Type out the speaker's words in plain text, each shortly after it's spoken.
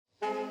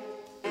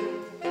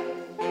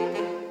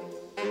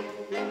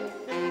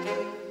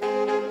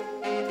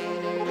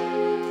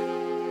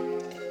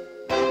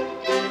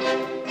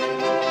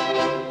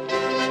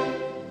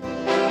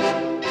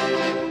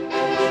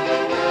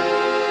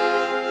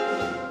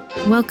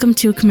Welcome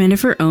to A Command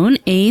of Her Own,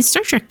 a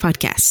Star Trek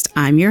podcast.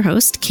 I'm your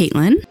host,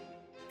 Caitlin.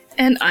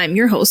 And I'm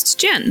your host,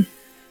 Jen.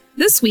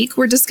 This week,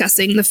 we're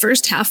discussing the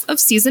first half of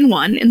Season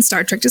 1 in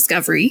Star Trek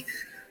Discovery.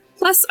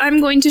 Plus, I'm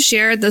going to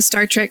share the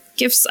Star Trek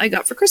gifts I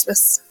got for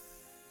Christmas.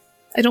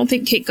 I don't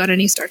think Cait got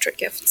any Star Trek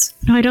gifts.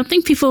 No, I don't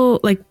think people,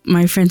 like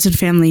my friends and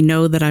family,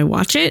 know that I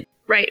watch it.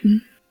 Right.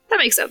 That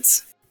makes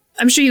sense.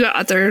 I'm sure you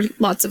got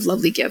lots of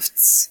lovely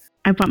gifts.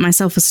 I bought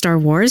myself a Star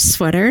Wars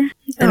sweater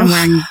that I'm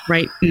wearing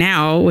right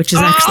now, which is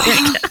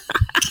actually...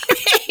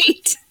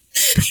 Cait!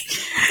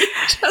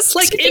 Just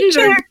like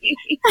injured me.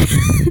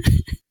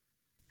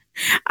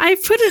 I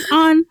put it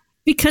on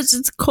because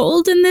it's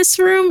cold in this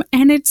room,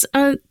 and it's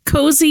a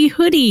cozy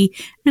hoodie,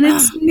 and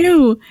it's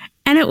new,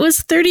 and it was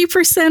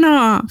 30%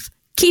 off.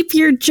 Keep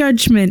your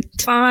judgment.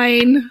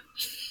 Fine.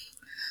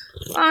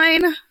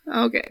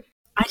 Okay.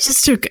 I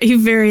just took a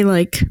very,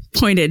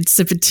 pointed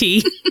sip of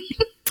tea.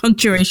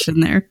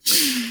 Punctuation there.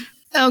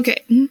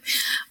 Okay.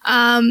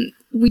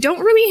 We don't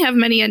really have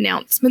many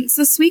announcements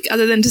this week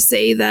other than to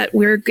say that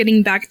we're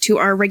getting back to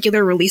our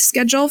regular release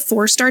schedule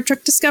for Star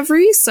Trek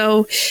Discovery.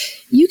 So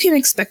you can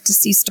expect to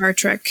see Star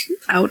Trek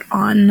out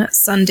on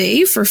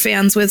Sunday for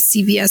fans with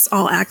CBS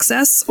All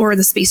Access or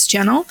the Space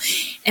Channel.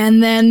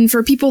 And then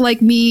for people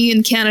like me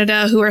in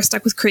Canada who are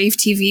stuck with Crave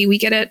TV, we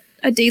get it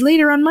a day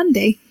later on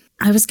Monday.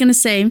 I was going to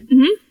say,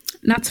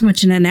 not so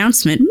much an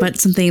announcement, but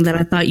something that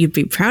I thought you'd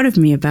be proud of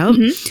me about.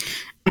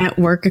 At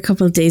work a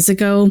couple of days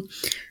ago,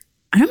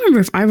 I don't remember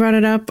if I brought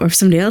it up or if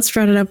somebody else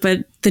brought it up,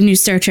 but the new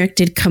Star Trek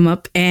did come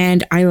up,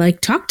 and I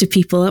talked to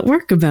people at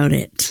work about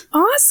it.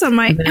 Awesome.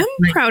 I am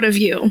proud of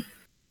you.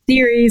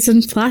 Theories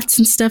and plots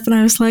and stuff, and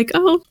I was like,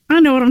 oh, I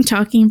know what I'm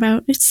talking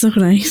about. It's so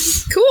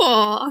nice.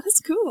 Cool.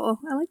 That's cool.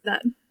 I like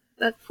that.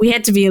 We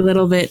had to be a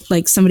little bit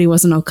somebody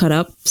wasn't all cut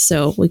up,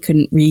 so we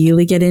couldn't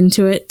really get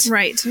into it.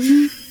 Right.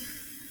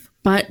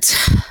 But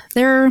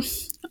they're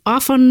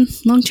off on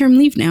long-term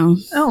leave now.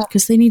 Oh.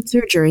 Because they need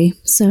surgery,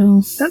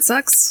 so... That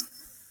sucks.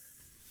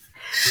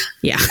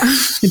 Yeah,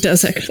 it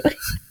does, actually.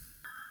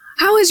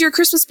 How has your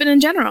Christmas been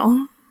in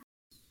general?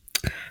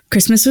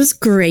 Christmas was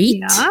great.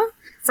 Yeah?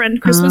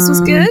 Friend Christmas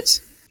was good?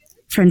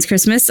 Friend's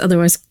Christmas,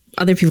 otherwise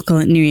other people call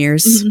it New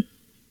Year's.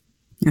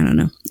 I don't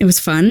know. It was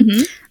fun.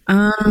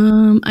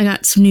 I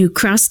got some new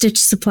cross-stitch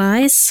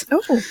supplies.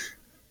 Oh.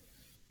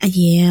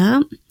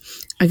 Yeah.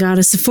 I got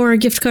a Sephora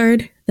gift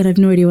card that I have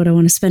no idea what I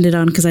want to spend it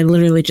on because I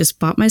literally just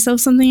bought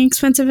myself something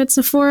expensive at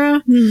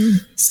Sephora.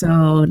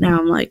 So now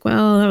I'm like,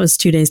 well, that was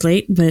 2 days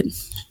late, but... You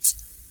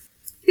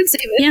can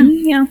save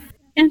it. Yeah,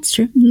 it's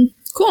true.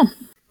 Cool.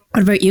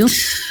 What about you?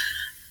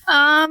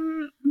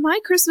 My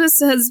Christmas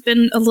has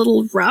been a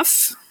little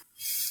rough.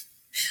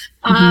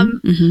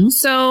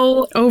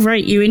 So... Oh,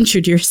 right. You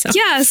injured yourself.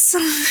 Yes.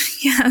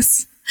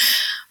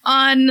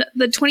 On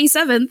the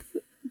 27th,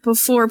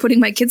 before putting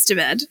my kids to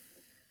bed,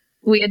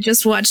 we had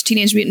just watched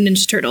Teenage Mutant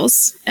Ninja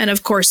Turtles, and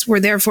of course, we're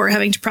therefore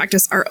having to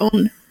practice our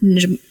own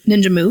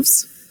ninja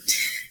moves.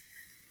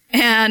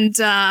 And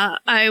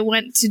I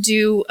went to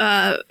do,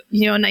 a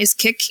nice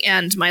kick,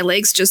 and my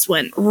legs just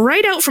went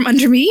right out from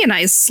under me, and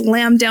I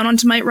slammed down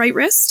onto my right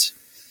wrist,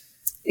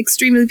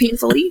 extremely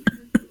painfully.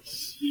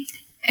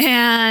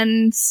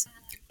 And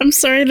I'm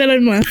sorry that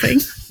I'm laughing.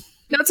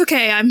 No, it's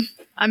okay.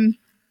 I'm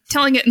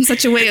telling it in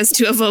such a way as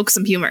to evoke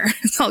some humor.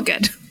 It's all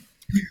good.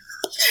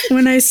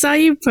 When I saw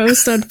you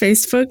post on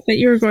Facebook that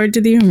you were going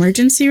to the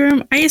emergency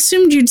room, I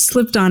assumed you'd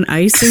slipped on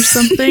ice or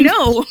something.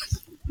 No.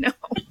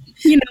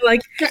 You know,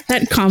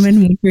 that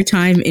common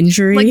wintertime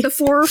injury. Like the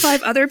 4 or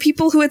 5 other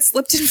people who had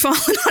slipped and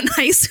fallen on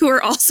ice who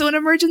were also in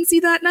emergency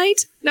that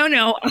night. No,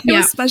 it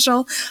was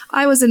special.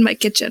 I was in my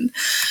kitchen.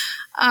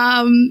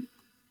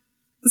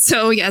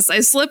 So yes, I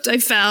slipped, I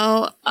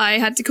fell. I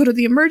had to go to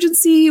the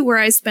emergency where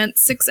I spent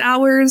 6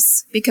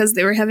 hours because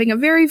they were having a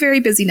very, very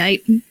busy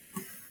night.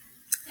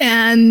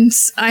 And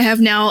I have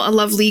now a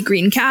lovely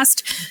green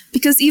cast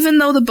because even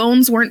though the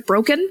bones weren't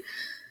broken,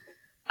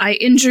 I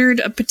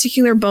injured a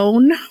particular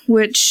bone,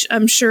 which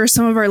I'm sure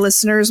some of our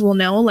listeners will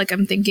know.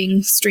 I'm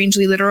thinking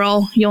strangely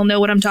literal. You'll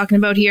know what I'm talking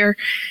about here.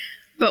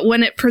 But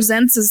when it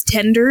presents as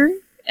tender,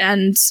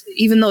 and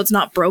even though it's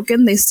not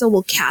broken, they still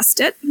will cast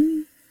it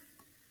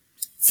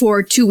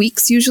for 2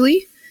 weeks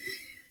usually.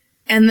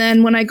 And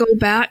then when I go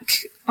back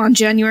on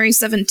January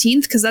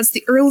 17th, because that's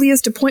the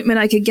earliest appointment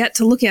I could get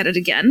to look at it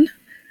again,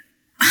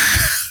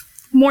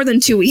 more than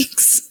 2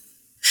 weeks.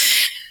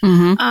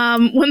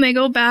 When they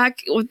go back,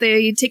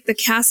 they take the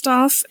cast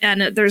off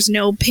and there's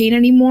no pain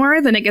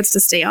anymore, then it gets to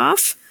stay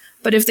off.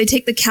 But if they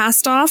take the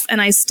cast off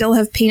and I still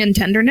have pain and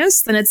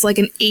tenderness, then it's like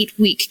an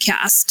 8-week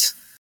cast.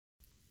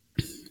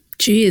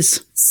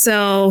 Jeez.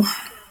 So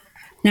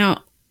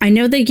now I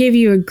know they gave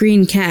you a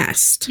green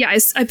cast. Yeah,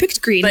 I picked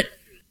green. But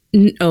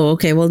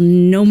okay. Well,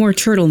 no more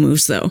turtle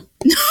moves though.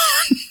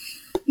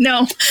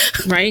 No.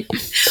 Right?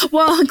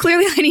 Well,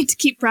 clearly I need to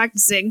keep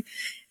practicing.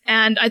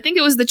 And I think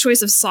it was the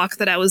choice of sock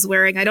that I was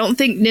wearing. I don't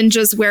think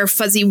ninjas wear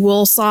fuzzy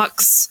wool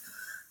socks.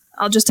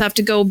 I'll just have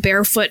to go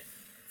barefoot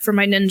for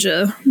my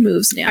ninja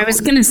moves now. I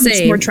was going to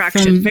say, more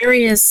traction. From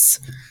various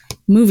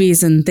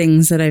movies and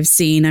things that I've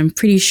seen, I'm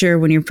pretty sure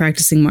when you're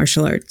practicing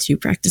martial arts, you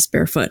practice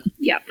barefoot.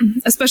 Yeah,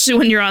 especially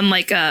when you're on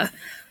like a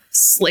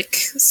slick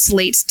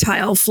slate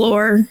tile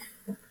floor.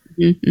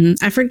 Mm-hmm.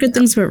 I've heard good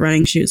things about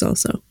running shoes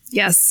also.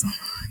 Yes.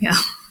 Yeah.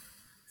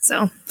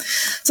 So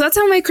that's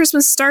how my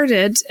Christmas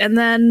started. And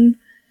then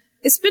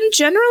it's been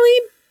generally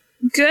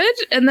good.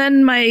 And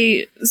then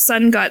my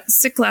son got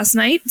sick last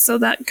night. So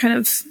that kind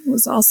of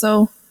was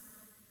also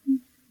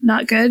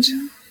not good.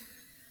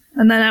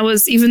 And then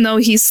even though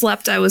he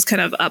slept, I was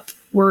kind of up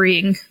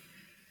worrying,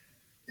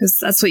 because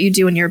that's what you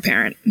do when you're a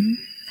parent.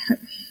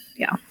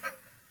 Yeah.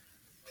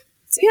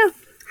 So yeah.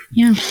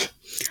 Yeah.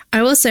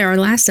 I will say our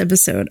last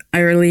episode, I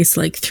released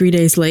like 3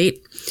 days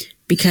late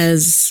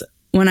because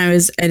when I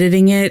was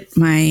editing it,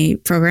 my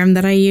program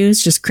that I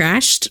use just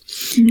crashed.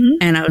 Mm-hmm.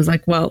 And I was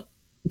like, well,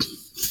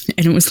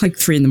 and it was like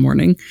 3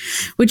 a.m,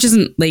 which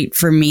isn't late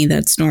for me.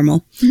 That's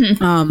normal.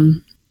 Mm-hmm.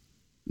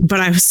 But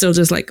I was still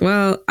just like,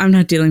 well, I'm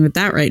not dealing with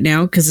that right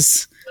now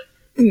because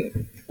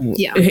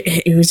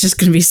it was just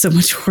going to be so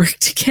much work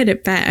to get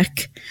it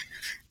back.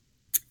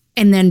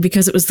 And then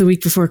because it was the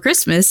week before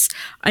Christmas,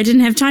 I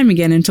didn't have time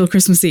again until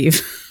Christmas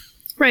Eve.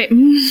 Right.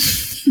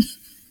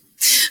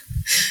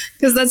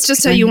 Because that's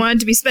just how you wanted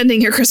to be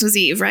spending your Christmas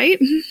Eve, right?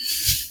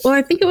 Well,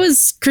 I think it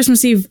was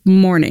Christmas Eve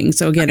morning.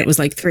 So again, It was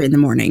like 3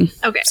 a.m.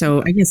 Okay.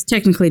 So I guess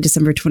technically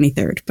December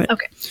 23rd. But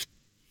okay.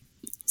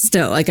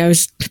 Still, like I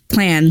was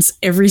plans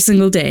every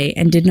single day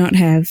and did not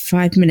have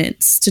 5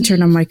 minutes to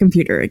turn on my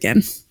computer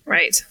again.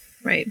 Right.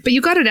 But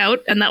you got it out,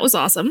 and that was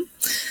awesome.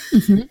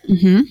 Mm-hmm.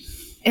 Mm-hmm.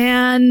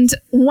 And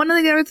one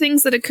of the other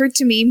things that occurred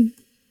to me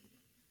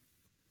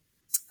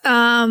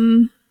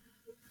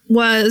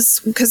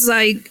was because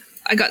I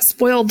got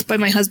spoiled by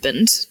my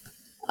husband,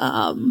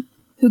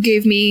 who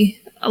gave me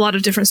a lot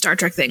of different Star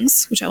Trek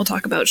things, which I will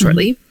talk about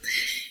shortly.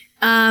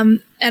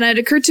 And it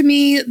occurred to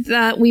me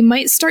that we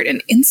might start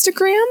an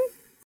Instagram.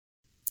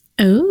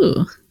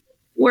 Oh,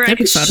 where I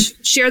could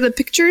share the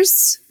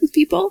pictures with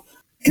people.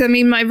 Because I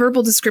mean, my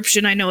verbal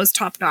description I know is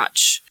top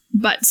notch,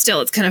 but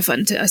still, it's kind of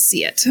fun to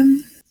see it.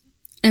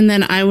 And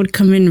then I would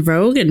come in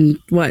rogue and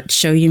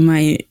show you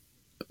my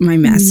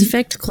Mass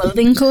Effect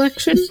clothing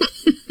collection.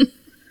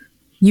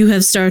 You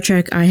have Star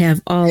Trek, I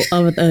have all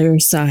other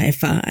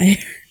sci-fi.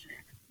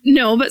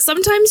 No, but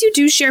sometimes you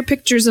do share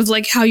pictures of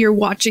like how you're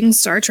watching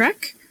Star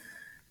Trek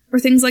or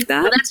things like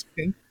that. Well, that's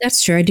true.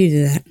 That's true. I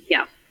do that.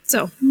 Yeah.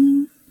 So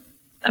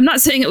I'm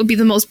not saying it would be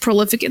the most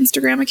prolific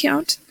Instagram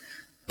account,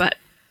 but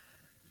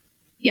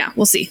yeah,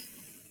 we'll see.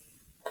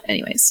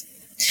 Anyways.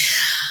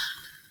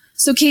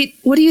 So, Cait,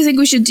 what do you think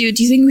we should do?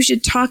 Do you think we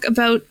should talk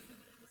about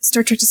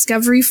Star Trek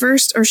Discovery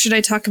first, or should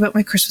I talk about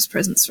my Christmas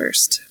presents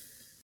first?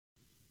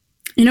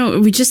 You know,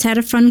 we just had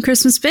a fun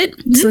Christmas bit,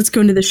 so let's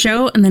go into the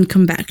show and then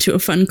come back to a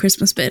fun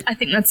Christmas bit. I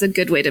think that's a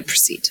good way to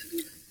proceed.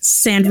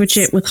 Sandwich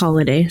it with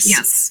holidays.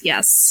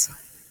 Yes.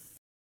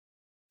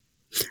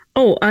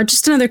 Oh,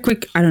 just another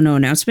quick,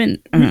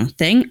 announcement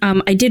thing.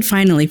 I did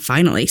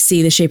finally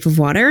see The Shape of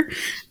Water,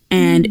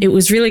 and it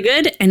was really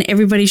good, and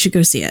everybody should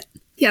go see it.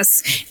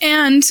 Yes,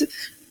 and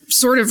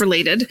sort of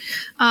related,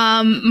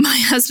 my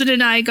husband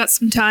and I got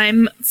some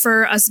time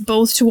for us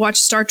both to watch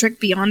Star Trek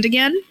Beyond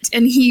again,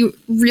 and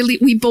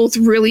we both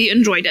really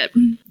enjoyed it.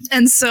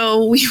 And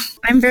so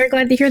I'm very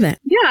glad to hear that.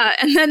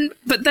 Yeah,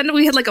 but then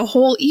we had like a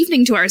whole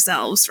evening to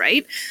ourselves,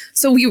 right?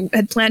 So we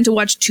had planned to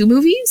watch 2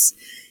 movies,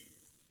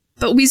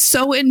 but we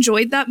so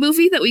enjoyed that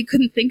movie that we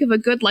couldn't think of a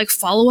good like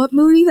follow-up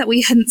movie that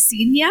we hadn't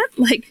seen yet.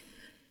 Like,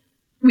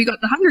 we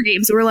got The Hunger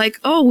Games. We were like,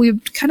 oh, we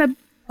kind of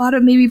thought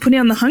of maybe putting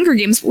on The Hunger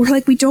Games, but we're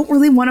like, we don't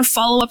really want to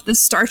follow up this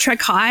Star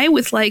Trek high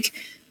with like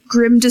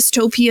grim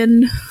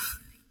dystopian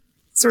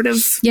sort of.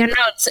 Yeah, no,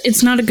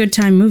 it's not a good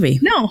time movie.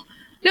 No.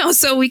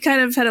 So we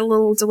kind of had a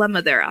little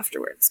dilemma there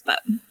afterwards. But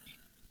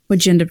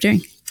what'd you end up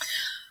doing?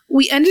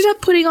 We ended up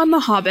putting on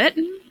The Hobbit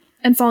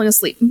and falling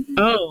asleep.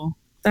 Oh,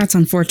 that's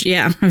unfortunate.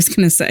 Yeah, I was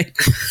going to say.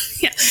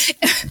 Yeah.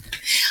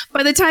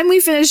 By the time we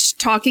finished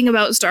talking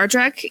about Star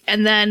Trek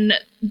and then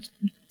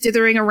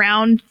dithering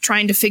around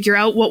trying to figure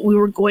out what we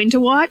were going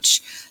to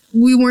watch,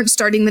 we weren't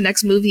starting the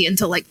next movie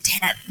until like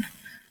 10.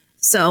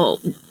 So,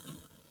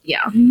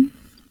 yeah.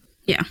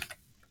 Yeah.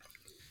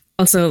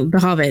 Also, The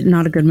Hobbit,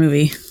 not a good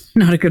movie.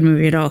 Not a good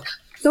movie at all.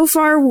 So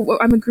far,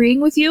 I'm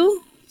agreeing with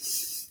you.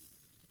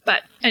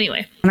 But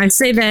anyway. And I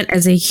say that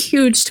as a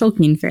huge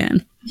Tolkien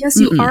fan. Yes,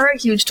 you are a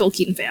huge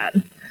Tolkien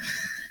fan.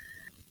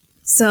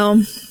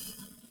 So,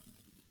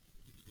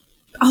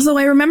 although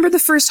I remember the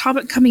first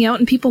Hobbit coming out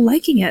and people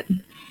liking it.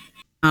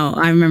 Oh,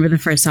 I remember the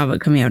first Hobbit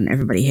coming out and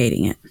everybody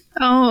hating it.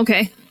 Oh,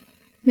 okay.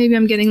 Maybe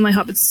I'm getting my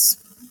Hobbits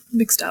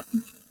mixed up.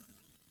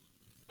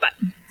 But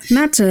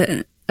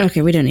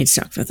okay, we don't need to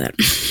talk about that.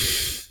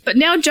 But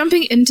now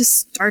jumping into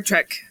Star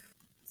Trek.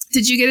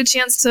 Did you get a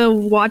chance to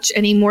watch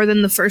any more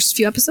than the first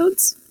few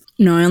episodes?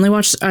 No, I only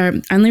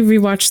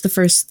rewatched the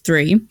first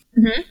 3.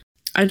 Mm-hmm.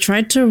 I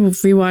tried to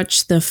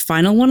rewatch the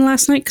final one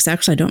last night because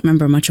actually I don't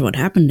remember much of what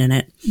happened in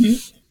it.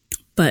 Mm-hmm.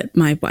 But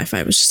my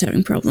Wi-Fi was just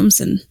having problems,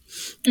 and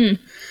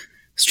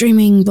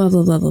streaming, blah,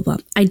 blah, blah, blah, blah.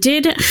 I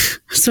did.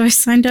 So I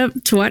signed up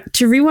to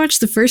rewatch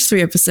the first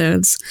 3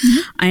 episodes.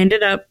 I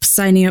ended up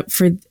signing up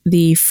for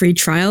the free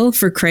trial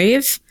for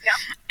Crave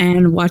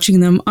and watching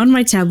them on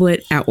my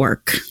tablet at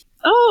work.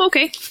 Oh,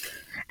 okay.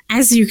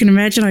 As you can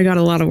imagine, I got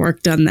a lot of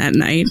work done that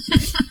night.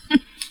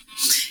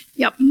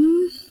 Yep.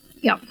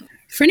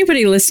 For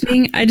anybody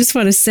listening, I just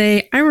want to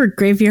say I work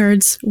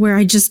graveyards where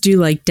I just do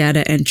like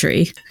data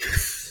entry.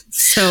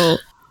 So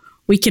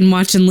we can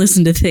watch and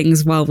listen to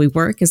things while we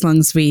work as long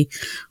as we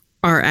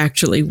are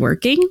actually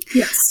working.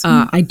 Yes.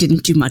 I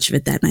didn't do much of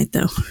it that night,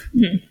 though.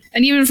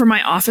 And even for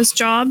my office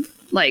job,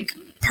 like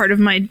part of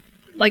my,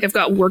 like I've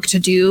got work to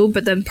do,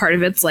 but then part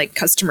of it's like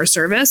customer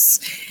service.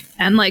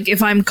 And like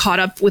if I'm caught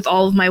up with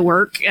all of my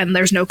work and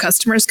there's no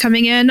customers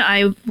coming in,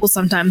 I will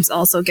sometimes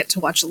also get to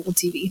watch a little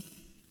TV.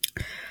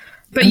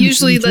 But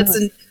usually that's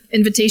an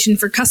invitation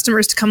for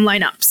customers to come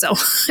line up. So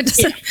it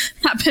doesn't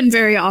happen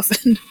very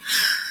often.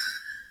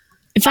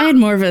 If I had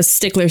more of a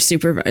stickler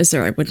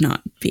supervisor, I would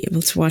not be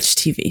able to watch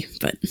TV.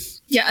 But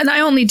yeah, and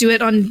I only do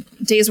it on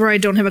days where I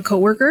don't have a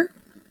coworker.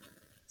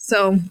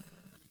 So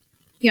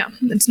yeah,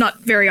 it's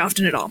not very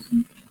often at all.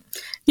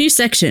 New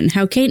section,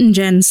 how Cait and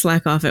Jenn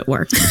slack off at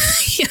work.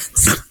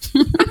 Yes.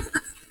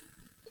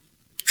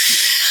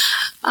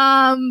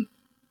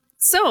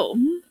 So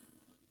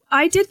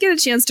I did get a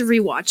chance to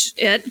rewatch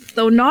it,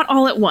 though not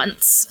all at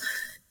once.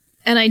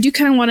 And I do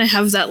kind of want to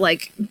have that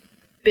like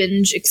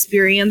binge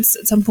experience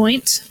at some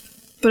point.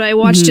 But I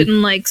watched it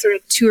in like sort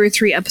of 2 or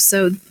 3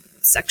 episode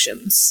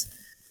sections.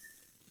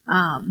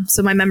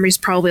 So my memory's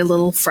probably a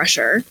little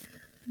fresher.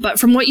 But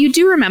from what you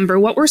do remember,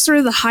 what were sort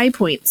of the high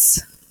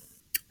points?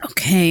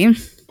 Okay.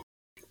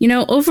 You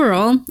know,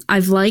 overall,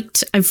 I've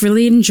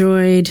really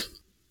enjoyed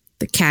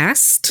the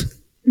cast.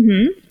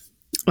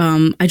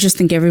 I just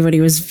think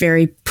everybody was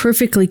very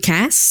perfectly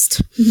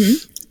cast.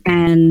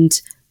 And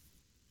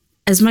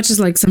as much as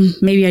like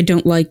maybe I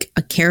don't like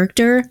a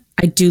character,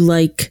 I do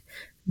like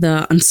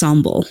the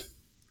ensemble.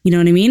 You know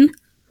what I mean?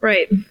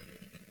 Right.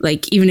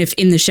 Like, even if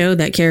in the show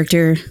that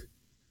character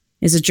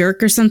is a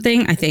jerk or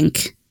something, I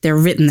think they're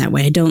written that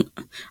way.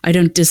 I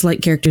don't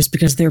dislike characters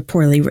because they're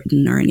poorly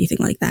written or anything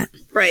like that.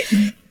 Right.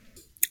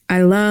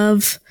 I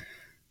love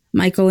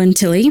Michael and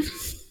Tilly.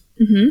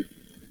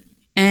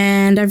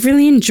 And I've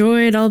really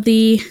enjoyed all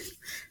the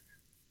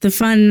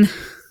fun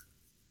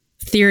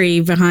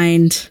theory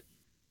behind...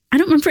 I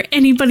don't remember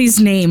anybody's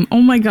name.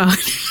 Oh my god.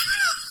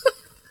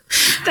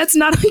 That's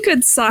not a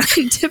good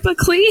sign,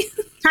 typically.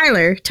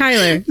 Tyler.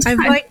 I've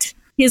liked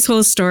his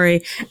whole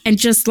story, and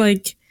just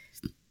like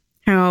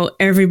how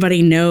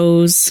everybody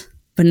knows,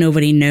 but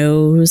nobody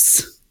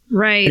knows.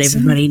 Right. But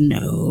everybody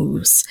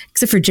knows.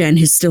 Except for Jenn,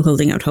 who's still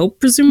holding out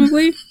hope,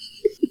 presumably.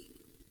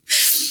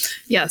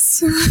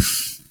 Yes.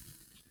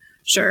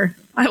 Sure.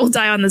 I will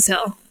die on this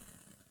hill.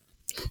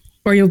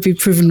 Or you'll be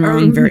proven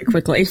wrong very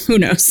quickly. Who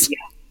knows? Yeah.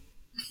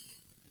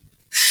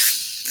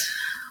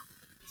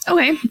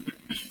 Okay.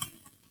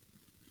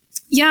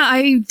 Yeah,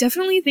 I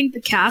definitely think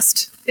the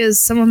cast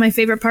is some of my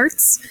favorite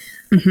parts.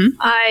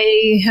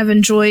 I have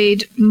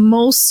enjoyed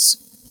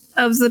most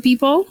of the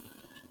people.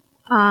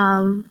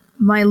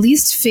 My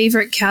least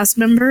favorite cast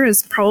member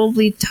is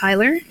probably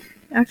Tyler,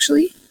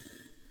 actually.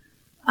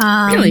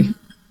 Really?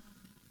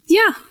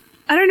 Yeah.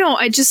 I don't know.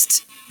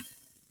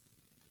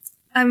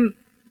 I'm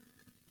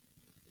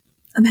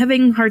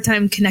having a hard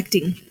time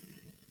connecting.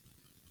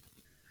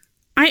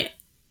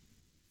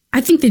 I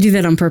think they do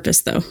that on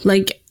purpose, though.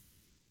 Like,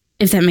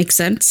 if that makes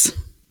sense.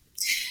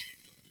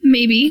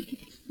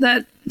 Maybe.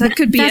 That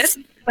could be it.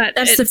 But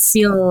that's the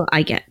feel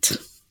I get.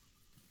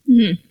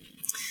 And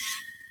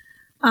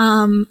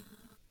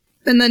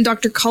then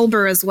Dr.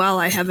 Culber as well.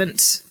 I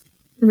haven't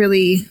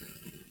really...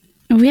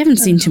 We haven't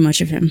seen too much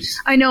of him.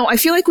 I know. I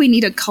feel like we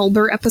need a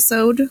Culber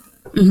episode.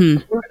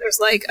 Where there's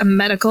like a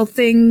medical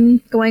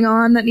thing going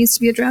on that needs to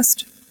be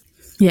addressed.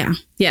 Yeah,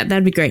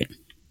 that'd be great.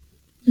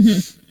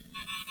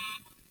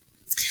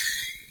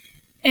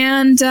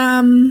 And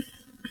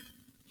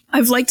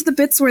I've liked the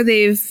bits where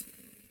they've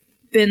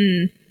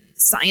been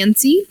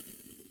science-y.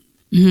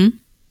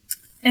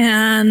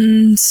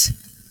 And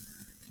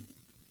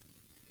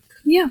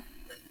yeah.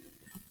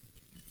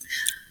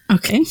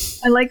 Okay.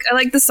 I like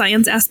the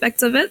science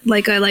aspects of it.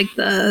 Like I like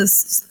the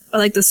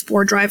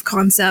spore drive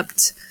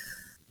concept.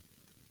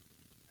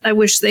 I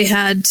wish they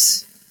had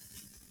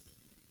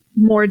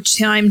more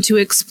time to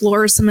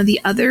explore some of the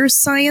other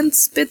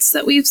science bits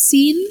that we've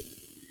seen.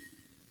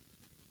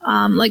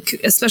 Like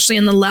especially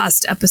in the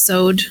last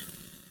episode,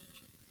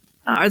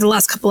 or the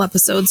last couple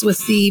episodes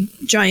with the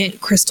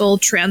giant crystal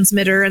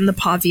transmitter and the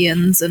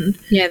Pavians, and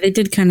yeah, they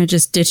did kind of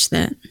just ditch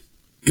that.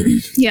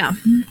 Yeah.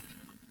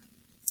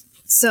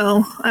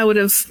 So I would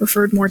have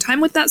preferred more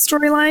time with that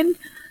storyline.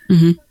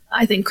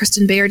 I think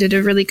Kristen Bayer did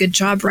a really good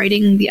job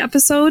writing the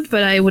episode,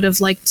 but I would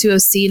have liked to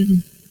have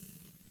seen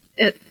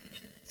it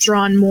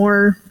drawn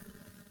more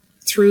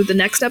through the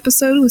next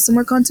episode with some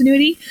more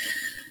continuity.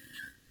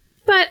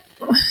 But,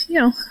 you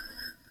know,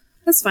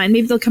 that's fine.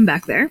 Maybe they'll come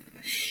back there.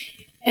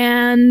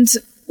 And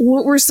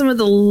what were some of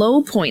the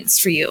low points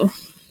for you?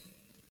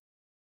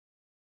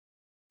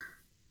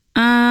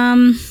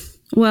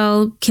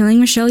 Well, killing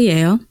Michelle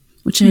Yeoh,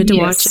 which I had to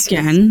watch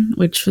again,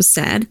 which was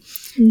sad.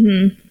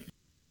 Mm-hmm.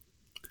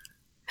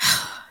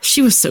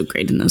 She was so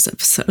great in those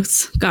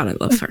episodes. God, I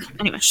love her.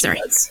 Anyway,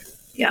 sorry.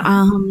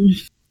 Yeah.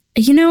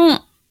 You know,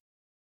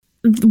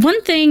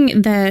 one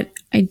thing that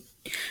I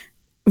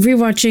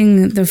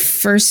rewatching the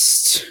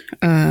first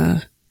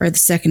or the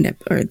second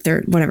or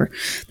third, whatever,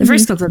 the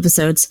first couple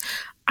episodes,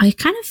 I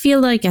kind of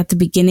feel like at the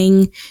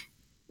beginning,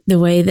 the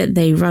way that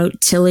they wrote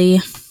Tilly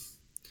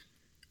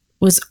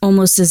was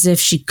almost as if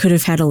she could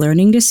have had a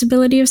learning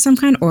disability of some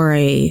kind or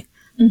a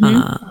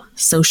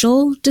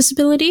social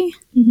disability.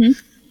 Mm-hmm.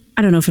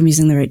 I don't know if I'm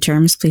using the right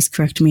terms. Please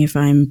correct me if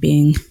I'm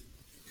being...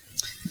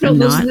 No,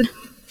 those are the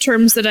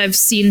terms that I've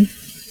seen.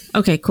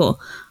 Okay, cool.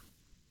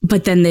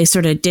 But then they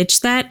sort of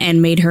ditched that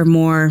and made her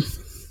more...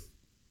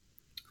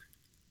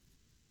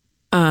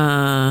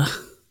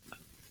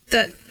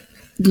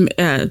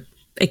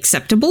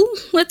 acceptable,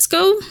 let's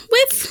go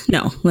with?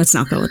 No, let's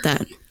not go with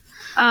that.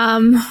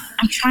 I'm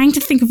trying to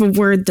think of a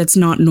word that's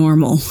not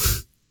normal.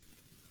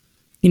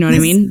 You know what I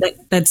mean?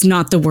 That's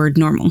not the word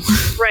normal.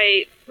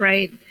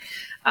 Right.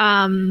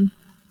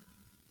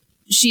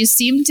 She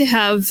seemed to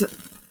have...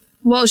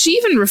 Well, she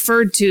even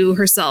referred to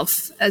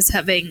herself as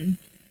having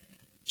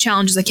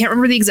challenges. I can't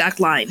remember the exact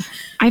line.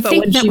 I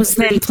think that was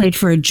then played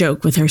for a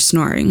joke with her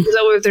snoring. Is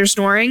that with her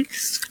snoring?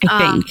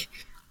 I think.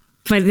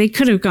 But they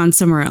could have gone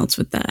somewhere else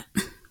with that.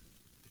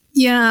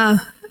 Yeah.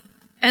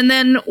 And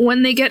then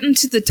when they get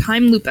into the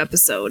time loop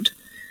episode,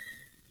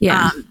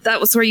 that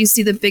was where you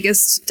see the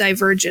biggest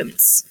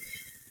divergence.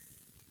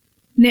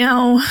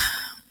 Now...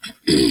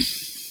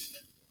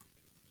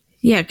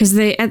 Yeah, because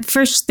at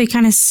first they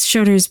kind of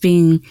showed her as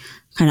being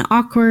kind of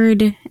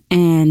awkward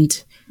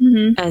and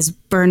as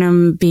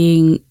Burnham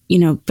being,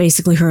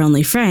 basically her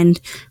only friend.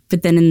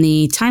 But then in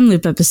the time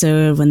loop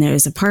episode, when there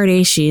is a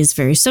party, she is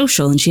very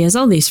social and she has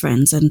all these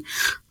friends. And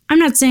I'm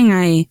not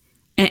saying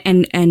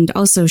and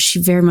also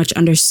she very much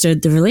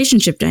understood the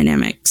relationship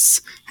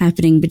dynamics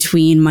happening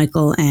between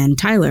Michael and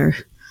Tyler.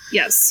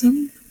 Yes.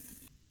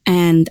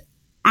 And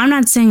I'm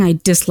not saying I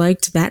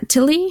disliked that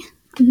Tilly.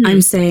 Mm-hmm.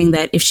 I'm saying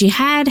that if she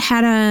had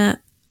a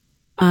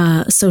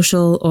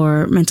social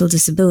or mental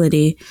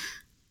disability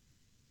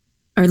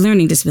or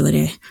learning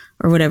disability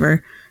or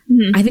whatever,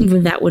 I think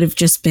that would have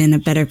just been a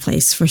better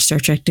place for Star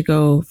Trek to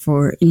go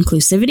for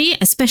inclusivity,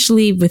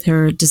 especially with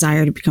her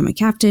desire to become a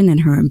captain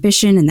and her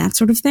ambition and that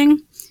sort of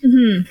thing.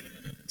 Mm-hmm.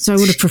 So I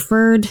would have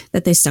preferred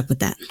that they stuck with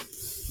that.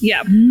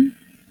 Yeah.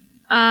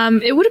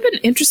 It would have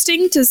been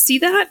interesting to see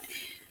that.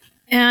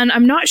 And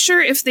I'm not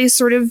sure if they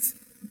sort of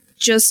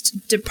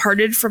just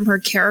departed from her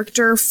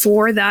character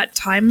for that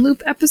time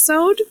loop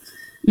episode.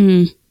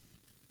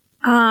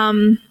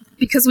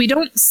 Because we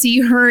don't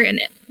see her in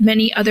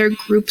many other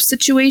group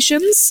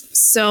situations.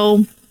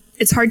 So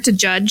it's hard to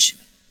judge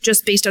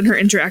just based on her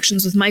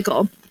interactions with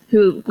Michael,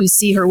 who we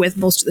see her with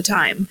most of the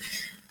time.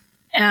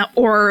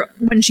 Or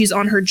when she's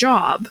on her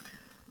job,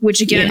 which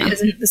again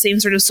isn't the same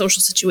sort of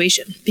social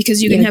situation,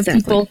 because you can have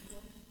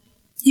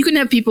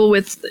people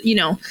with,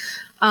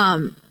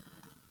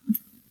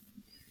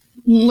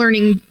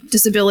 learning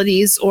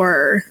disabilities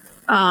or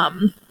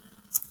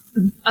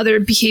other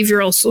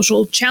behavioral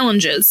social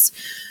challenges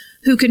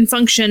who can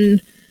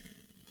function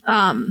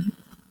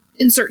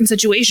in certain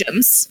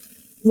situations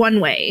one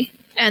way,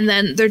 and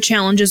then their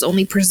challenges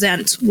only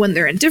present when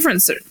they're in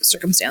different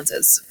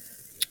circumstances.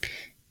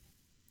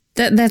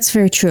 That's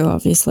very true,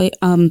 obviously.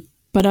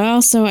 But I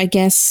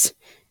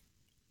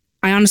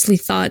honestly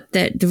thought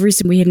that the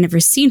reason we had never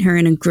seen her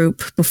in a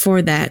group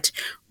before that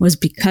was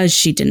because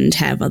she didn't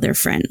have other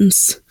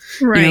friends.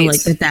 Right.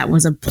 That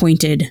was a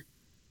pointed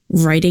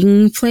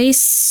writing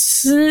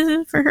place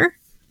for her.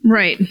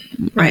 Right.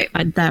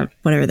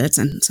 Whatever that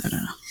sentence, I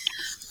don't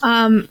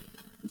know.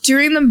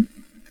 During the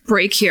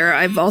break here,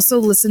 I've also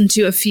listened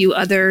to a few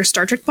other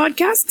Star Trek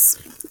podcasts,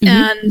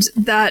 and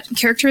that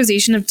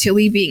characterization of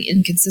Tilly being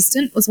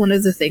inconsistent was one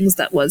of the things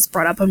that was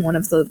brought up on one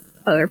of the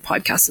other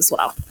podcasts as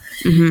well.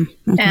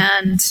 Mm-hmm. Okay.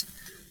 And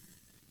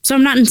so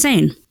I'm not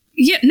insane.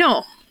 Yeah,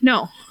 no,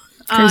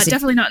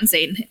 definitely not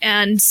insane.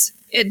 And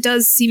it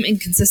does seem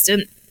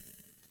inconsistent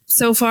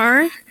so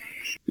far.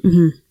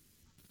 Mm-hmm.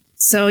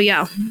 So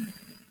yeah,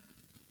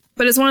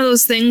 but it's one of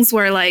those things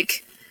where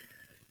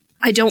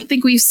I don't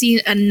think we've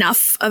seen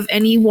enough of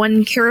any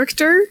one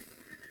character,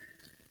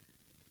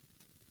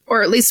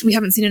 or at least we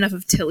haven't seen enough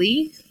of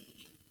Tilly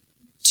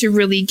to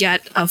really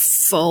get a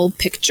full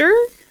picture.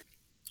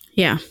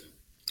 Yeah,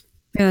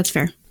 that's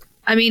fair.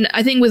 I mean,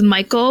 I think with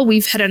Michael,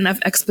 we've had enough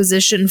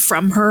exposition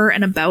from her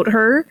and about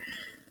her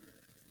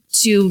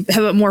to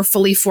have a more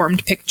fully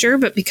formed picture,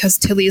 but because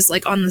Tilly is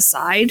on the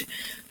side,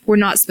 we're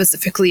not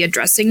specifically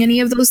addressing any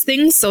of those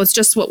things. So it's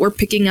just what we're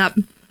picking up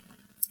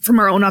from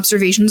our own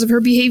observations of her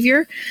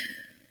behavior.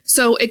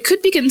 So it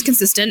could be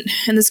inconsistent,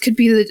 and this could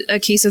be a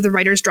case of the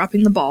writers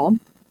dropping the ball.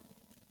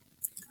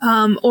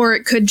 Or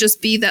it could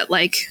just be that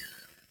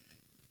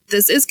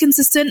this is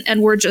consistent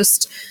and we're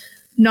just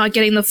not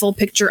getting the full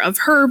picture of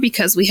her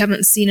because we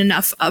haven't seen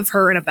enough of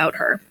her and about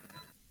her.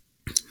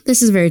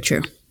 This is very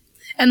true.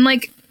 And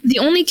the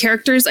only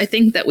characters I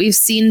think that we've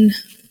seen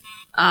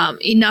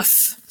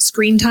enough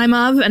screen time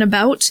of and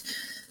about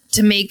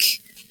to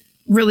make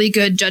really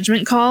good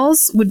judgment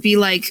calls would be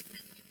like,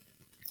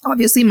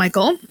 obviously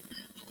Michael.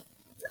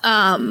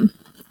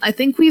 I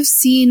think we've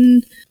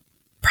seen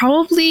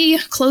probably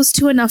close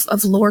to enough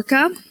of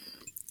Lorca.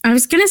 I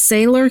was going to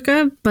say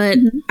Lorca, but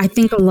I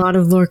think a lot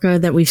of Lorca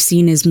that we've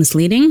seen is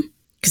misleading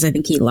because I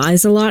think he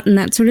lies a lot and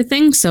that sort of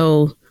thing.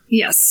 So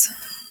yes.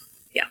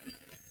 Yeah.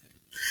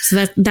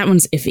 So that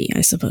one's iffy,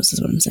 I suppose,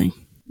 is what I'm saying.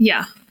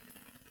 Yeah.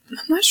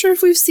 I'm not sure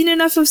if we've seen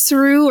enough of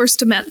Saru or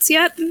Stamets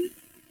yet,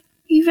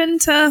 even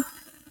to...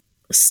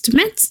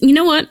 Stamets, you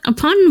know what?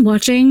 Upon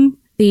watching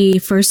the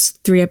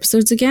first 3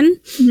 episodes again,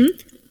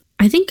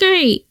 I think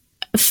I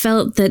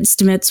felt that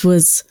Stamets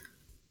was...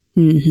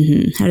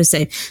 how to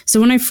say?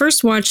 So when I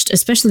first watched,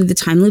 especially the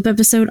time loop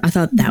episode, I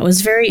thought that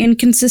was very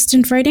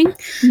inconsistent writing.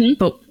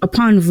 But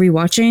upon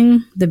rewatching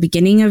the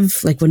beginning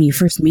of, like, when you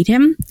first meet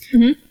him,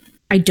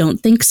 I don't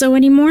think so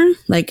anymore.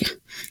 Like,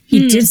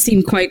 he did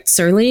seem quite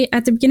surly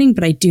at the beginning,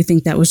 but I do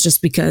think that was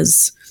just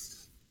because,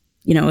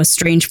 you know, a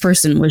strange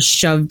person was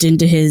shoved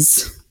into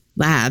his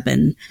lab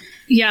and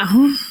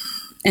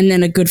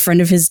then a good friend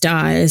of his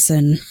dies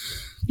and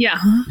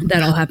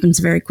that all happens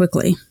very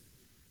quickly.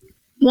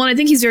 Well, I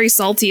think he's very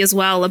salty as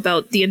well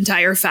about the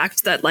entire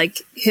fact that,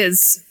 like,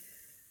 his,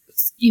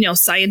 you know,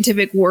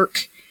 scientific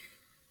work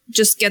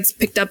just gets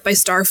picked up by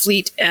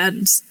Starfleet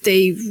and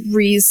they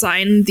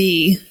reassign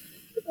the,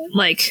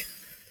 like,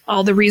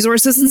 all the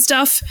resources and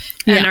stuff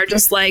and are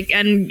just like,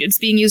 and it's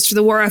being used for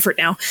the war effort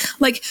now.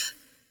 Like,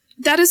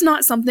 that is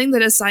not something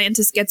that a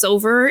scientist gets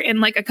over in,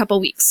 like, a couple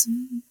weeks.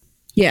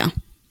 Yeah.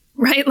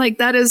 Right? Like,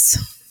 that is,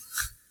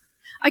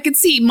 I could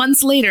see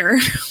months later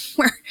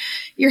where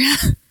you're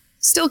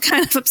still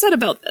kind of upset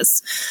about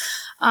this.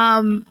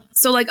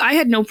 So, like, I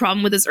had no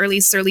problem with his early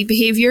surly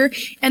behavior.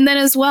 And then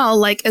as well,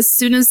 like, as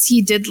soon as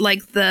he did,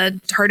 like, the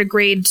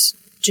tardigrade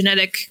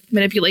genetic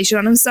manipulation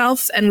on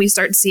himself and we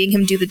start seeing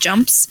him do the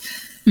jumps,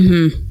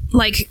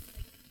 like,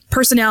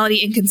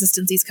 personality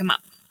inconsistencies come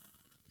up.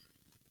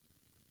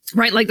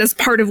 Right? Like, that's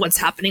part of what's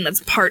happening.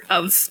 That's part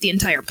of the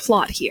entire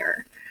plot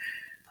here.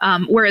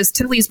 Whereas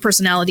Tilly's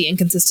personality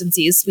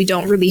inconsistencies, we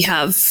don't really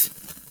have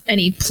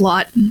any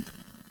plot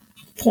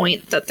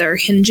point that they're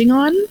hinging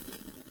on.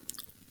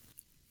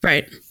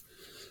 Right.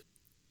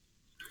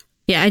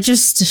 Yeah, I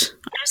just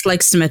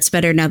like Stamets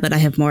better now that I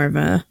have more of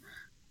a...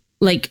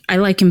 Like, I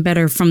like him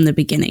better from the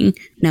beginning,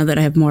 now that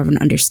I have more of an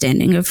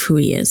understanding of who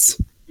he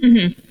is.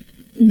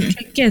 Which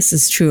I guess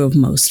is true of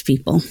most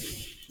people.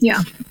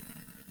 Yeah.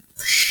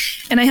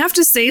 And I have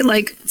to say,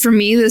 like, for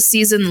me, this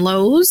season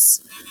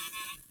lows...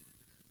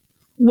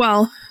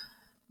 Well,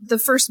 the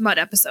first Mud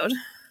episode,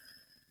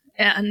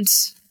 and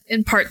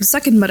in part the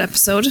second Mud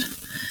episode,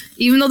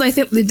 even though I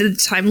think they did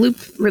the time loop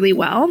really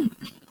well,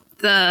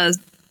 the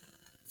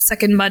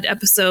second Mud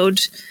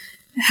episode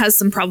has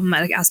some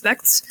problematic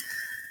aspects.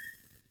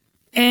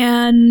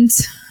 And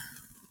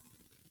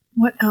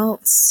what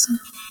else?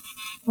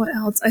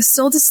 I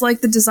still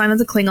dislike the design of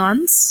the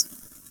Klingons.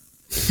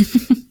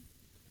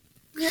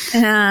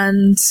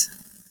 And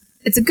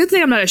it's a good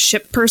thing I'm not a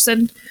ship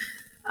person.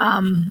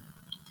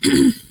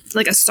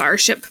 Like a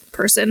starship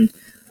person.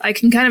 I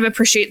can kind of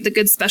appreciate the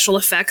good special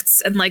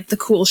effects and, like, the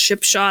cool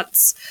ship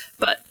shots,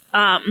 but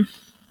that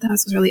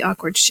was really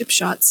awkward ship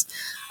shots.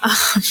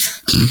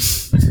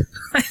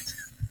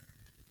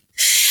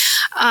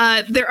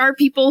 There are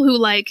people who,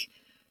 like,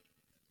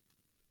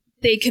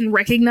 they can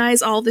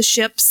recognize all the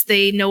ships,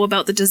 they know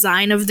about the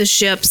design of the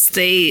ships,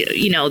 they,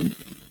 you know,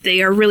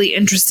 they are really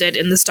interested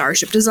in the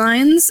starship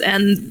designs,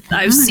 and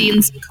I've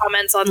seen some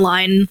comments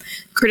online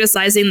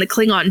criticizing the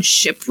Klingon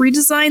ship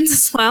redesigns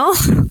as well.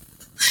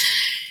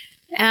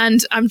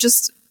 And I'm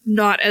just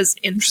not as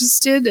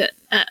interested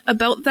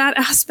about that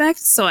aspect,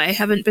 so I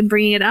haven't been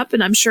bringing it up,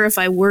 and I'm sure if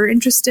I were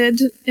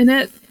interested in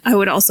it, I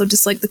would also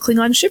dislike the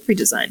Klingon ship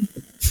redesign.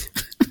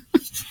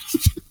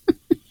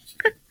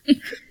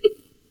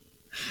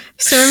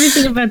 So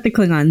everything about the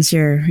Klingons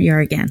you're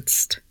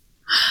against?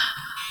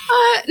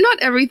 Not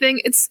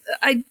everything.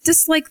 I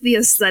dislike the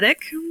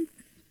aesthetic.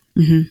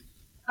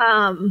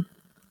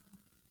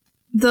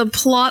 The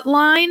plot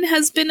line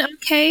has been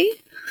okay.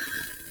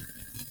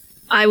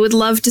 I would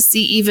love to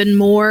see even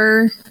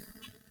more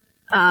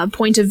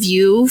point of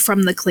view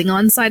from the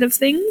Klingon side of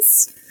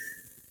things.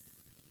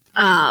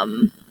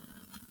 I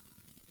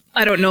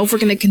don't know if we're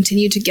going to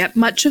continue to get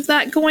much of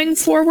that going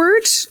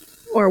forward,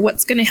 or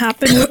what's going to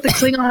happen with the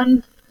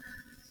Klingon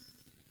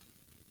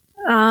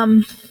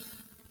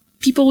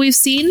people we've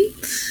seen.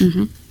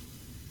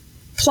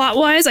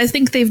 Plot-wise, I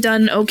think they've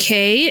done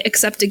okay,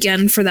 except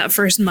again for that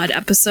first Mud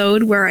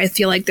episode where I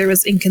feel like there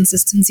was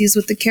inconsistencies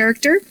with the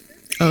character.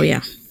 Oh,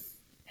 yeah.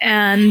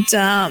 And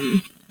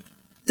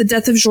the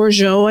death of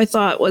Georgiou, I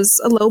thought, was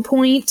a low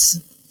point.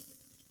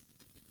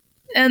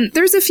 And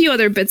there's a few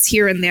other bits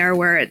here and there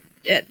where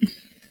it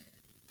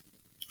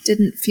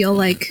didn't feel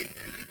like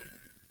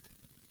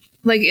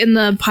in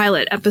the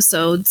pilot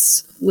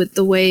episodes with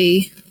the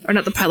way... Or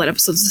not the pilot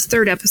episodes, the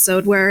third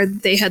episode, where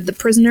they had the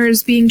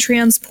prisoners being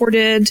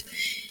transported,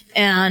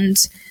 And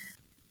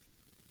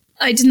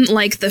I didn't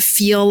like the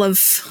feel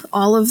of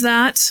all of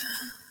that.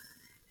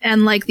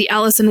 And like the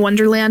Alice in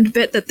Wonderland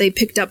bit that they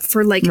picked up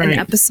for like an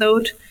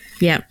episode.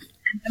 Yeah.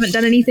 I haven't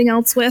done anything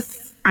else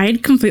with. I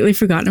had completely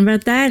forgotten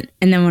about that.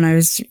 And then when I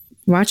was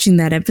watching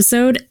that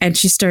episode and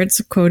she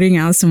starts quoting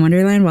Alice in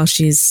Wonderland while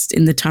she's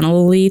in the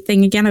tunnel-y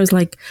thing again, I was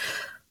like,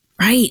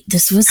 right,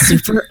 this was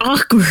super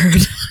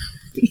awkward.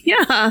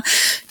 Yeah,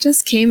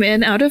 just came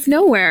in out of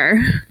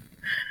nowhere.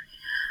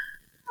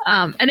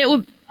 And it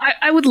would,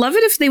 I would love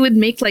it if they would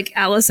make like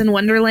Alice in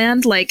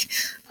Wonderland like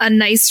a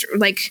nice,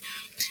 like,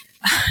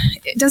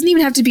 it doesn't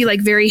even have to be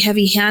like very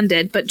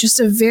heavy-handed, but just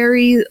a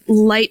very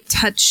light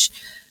touch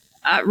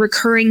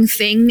recurring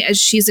thing as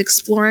she's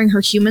exploring her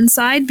human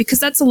side, because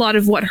that's a lot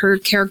of what her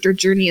character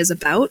journey is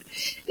about,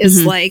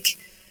 is like,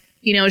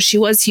 you know, she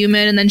was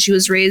human and then she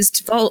was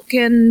raised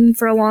Vulcan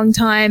for a long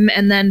time,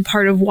 and then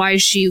part of why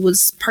she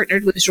was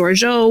partnered with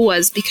Georgiou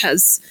was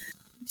because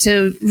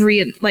to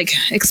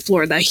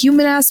explore that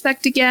human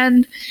aspect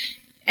again.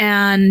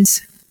 And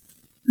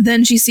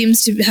then she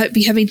seems to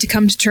be having to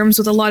come to terms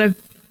with a lot of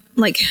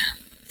like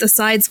the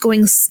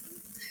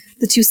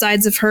two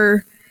sides of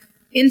her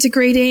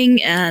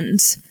integrating, and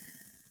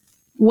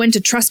when to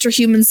trust her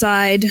human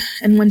side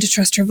and when to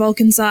trust her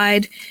Vulcan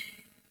side.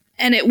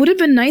 And it would have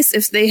been nice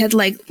if they had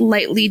like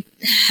lightly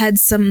had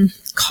some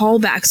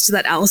callbacks to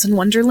that Alice in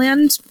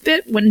Wonderland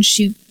bit when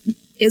she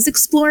is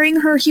exploring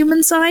her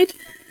human side.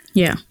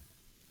 Yeah.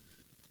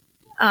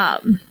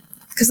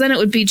 Because then it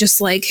would be just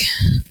like,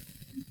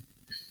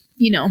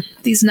 you know,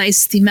 these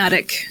nice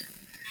thematic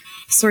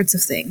sorts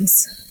of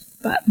things.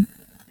 But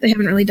they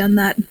haven't really done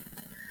that.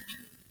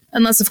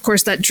 Unless, of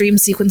course, that dream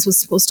sequence was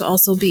supposed to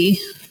also be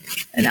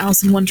an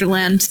Alice in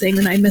Wonderland thing,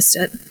 and I missed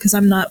it, because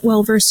I'm not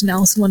well-versed in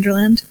Alice in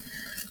Wonderland.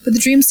 But the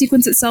dream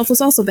sequence itself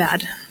was also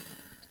bad.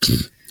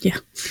 Yeah.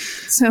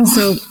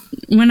 So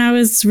when I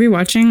was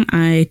rewatching,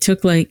 I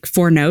took like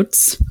 4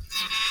 notes.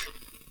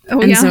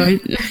 Oh, and yeah? So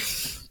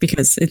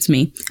because it's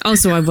me.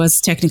 Also, I was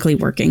technically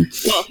working.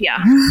 Well,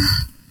 yeah.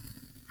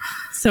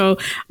 So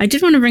I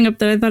did want to bring up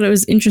that I thought it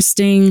was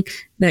interesting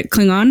that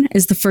Klingon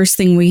is the first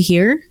thing we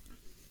hear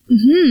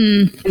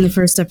in the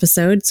first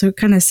episode. So it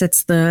kind of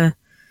sets the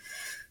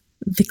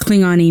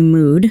Klingon-y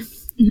mood.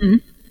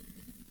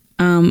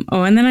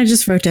 And then I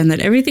just wrote down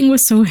that everything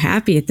was so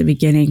happy at the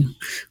beginning.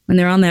 When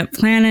they're on that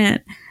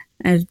planet,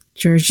 and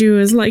Georgiou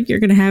is like, you're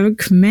going to have a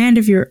command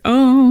of your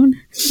own.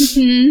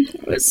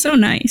 It was so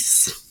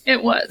nice.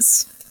 It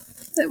was.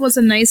 It was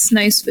a nice,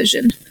 nice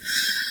vision.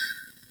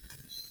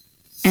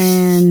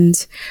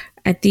 And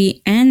at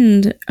the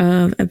end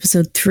of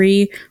episode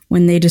 3,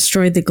 when they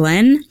destroyed the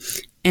Glen,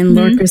 and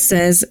Lorca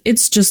says,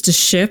 it's just a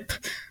ship.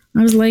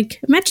 I was like,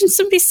 imagine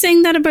somebody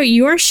saying that about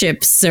your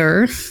ship,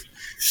 sir.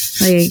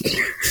 Like,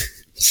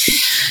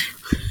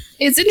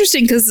 it's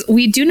interesting because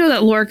we do know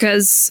that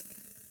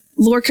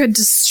Lorca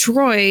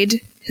destroyed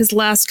his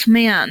last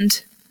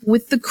command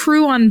with the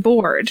crew on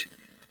board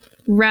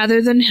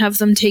rather than have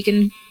them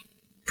taken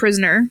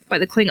prisoner by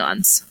the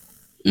Klingons.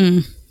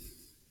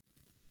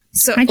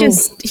 So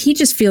he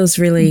just feels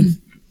really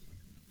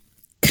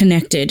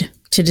connected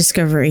to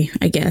Discovery,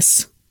 I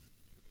guess.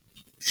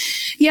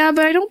 Yeah,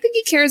 but I don't think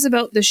he cares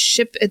about the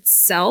ship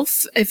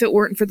itself if it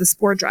weren't for the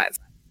spore drive.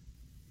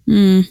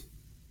 The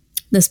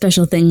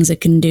special things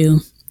it can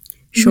do.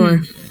 Sure.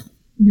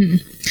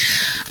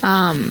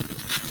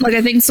 Like,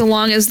 I think so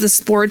long as the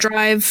spore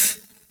drive,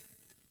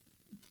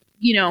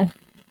 you know,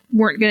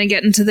 weren't going to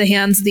get into the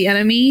hands of the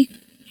enemy,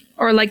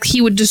 or like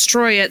he would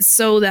destroy it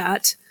so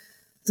that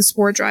the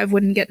spore drive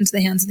wouldn't get into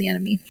the hands of the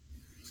enemy.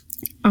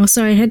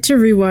 Also, I had to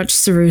rewatch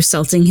Saru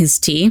salting his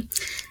tea,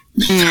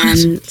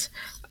 and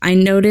I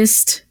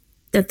noticed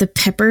that the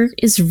pepper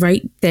is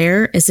right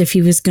there as if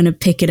he was going to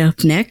pick it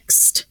up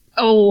next.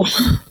 Oh.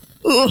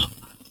 Ugh.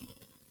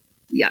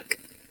 Yuck.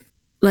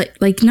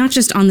 Like not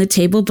just on the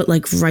table, but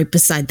like right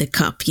beside the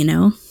cup, you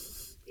know?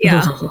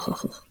 Yeah.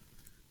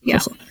 Yeah.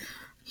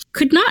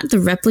 Could not the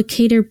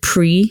replicator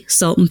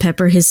pre-salt and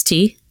pepper his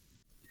tea?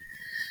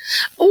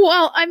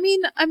 Well, I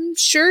mean, I'm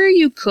sure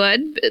you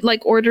could,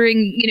 like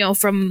ordering, you know,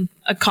 from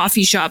a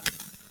coffee shop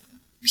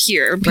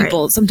here.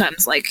 People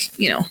sometimes, like,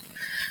 you know,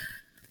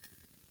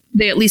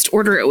 they at least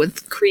order it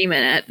with cream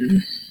in it,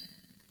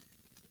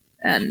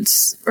 and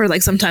or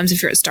like sometimes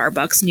if you're at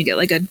Starbucks and you get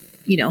like a,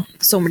 you know,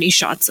 so many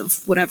shots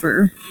of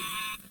whatever.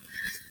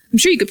 I'm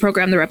sure you could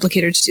program the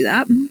replicator to do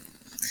that.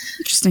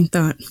 Interesting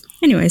thought.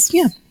 Anyways,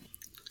 yeah.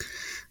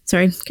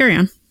 Sorry, carry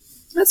on.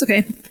 That's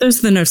okay. Those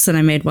are the notes that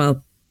I made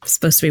while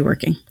supposed to be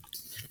working.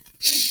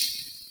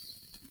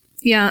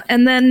 Yeah,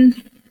 and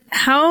then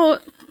how,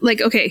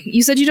 like, okay,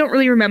 you said you don't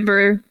really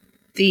remember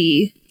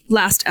the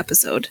last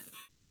episode.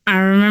 I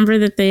remember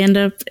that they end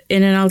up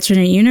in an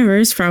alternate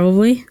universe,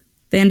 probably.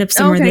 They end up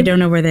somewhere they don't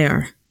know where they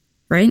are,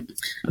 right?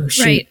 Oh,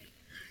 shoot. Right.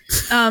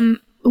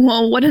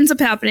 Well, what ends up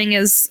happening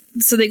is,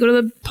 so they go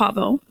to the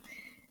Pavo,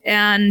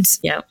 and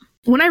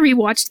when I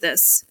rewatched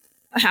this,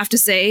 I have to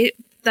say,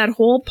 that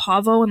whole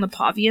Pavo and the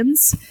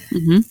Pavians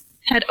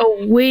had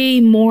a way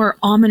more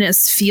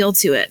ominous feel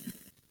to it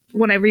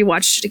when I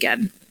rewatched it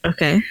again.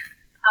 Okay.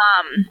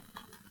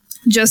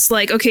 Just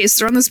like, okay, so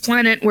they're on this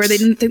planet where they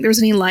didn't think there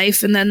was any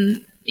life, and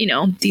then,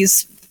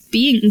 these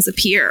beings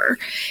appear.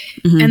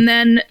 And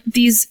then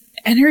these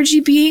energy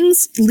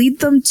beings lead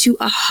them to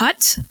a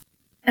hut.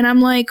 And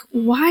I'm like,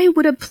 why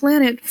would a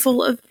planet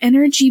full of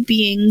energy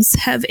beings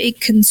have a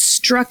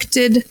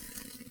constructed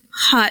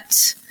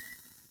hut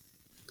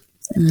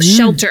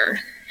shelter?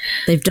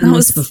 They've done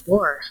this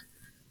before.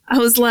 I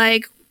was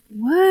like,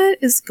 what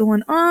is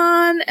going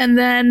on? And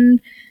then,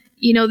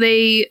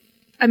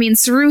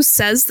 Saru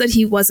says that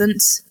he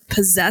wasn't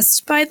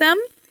possessed by them,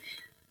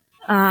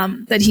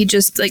 that he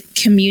just like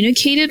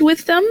communicated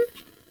with them.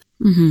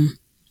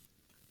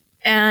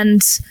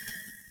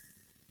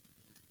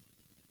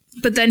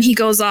 But then he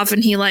goes off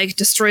and he like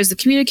destroys the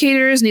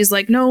communicators, and he's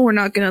like, no, we're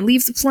not going to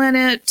leave the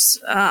planet.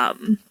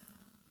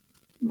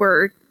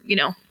 We're,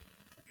 going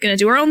to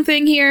do our own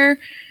thing here.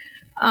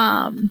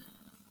 And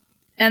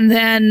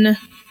then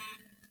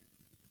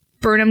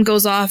Burnham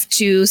goes off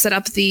to set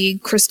up the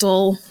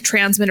crystal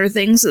transmitter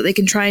thing so that they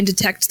can try and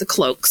detect the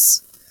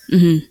cloaks of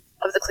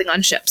the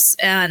Klingon ships.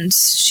 And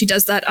she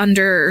does that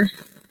under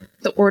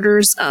the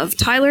orders of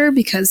Tyler,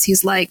 because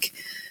he's like,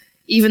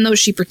 even though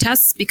she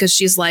protests, because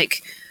she's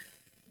like,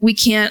 we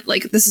can't,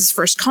 like, this is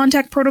first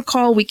contact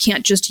protocol, we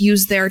can't just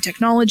use their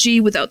technology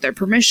without their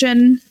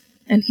permission.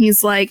 And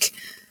he's like,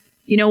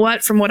 you know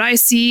what, from what I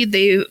see,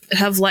 they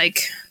have,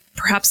 like,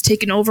 perhaps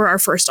taken over our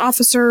first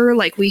officer,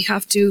 like, we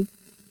have to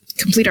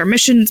complete our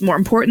mission, it's more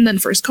important than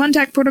first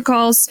contact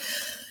protocols.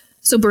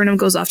 So Burnham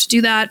goes off to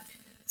do that.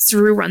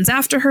 Saru runs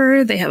after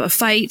her, they have a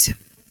fight.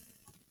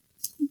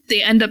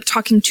 They end up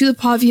talking to the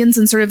Pavians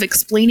and sort of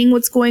explaining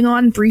what's going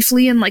on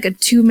briefly in, like, a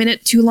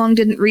 2-minute, too long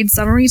didn't read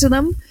summary to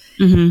them.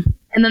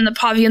 And then the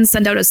Pavians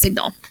send out a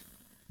signal.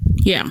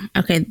 Yeah,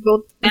 okay.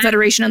 Both the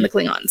Federation and the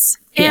Klingons.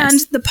 Yes.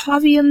 And the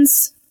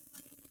Pavians,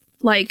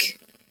 like,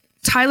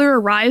 Tyler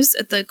arrives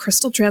at the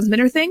crystal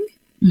transmitter thing.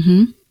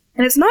 And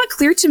it's not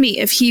clear to me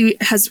if he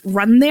has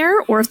run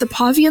there or if the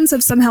Pavians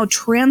have somehow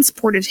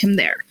transported him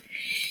there.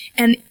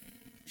 And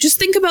just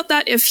think about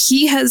that, if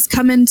he has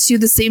come into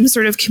the same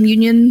sort of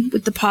communion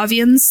with the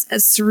Pavians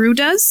as Saru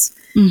does.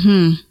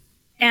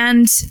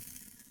 And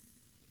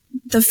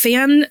the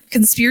fan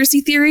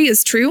conspiracy theory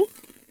is true.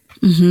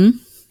 And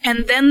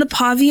then the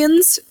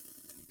Pavians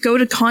go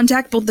to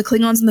contact both the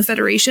Klingons and the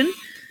Federation.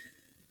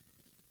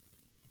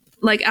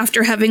 Like,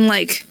 after having,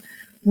 like,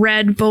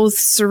 read both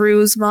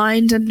Saru's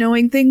mind and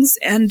knowing things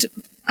and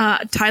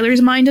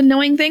Tyler's mind and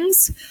knowing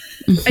things.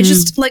 I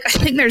just, like, I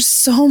think there's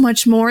so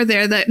much more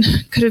there that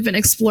could have been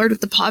explored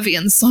with the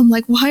Pavians. So I'm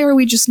like, why are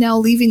we just now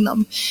leaving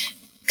them?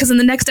 Because in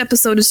the next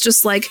episode, it's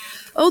just like,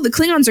 oh, the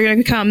Klingons are going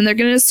to come and they're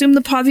going to assume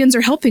the Pavians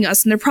are helping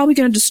us and they're probably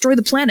going to destroy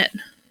the planet.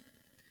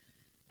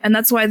 And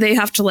that's why they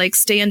have to, like,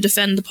 stay and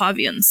defend the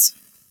Pavians.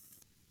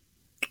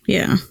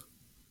 Yeah.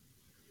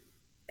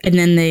 And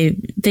then they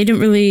didn't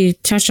really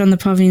touch on the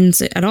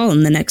Pavians at all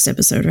in the next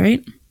episode,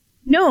 right?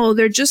 No,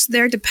 they're just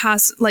there to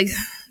pass, like,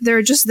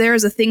 they're just there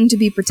as a thing to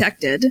be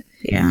protected.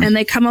 Yeah. And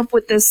they come up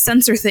with this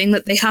sensor thing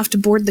that they have to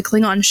board the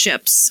Klingon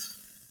ships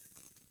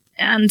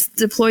and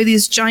deploy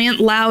these giant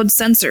loud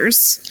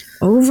sensors.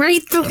 Oh,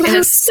 right. The in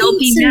a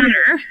stealthy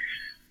manner.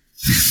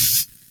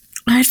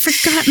 I'd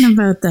forgotten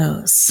about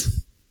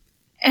those.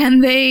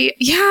 And they,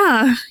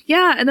 yeah.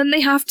 And then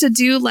they have to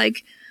do,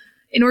 like,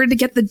 in order to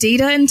get the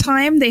data in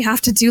time, they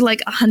have to do,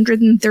 like,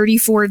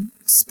 134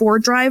 spore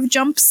drive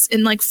jumps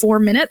in, like, 4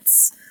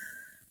 minutes.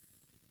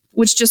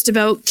 Which just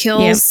about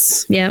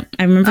kills... Yep,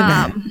 I remember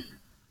that.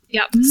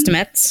 Yep.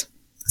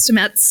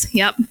 Stamets,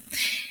 yep.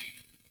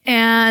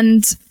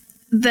 And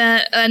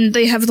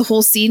they have the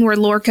whole scene where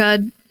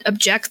Lorca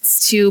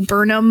objects to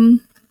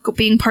Burnham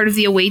being part of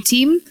the away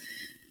team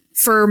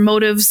for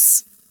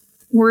motives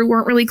we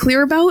weren't really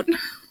clear about.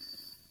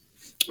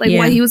 Like,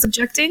 why he was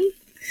objecting.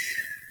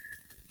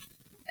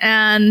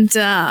 And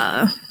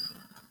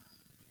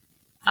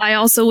I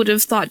also would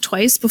have thought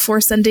twice before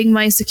sending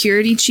my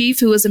security chief,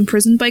 who was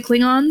imprisoned by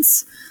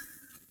Klingons,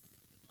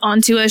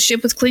 onto a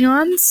ship with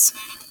Klingons.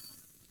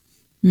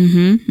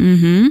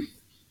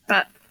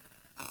 But...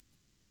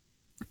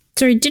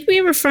 Sorry, did we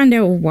ever find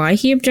out why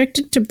he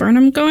objected to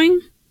Burnham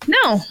going?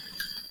 No.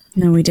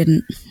 No, we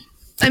didn't.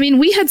 I mean,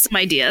 we had some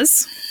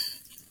ideas.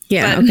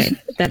 Yeah, okay.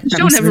 That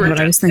was what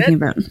I was thinking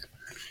about.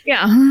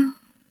 Yeah.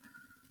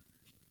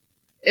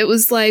 It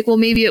was like, well,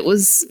 maybe it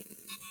was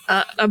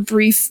a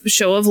brief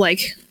show of,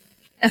 like,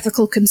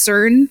 ethical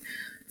concern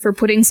for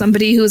putting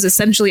somebody who is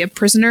essentially a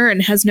prisoner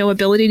and has no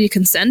ability to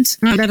consent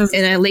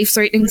in a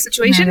life-threatening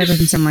situation. That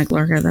doesn't sound like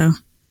Lorca, though.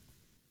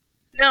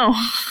 No.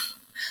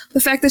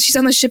 The fact that she's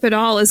on the ship at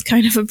all is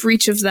kind of a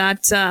breach of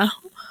that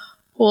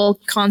whole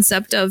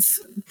concept of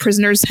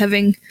prisoners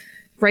having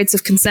rights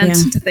of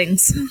consent to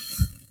things.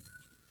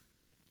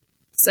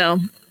 So.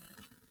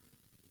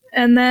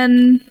 And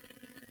then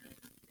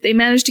they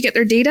manage to get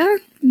their data.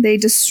 They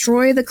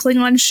destroy the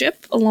Klingon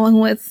ship along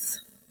with,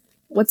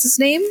 what's his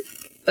name?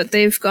 But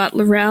they've got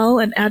L'Rell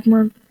and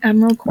Admiral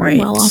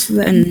Cornwell off of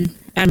it. And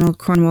Admiral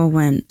Cornwell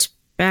went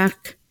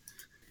back.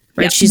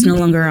 Right, she's no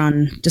longer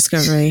on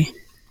Discovery.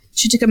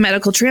 She took a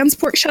medical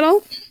transport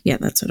shuttle. Yeah,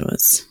 that's what it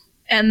was.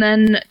 And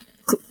then,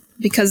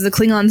 because the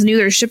Klingons knew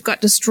their ship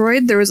got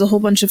destroyed, there was a whole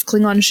bunch of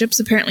Klingon ships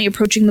apparently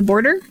approaching the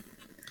border.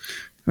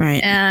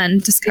 Right.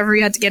 And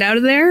Discovery had to get out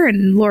of there,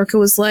 and Lorca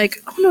was like,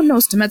 oh, no,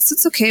 Stamets,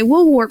 it's okay,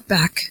 we'll warp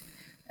back.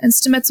 And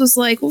Stamets was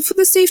like, well, for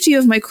the safety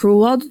of my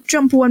crew, I'll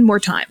jump one more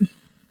time.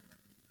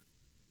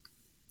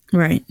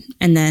 Right.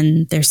 And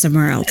then they're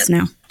somewhere else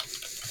now.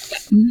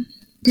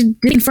 Did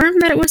they confirm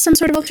that it was some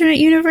sort of alternate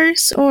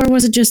universe, or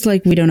was it just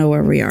like, we don't know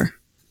where we are?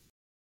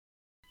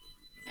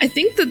 I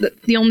think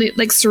that the only,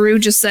 like, Saru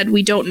just said,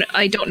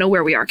 I don't know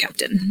where we are,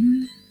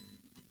 Captain.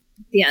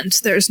 At the end,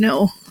 there's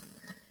no...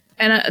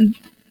 And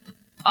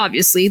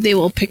obviously, they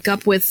will pick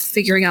up with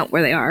figuring out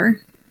where they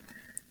are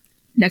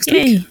next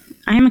week.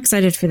 I'm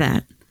excited for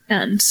that.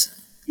 And,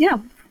 yeah.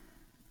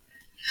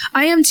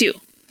 I am too.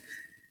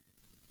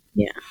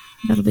 Yeah,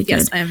 that'll be good.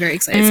 Yes, I am very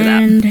excited for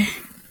that.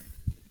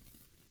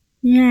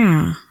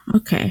 Yeah,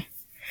 okay.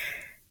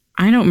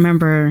 I don't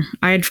remember.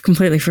 I had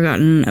completely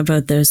forgotten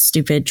about those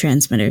stupid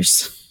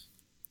transmitters.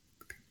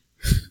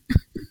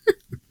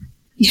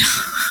 Yeah.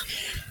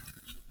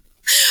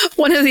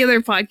 One of the other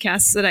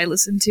podcasts that I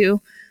listened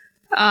to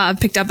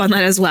picked up on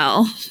that as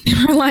well. They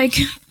were like,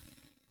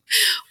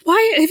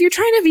 why, if you're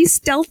trying to be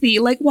stealthy,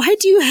 like, why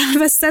do you have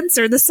a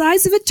sensor the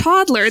size of a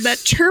toddler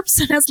that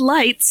chirps and has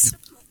lights?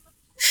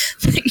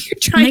 You're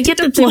trying I get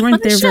to that they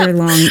weren't there very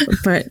long,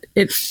 but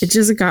it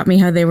just got me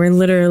how they were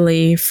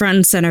literally front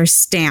and center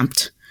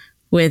stamped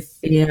with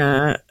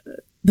the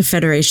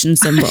Federation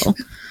symbol.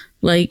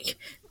 Like,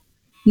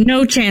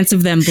 no chance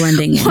of them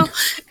blending in. Well,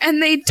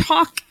 and they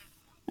talk.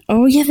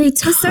 Oh, yeah, they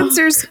talk. The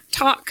sensors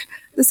talk.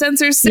 The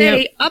sensors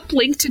say,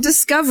 uplink to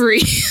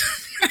Discovery.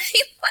 Right?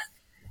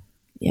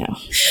 Yeah.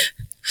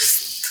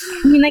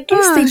 I mean, I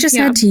guess they just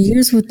had to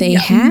use what they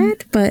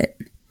had, but...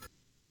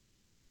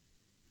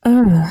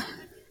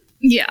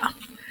 Yeah.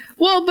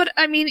 Well, but,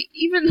 I mean,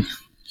 even,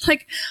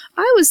 like,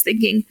 I was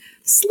thinking,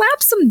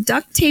 slap some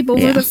duct tape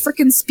over the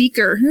frickin'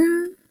 speaker.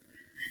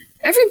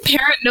 Every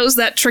parent knows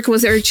that trick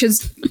with their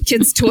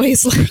kids'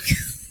 toys. Like,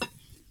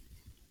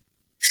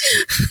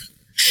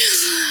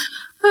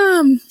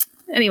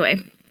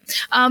 anyway,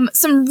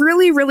 some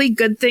really, really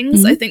good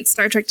things I think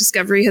Star Trek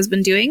Discovery has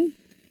been doing.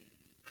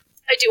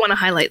 I do want to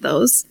highlight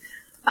those.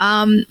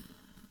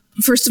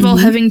 First of all,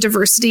 having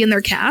diversity in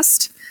their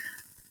cast.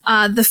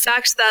 The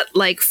fact that,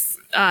 like,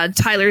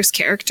 Tyler's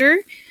character,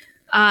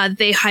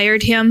 they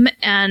hired him,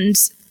 and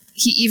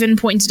he even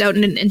pointed out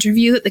in an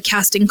interview that the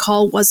casting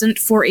call wasn't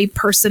for a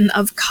person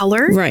of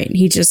color. Right,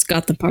 he just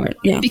got the part.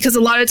 Yeah. Because a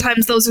lot of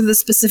times those are the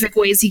specific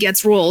ways he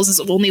gets roles, is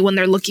only when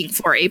they're looking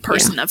for a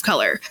person of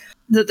color.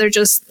 That they're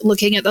just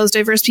looking at those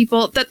diverse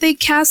people. That they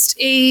cast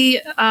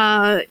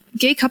a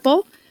gay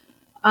couple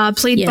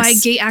played by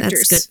gay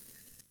actors.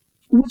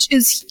 Which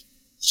is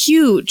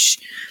huge.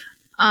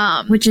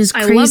 Which is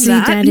crazy. I love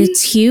that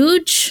it's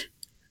huge,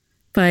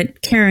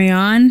 but carry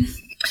on.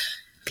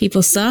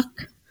 People suck.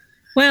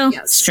 Well,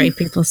 straight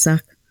people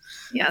suck.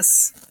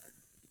 Yes.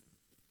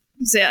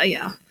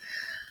 Yeah.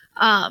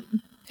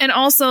 And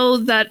also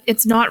that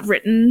it's not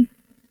written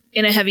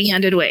in a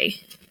heavy-handed way.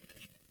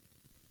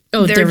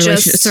 Oh, their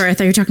relationship. Sorry, I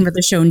thought you were talking about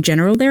the show in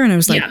general there, and I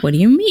was like, what do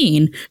you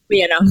mean? But,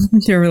 you know,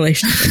 their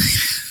relationship.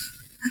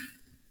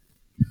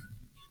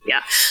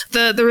 Yeah,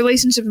 the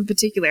relationship in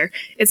particular.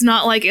 It's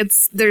not like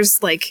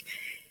there's like,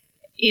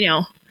 you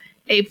know,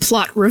 a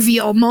plot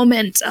reveal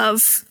moment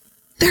of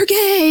they're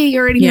gay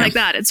or anything like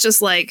that. It's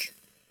just like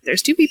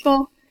there's two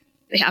people,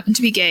 they happen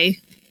to be gay.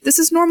 This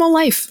is normal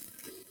life.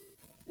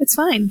 It's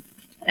fine.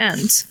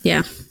 And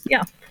yeah.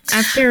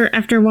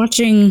 After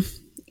watching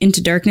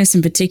Into Darkness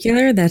in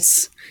particular,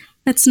 that's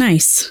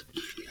nice.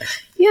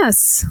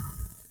 Yes.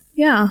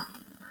 Yeah.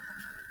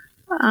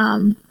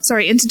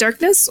 Sorry, Into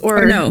Darkness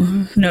or no,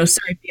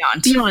 sorry,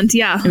 Beyond. Beyond,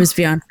 yeah. It was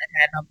Beyond that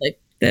had all like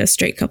the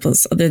straight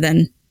couples other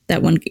than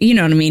that one, you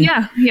know what I mean?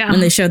 Yeah.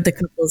 When they showed the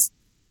couples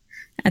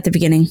at the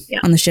beginning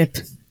on the ship.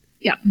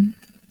 Yeah.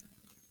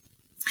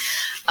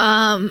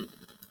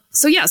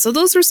 So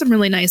those were some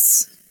really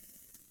nice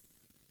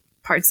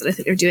parts that I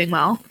think they're doing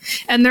well.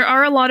 And there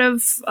are a lot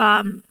of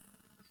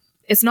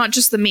it's not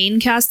just the main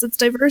cast that's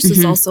diverse,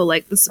 it's also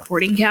like the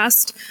supporting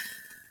cast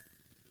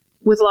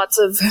with lots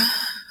of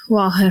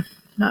I'm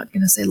not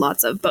going to say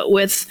lots of, but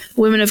with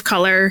women of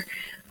color,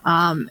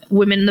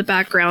 women in the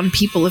background,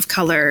 people of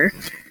color,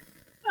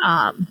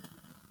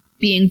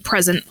 being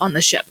present on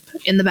the ship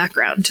in the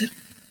background.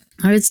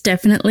 I was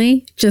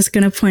definitely just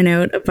going to point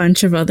out a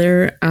bunch of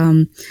other,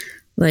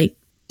 like,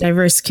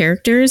 diverse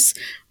characters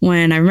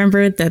when I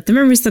remembered that the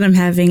memories that I'm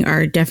having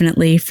are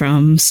definitely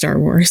from Star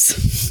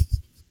Wars.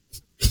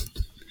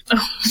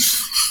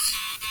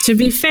 To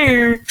be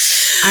fair,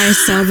 I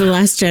saw The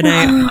Last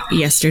Jedi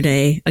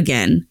yesterday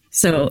again.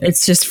 So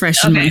it's just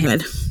fresh in my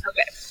head.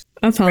 Okay.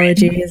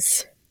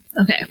 Apologies.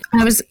 Okay.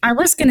 I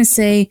was going to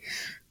say,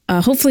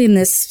 hopefully in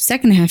this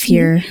second half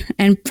here,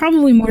 and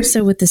probably more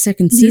so with the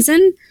second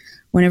season,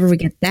 whenever we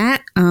get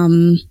that,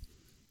 I'm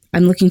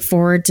looking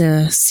forward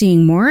to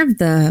seeing more of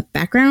the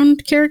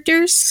background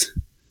characters.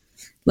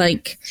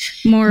 Like,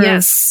 more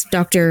of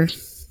Dr.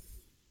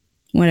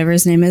 whatever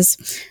his name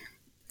is.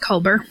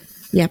 Culber.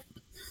 Yep.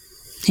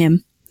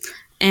 Him.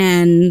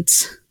 And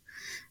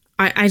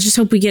I just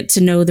hope we get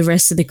to know the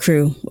rest of the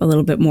crew a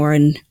little bit more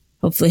and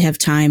hopefully have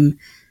time.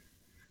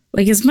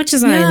 Like, as much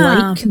as I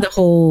like the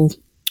whole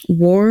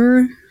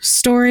war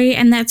story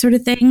and that sort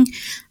of thing,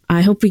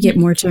 I hope we get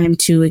more time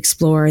to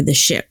explore the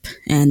ship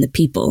and the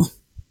people.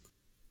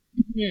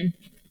 Mm-hmm.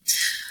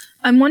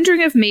 I'm wondering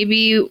if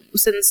maybe,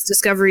 since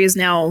Discovery is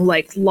now,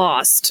 like,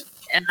 lost,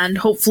 and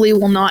hopefully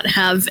will not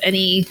have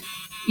any,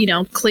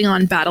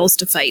 Klingon battles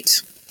to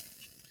fight,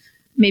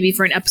 maybe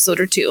for an episode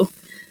or two,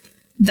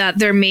 that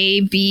there may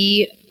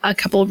be a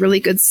couple really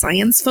good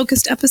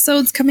science-focused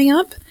episodes coming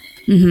up,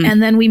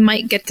 and then we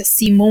might get to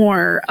see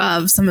more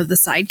of some of the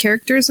side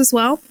characters as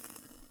well,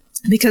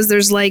 because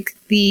there's, like,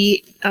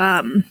 the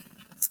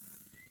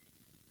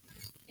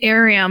Ariam,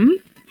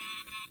 and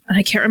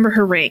I can't remember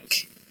her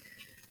rank,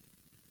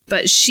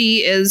 but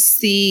she is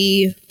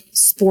the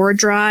Spore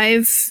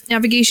Drive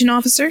navigation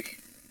officer.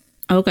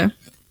 Okay.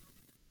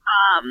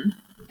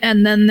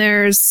 And then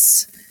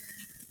there's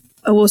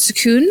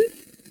Owosukun,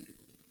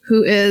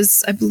 who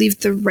is, I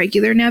believe, the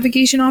regular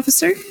navigation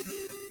officer.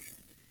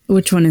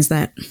 Which one is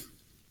that?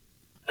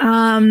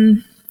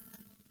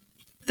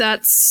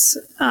 That's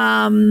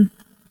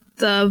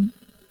the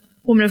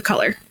woman of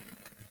color.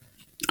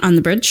 On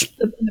the bridge?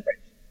 On the bridge.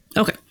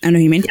 Okay, I know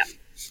who you mean. Yeah.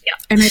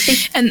 And I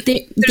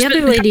think the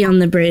other lady on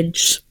the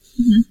bridge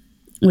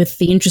with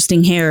the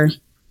interesting hair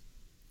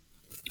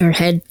or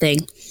head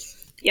thing,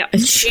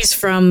 she's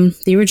from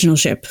the original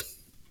ship.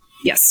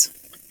 Yes.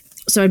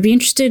 So I'd be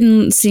interested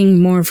in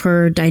seeing more of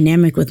her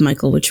dynamic with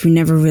Michael, which we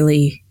never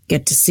really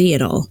get to see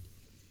at all.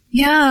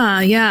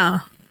 Yeah.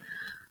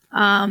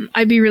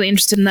 I'd be really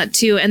interested in that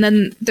too. And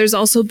then there's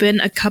also been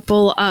a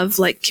couple of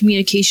like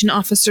communication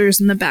officers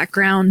in the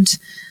background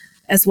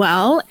as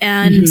well.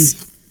 And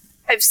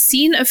I've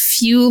seen a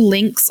few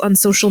links on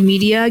social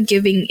media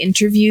giving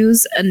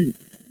interviews and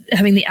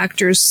having the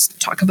actors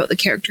talk about the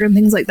character and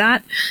things like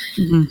that.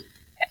 I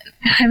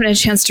haven't had a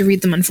chance to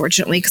read them,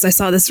 unfortunately, because I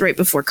saw this right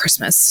before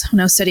Christmas when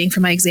I was studying for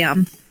my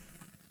exam.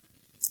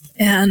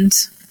 And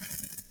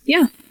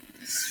yeah.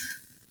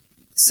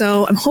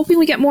 So I'm hoping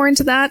we get more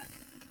into that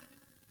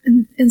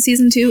in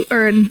season 2,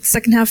 or in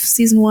second half of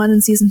season 1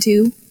 and season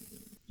 2.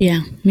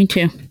 Yeah, me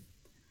too.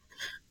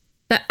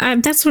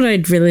 That's what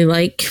I'd really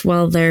like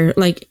while they're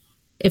like,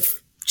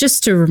 if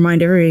just to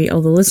remind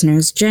all the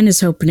listeners, Jen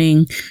is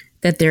hoping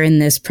that they're in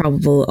this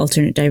probable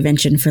alternate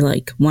dimension for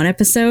like 1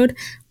 episode,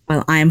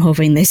 while I'm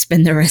hoping they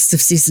spend the rest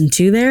of season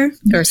 2 there,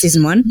 or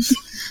season 1.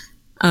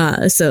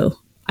 So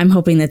I'm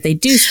hoping that they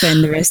do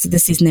spend the rest of the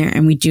season there,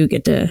 and we do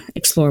get to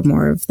explore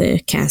more of the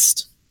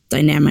cast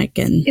dynamic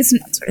and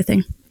that sort of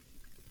thing.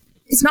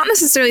 It's not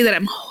necessarily that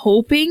I'm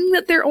hoping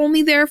that they're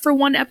only there for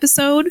 1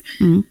 episode,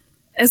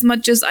 as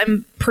much as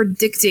I'm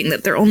predicting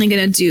that they're only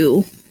going to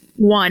do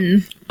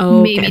 1,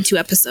 maybe 2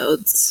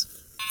 episodes,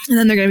 and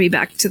then they're going to be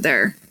back to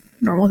their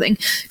normal thing.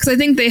 Because I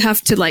think they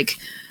have to like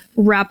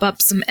wrap up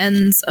some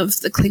ends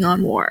of the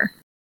Klingon War.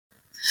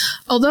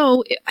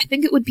 Although I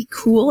think it would be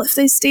cool if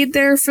they stayed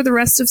there for the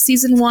rest of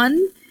season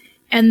 1,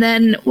 and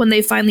then when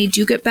they finally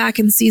do get back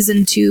in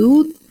season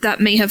 2, that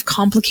may have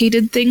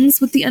complicated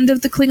things with the end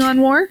of the Klingon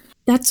War.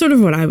 That's sort of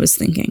what I was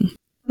thinking.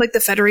 Like, the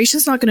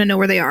Federation's not going to know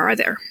where they are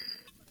there?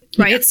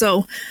 Right? Yeah.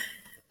 So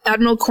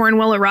Admiral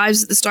Cornwell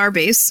arrives at the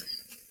starbase.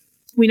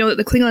 We know that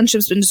the Klingon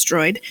ship's been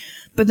destroyed,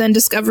 but then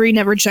Discovery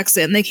never checks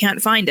in. They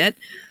can't find it.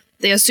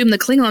 They assume the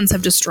Klingons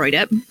have destroyed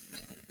it.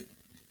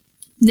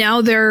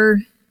 Now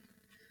the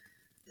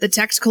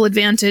tactical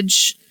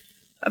advantage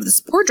of the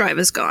Spore Drive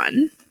is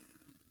gone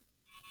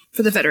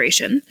for the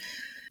Federation.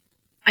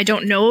 I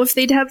don't know if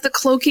they'd have the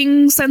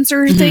cloaking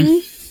sensor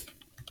thing.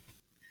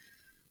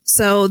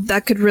 So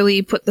that could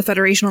really put the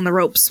Federation on the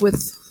ropes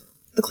with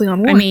the Klingon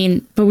War. I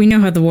mean, but we know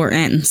how the war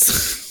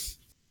ends.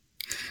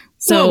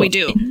 So well, we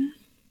do.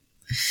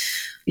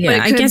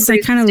 Yeah, I guess I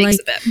kind of like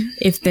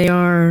if they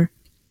are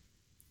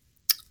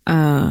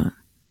out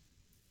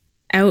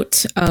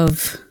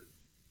of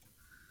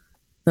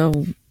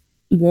the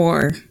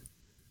war,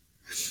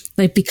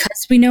 like,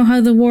 because we know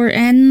how the war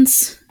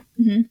ends.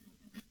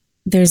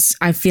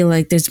 I feel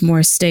like there's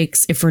more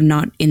stakes if we're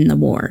not in the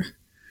war.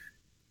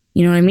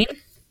 You know what I mean?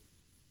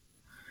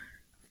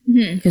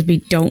 Because we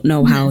don't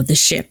know how the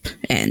ship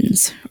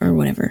ends or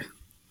whatever.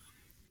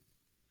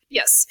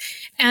 Yes.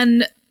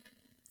 And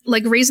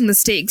like, raising the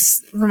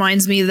stakes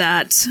reminds me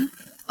that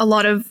a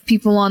lot of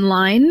people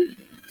online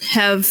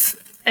have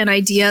an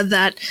idea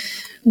that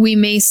we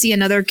may see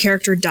another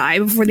character die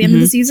before the end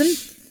of the season.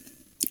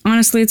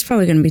 Honestly, it's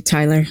probably going to be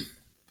Tyler.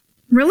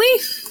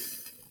 Really?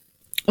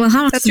 Well,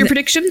 that's your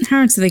prediction? How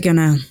are they going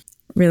to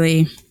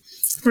really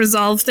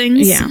resolve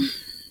things? Yeah.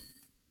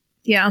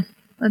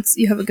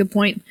 You have a good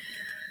point.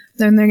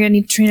 Then they're going to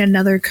need to train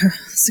another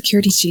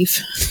security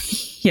chief.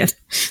 Yeah,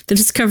 the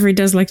Discovery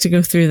does like to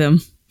go through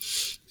them.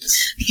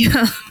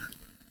 Yeah.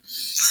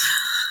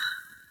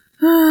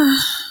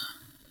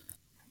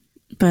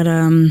 But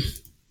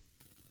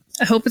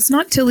I hope it's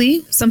not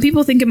Tilly. Some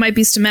people think it might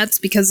be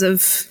Stamets because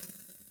of,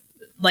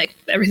 like,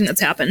 everything that's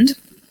happened.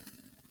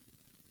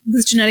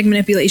 This genetic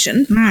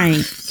manipulation.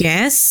 I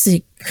guess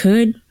it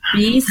could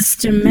be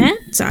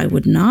Stamets. I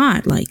would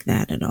not like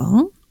that at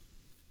all.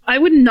 I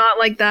would not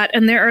like that,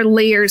 and there are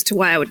layers to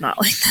why I would not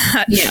like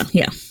that.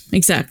 Yeah,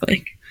 exactly.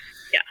 Like,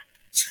 yeah.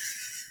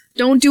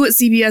 Don't do it,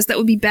 CBS. That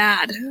would be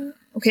bad.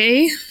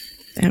 Okay?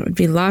 That would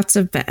be lots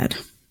of bad.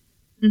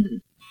 Mm-hmm.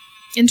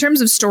 In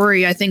terms of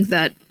story, I think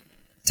that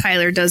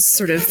Tyler does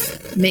sort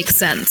of make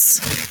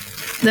sense.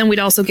 Then we'd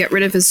also get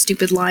rid of his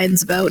stupid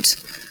lines about,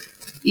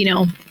 you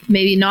know,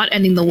 maybe not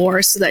ending the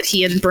war so that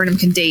he and Burnham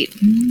can date.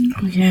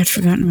 Oh, yeah, I'd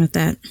forgotten about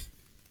that.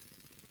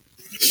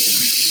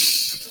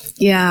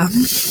 Yeah.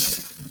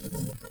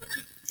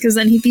 Because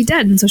then he'd be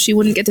dead, and so she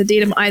wouldn't get to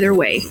date him either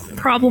way.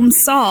 Problem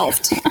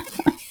solved.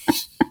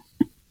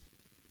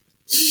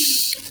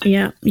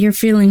 Yeah, you're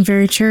feeling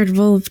very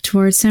charitable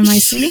towards him, I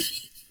see.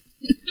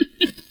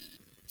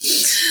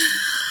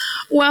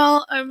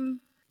 Well,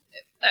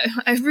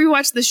 I've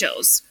rewatched the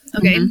shows,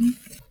 okay? Mm-hmm.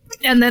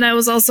 And then I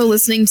was also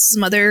listening to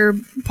some other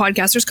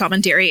podcasters'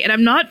 commentary, and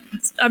I'm not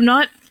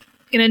going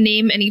to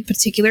name any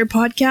particular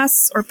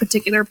podcasts or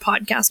particular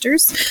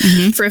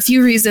podcasters for a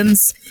few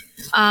reasons.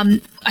 I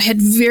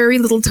had very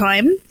little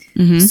time,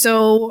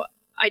 so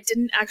I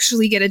didn't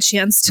actually get a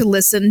chance to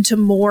listen to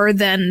more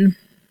than,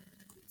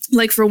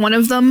 like, for one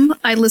of them,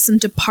 I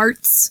listened to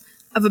parts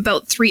of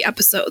about 3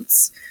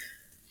 episodes.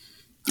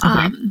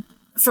 Okay.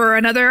 For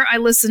another, I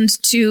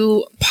listened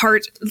to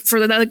for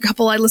another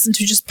couple, I listened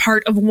to just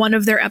part of one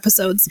of their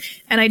episodes.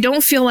 And I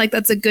don't feel like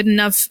that's a good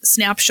enough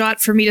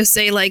snapshot for me to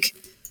say, like,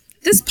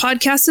 this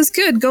podcast is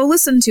good, go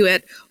listen to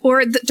it.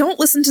 Or don't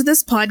listen to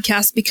this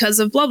podcast because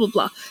of blah, blah,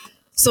 blah.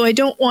 So I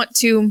don't want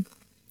to...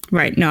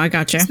 Right, no, I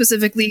gotcha.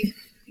 Specifically,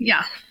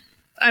 yeah.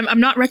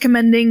 I'm not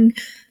recommending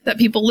that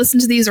people listen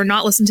to these or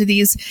not listen to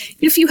these.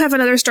 If you have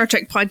another Star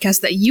Trek podcast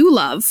that you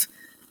love,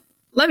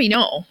 let me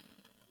know.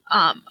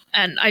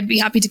 And I'd be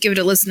happy to give it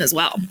a listen as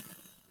well.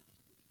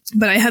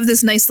 But I have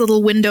this nice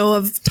little window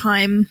of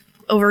time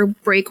over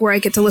break where I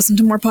get to listen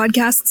to more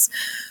podcasts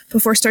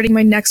before starting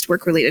my next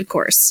work-related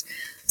course.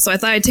 So I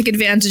thought I'd take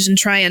advantage and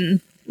try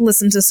and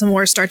listen to some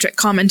more Star Trek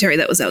commentary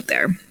that was out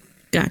there.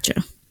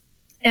 Gotcha.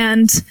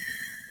 And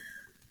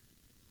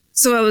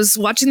so I was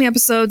watching the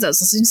episodes, I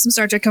was listening to some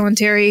Star Trek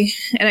commentary,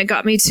 and it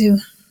got me to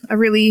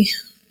really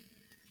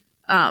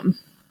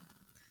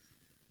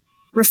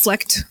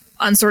reflect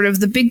on sort of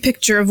the big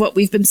picture of what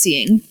we've been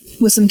seeing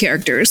with some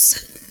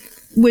characters,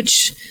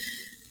 which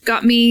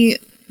got me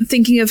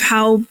thinking of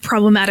how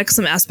problematic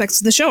some aspects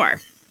of the show are.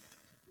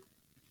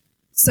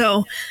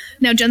 So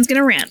now Jen's going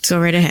to rant. Go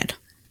right ahead.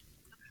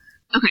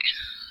 Okay.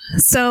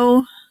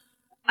 So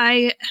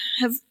I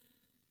have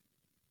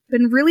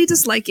been really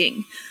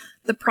disliking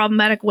the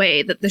problematic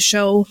way that the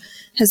show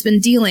has been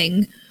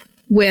dealing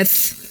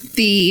with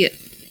the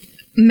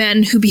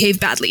men who behave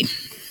badly.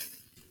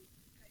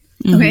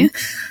 Okay?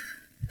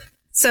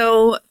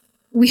 So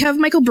we have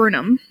Michael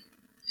Burnham,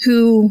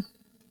 who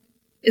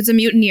is a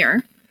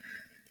mutineer,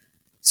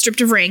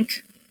 stripped of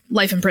rank,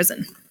 life in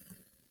prison,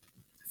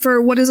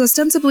 for what is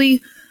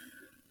ostensibly,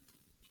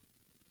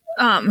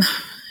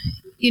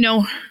 you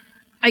know,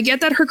 I get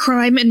that her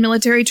crime in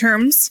military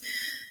terms,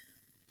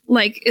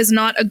 like, is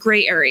not a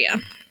gray area.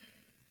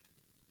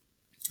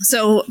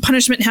 So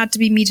punishment had to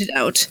be meted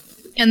out,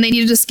 and they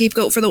needed a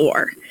scapegoat for the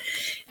war.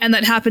 And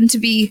that happened to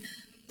be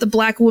the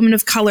black woman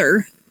of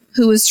color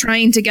who was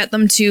trying to get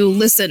them to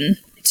listen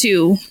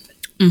to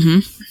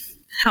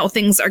how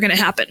things are going to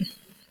happen.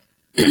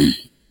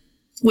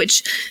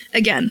 Which,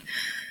 again,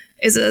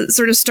 is a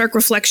sort of stark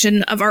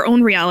reflection of our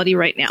own reality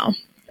right now,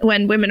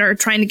 when women are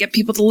trying to get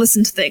people to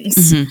listen to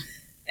things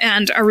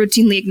and are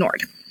routinely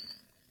ignored.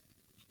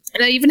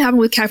 And it even happened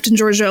with Captain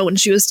Georgiou when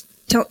she was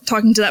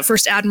talking to that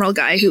first admiral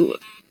guy who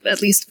at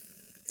least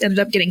ended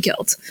up getting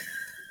killed.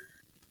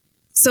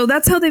 So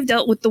that's how they've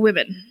dealt with the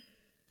women.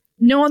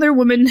 No other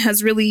woman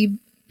has really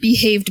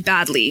behaved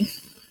badly,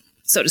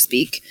 so to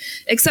speak,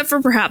 except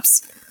for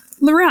perhaps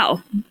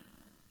L'Rell,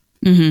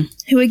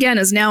 who again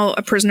is now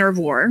a prisoner of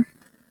war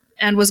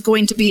and was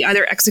going to be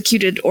either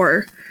executed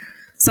or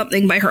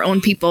something by her own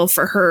people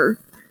for her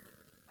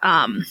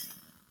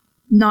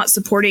not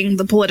supporting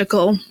the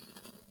political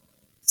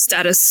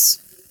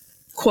status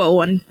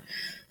quo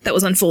that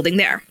was unfolding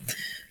there,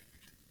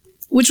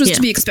 which was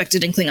to be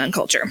expected in Klingon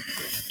culture.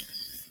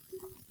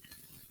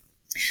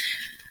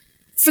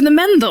 For the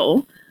men,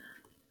 though,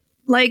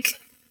 like,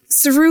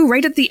 Saru,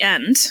 right at the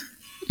end,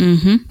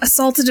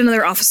 assaulted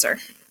another officer.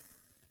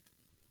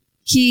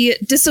 He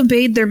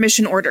disobeyed their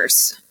mission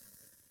orders.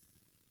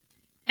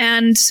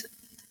 And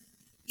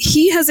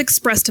he has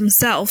expressed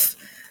himself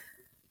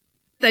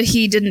that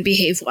he didn't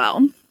behave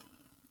well.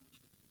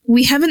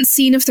 We haven't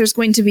seen if there's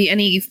going to be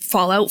any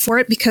fallout for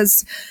it,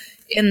 because,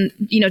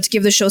 to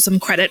give the show some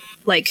credit,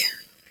 like,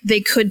 they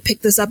could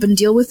pick this up and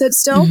deal with it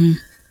still.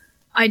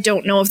 I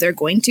don't know if they're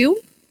going to.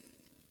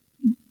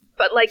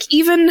 But, like,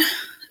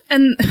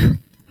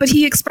 but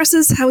he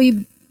expresses how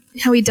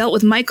he dealt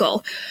with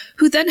Michael,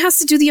 who then has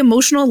to do the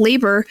emotional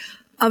labor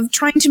of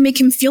trying to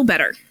make him feel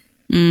better.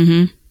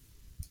 Mm-hmm.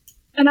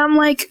 And I'm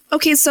like,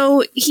 okay,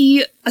 so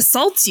he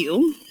assaults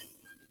you,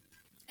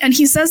 and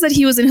he says that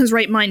he was in his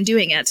right mind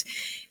doing it,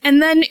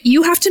 and then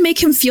you have to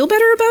make him feel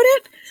better about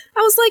it?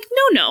 I was like,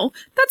 no,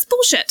 that's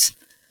bullshit.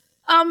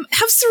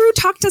 Have Saru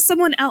talk to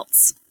someone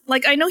else.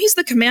 Like, I know he's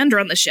the commander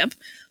on the ship,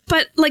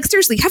 but, like,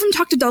 seriously, have him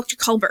talk to Dr.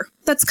 Culber.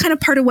 That's kind of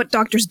part of what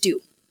doctors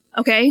do,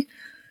 okay?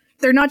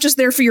 They're not just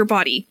there for your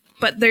body,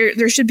 but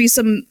there should be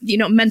some,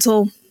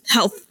 mental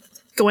health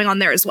going on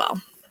there as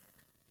well.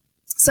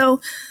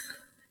 So,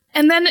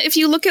 and then if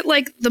you look at,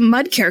 like, the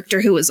Mud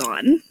character who was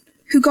on,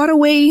 who got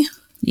away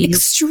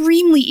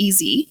extremely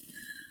easy,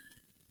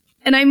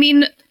 and I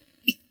mean,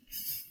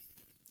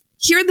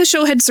 here the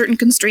show had certain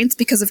constraints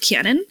because of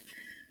canon,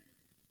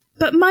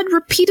 but Mud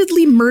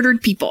repeatedly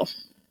murdered people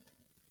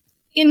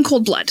in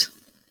cold blood.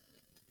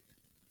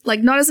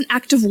 Like, not as an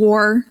act of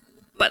war,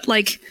 but,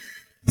 like,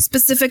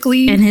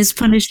 specifically... And his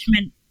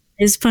punishment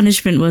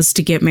was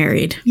to get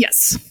married.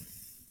 Yes.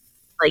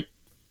 Like,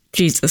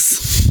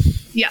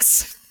 Jesus.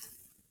 Yes.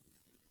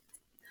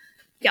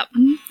 Yep.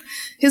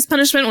 His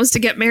punishment was to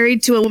get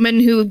married to a woman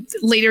who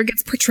later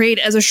gets portrayed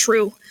as a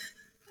shrew.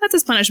 That's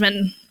his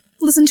punishment.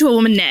 Listen to a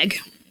woman nag.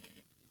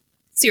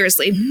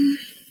 Seriously.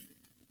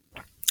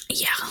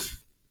 Yeah.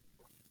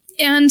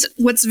 And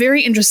what's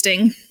very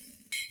interesting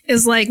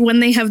is, like,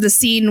 when they have the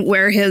scene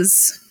where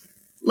his,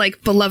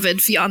 like, beloved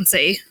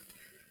fiancé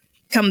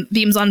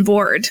beams on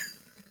board,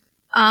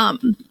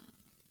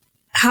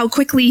 how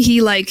quickly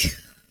he, like,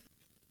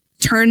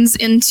 turns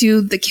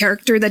into the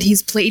character that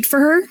he's played for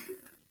her.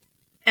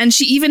 And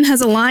she even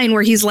has a line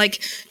where he's,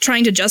 like,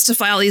 trying to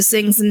justify all these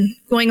things and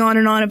going on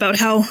and on about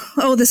how,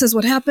 oh, this is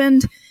what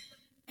happened.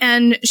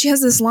 And she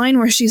has this line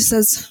where she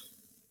says,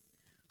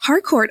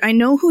 "Harcourt, I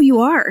know who you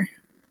are."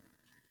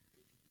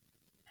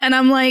 And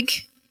I'm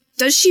like,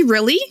 does she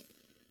really?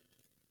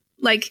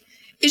 Like,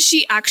 is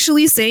she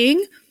actually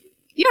saying,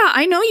 yeah,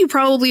 I know you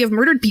probably have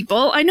murdered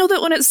people. I know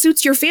that when it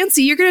suits your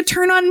fancy, you're going to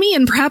turn on me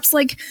and perhaps,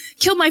 like,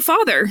 kill my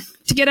father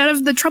to get out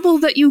of the trouble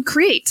that you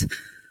create.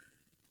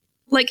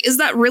 Like, is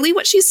that really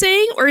what she's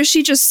saying? Or is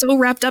she just so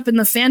wrapped up in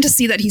the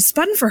fantasy that he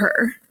spun for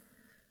her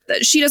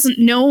that she doesn't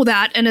know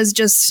that and is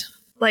just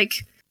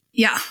like,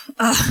 yeah,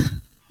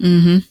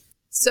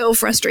 so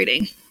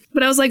frustrating.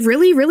 But I was like,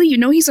 really? You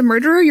know he's a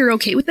murderer? You're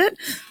okay with it?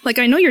 Like,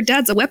 I know your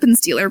dad's a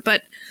weapons dealer,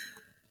 but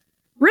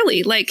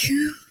really, like,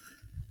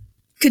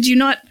 could you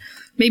not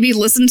maybe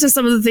listen to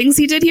some of the things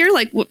he did here?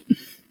 Like,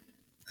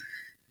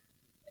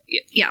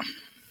 yeah.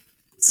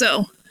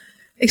 So,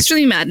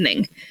 extremely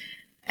maddening.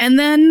 And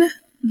then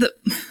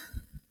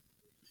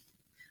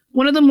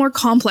one of the more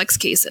complex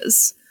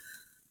cases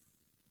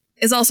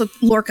is also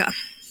Lorca.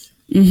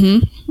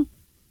 Mm-hmm.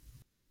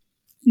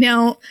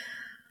 Now,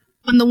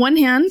 on the one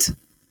hand,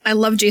 I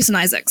love Jason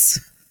Isaacs.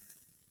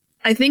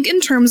 I think in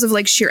terms of,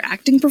 like, sheer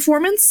acting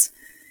performance,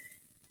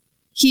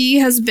 he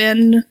has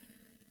been,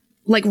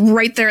 like,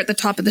 right there at the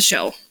top of the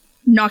show,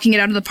 knocking it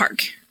out of the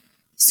park.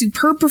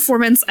 Superb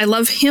performance. I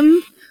love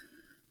him.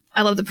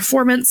 I love the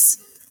performance.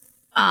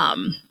 I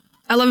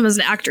love him as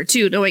an actor,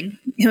 too, knowing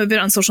him a bit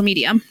on social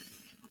media.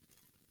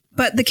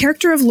 But the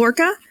character of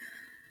Lorca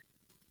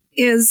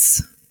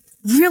is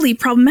really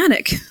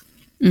problematic.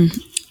 Mm.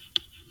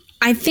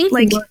 I think,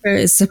 like, Lorca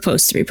is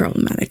supposed to be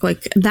problematic.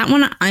 Like, that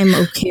one I'm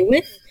okay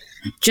with,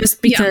 just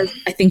because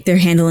I think they're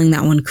handling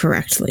that one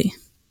correctly.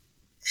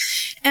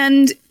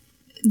 And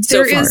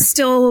there is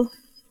still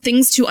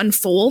things to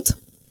unfold.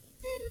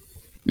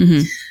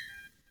 Mm-hmm.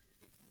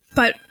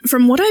 But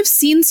from what I've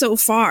seen so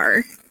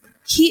far,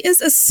 he is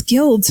a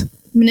skilled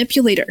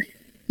manipulator.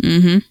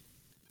 Mm-hmm.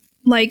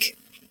 Like,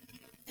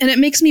 and it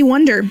makes me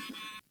wonder,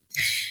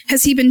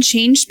 has he been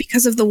changed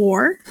because of the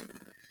war?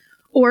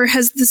 Or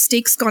has the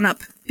stakes gone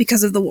up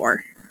because of the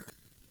war?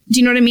 Do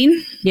you know what I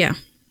mean? Yeah.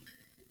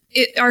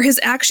 Are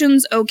his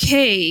actions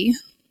okay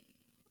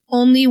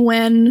only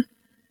when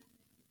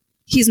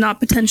he's not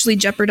potentially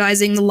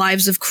jeopardizing the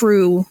lives of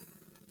crew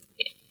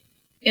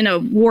in a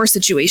war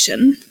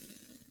situation?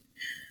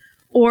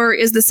 Or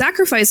is the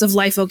sacrifice of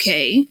life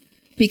okay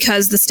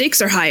because the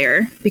stakes are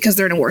higher because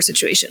they're in a war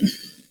situation?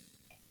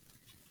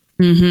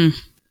 Mm-hmm.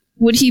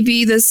 Would he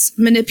be this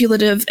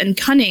manipulative and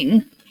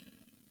cunning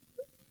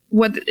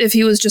if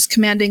he was just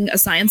commanding a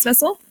science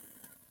vessel?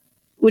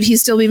 Would he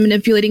still be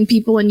manipulating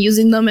people and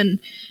using them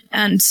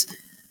and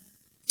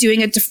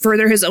doing it to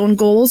further his own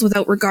goals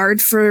without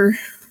regard for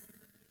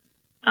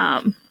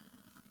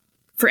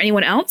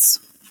anyone else?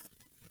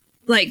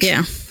 Like,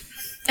 yeah.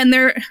 And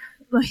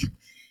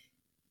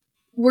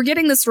we're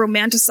getting this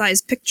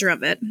romanticized picture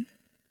of it,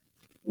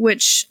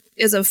 which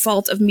is a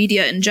fault of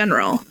media in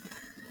general,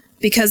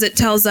 because it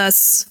tells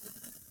us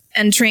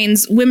and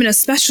trains women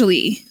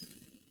especially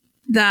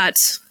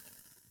that,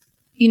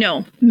 you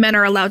know, men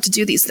are allowed to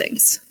do these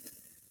things.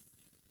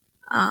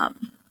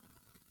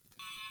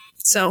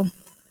 So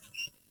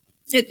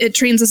it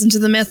trains us into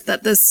the myth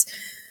that this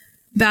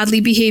badly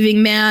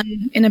behaving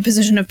man in a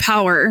position of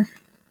power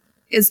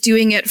is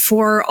doing it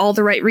for all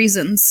the right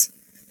reasons,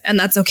 and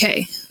that's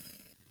okay.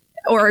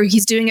 Or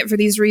he's doing it for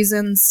these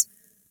reasons,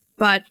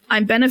 but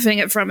I'm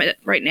benefiting from it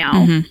right now.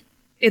 Mm-hmm.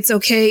 It's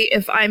okay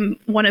if I'm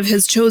one of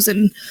his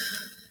chosen,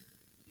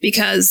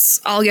 because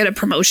I'll get a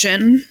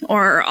promotion,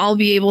 or I'll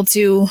be able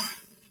to,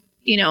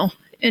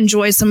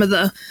 enjoy some of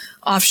the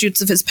offshoots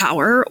of his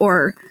power,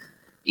 or,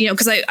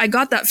 because I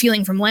got that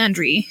feeling from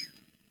Landry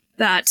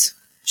that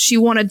she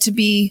wanted to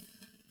be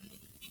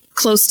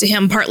close to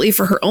him partly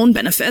for her own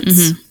benefits.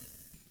 Mm-hmm.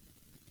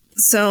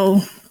 So,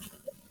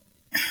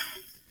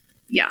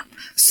 yeah,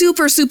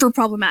 super, super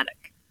problematic.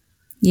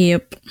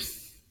 Yep.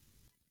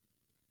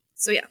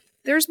 So, yeah,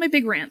 there's my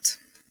big rant.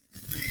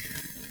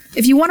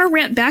 If you want to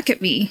rant back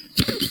at me,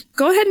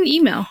 go ahead and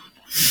email.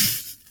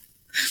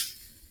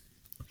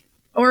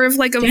 Or if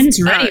Jen's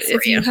ready for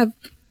if you have,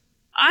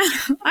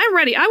 I'm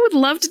ready. I would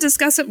love to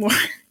discuss it more.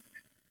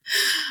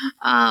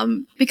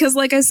 Because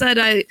like I said,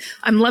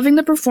 I'm loving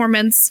the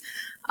performance.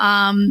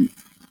 And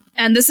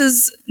this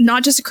is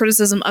not just a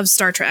criticism of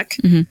Star Trek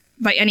mm-hmm.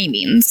 by any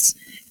means.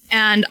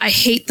 And I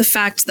hate the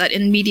fact that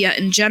in media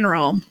in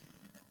general,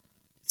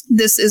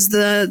 this is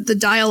the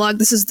dialogue,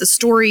 this is the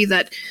story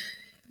that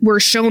we're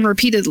shown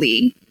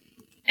repeatedly,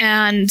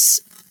 and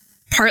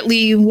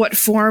partly what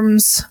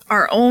forms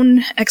our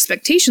own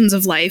expectations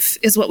of life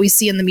is what we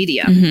see in the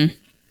media, mm-hmm.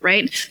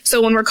 right?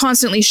 So when we're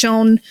constantly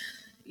shown,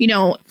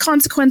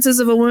 consequences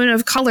of a woman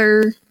of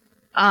color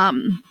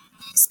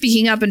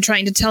speaking up and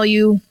trying to tell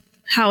you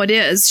how it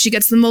is, she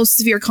gets the most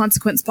severe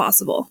consequence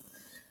possible.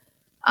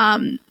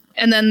 And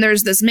then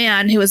there's this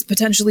man who has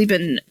potentially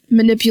been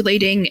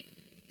manipulating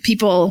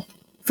people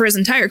for his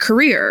entire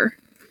career,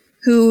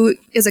 who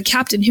is a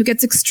captain who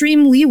gets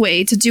extreme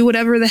leeway to do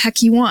whatever the heck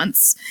he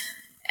wants.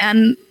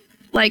 And,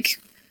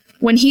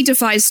 when he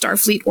defies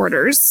Starfleet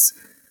orders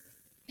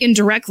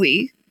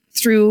indirectly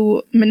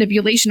through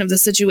manipulation of the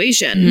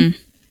situation, mm-hmm.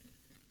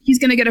 he's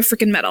going to get a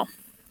freaking medal.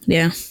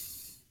 Yeah.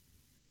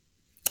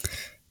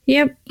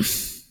 Yep.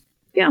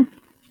 Yeah.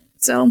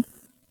 So,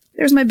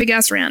 there's my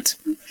big-ass rant.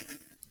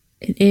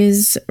 It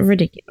is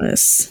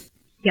ridiculous.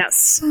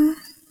 Yes.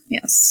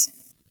 Yes.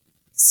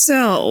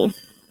 So,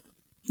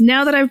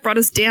 now that I've brought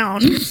us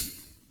down,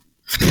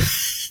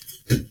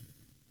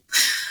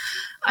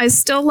 I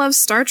still love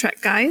Star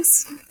Trek,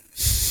 guys.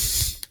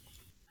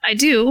 I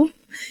do.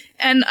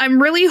 And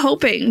I'm really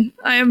hoping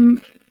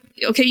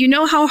okay, you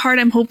know how hard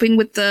I'm hoping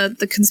with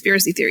the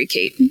conspiracy theory,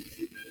 Cait.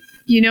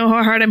 You know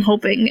how hard I'm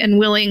hoping and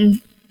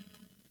willing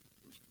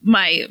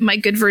my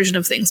good version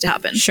of things to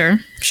happen. Sure.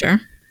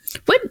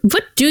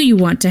 What do you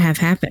want to have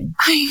happen?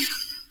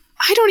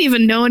 I don't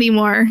even know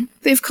anymore.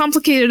 They've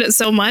complicated it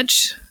so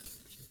much.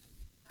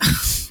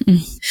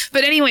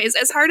 But anyways,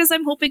 as hard as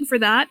I'm hoping for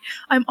that,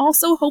 I'm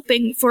also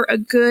hoping for a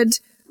good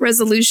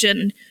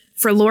resolution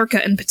for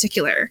Lorca in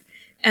particular,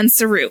 and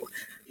Saru.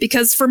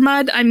 Because for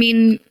Mudd, I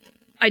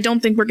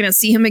don't think we're going to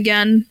see him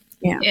again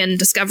in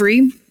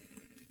Discovery.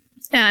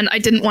 And I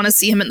didn't want to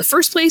see him in the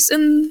first place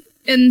in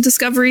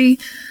Discovery.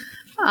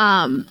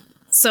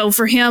 So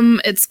for him,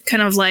 it's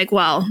kind of like,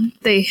 well,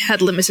 they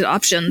had limited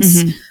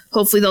options. Mm-hmm.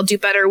 Hopefully they'll do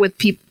better with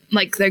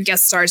their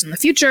guest stars in the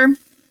future.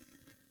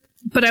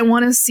 But I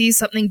want to see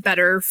something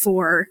better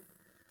for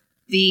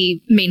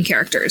the main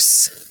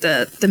characters,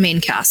 the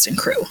main cast and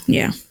crew.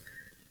 Yeah.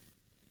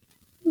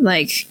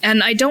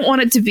 And I don't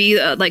want it to be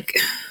I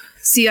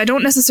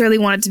don't necessarily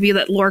want it to be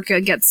that Lorca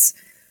gets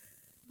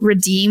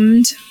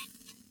redeemed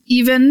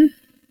even.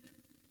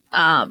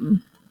 Because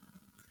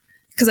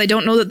I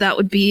don't know that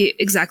would be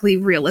exactly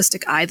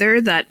realistic either.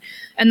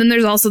 And then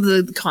there's also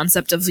the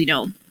concept of,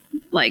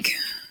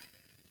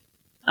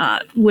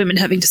 women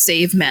having to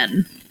save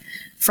men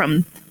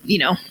from,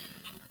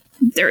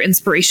 their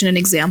inspiration and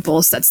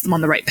example sets them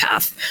on the right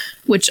path,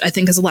 which I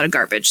think is a lot of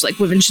garbage.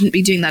 Women shouldn't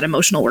be doing that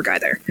emotional work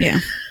either. Yeah.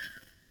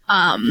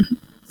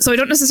 So I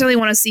don't necessarily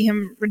want to see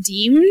him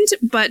redeemed,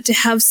 but to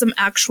have some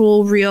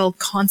actual real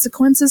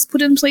consequences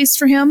put in place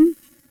for him,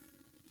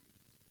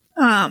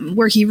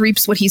 where he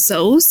reaps what he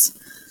sows.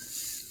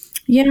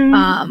 Yeah.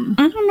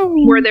 I don't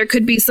know. Where there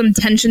could be some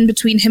tension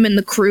between him and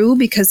the crew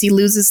because he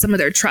loses some of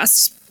their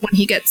trust when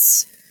he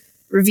gets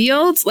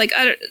revealed.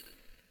 I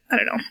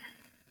don't know.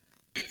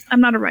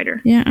 I'm not a writer.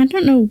 Yeah, I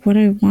don't know what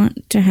I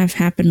want to have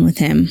happen with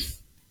him.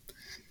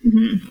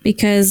 Mm-hmm.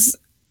 Because,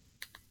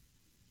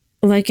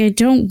 I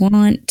don't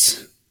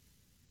want...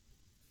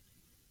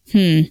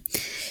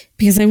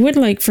 Because I would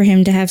like for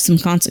him to have some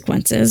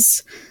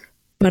consequences,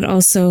 but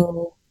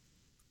also,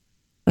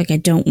 I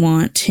don't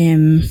want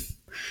him...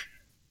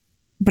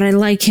 But I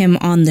like him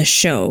on the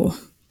show,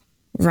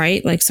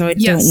 right? So I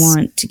don't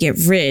want to get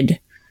rid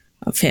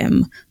of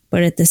him.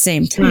 But at the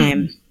same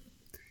time,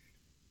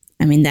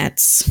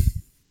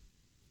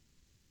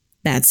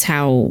 that's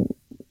how,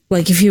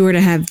 if he were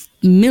to have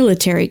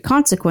military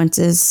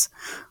consequences,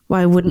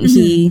 why wouldn't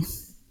he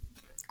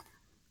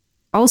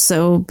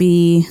also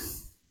be,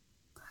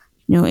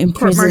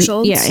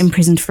 imprisoned? Yeah,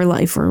 imprisoned for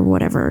life or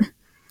whatever.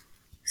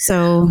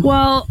 So,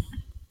 well,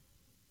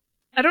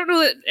 I don't know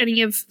that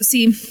any of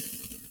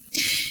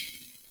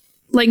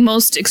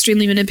most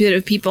extremely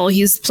manipulative people,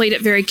 he's played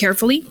it very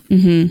carefully.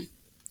 Mm-hmm.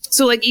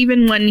 So,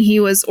 even when he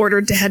was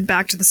ordered to head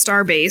back to the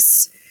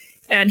starbase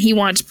and he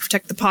wanted to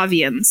protect the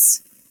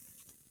Pavians,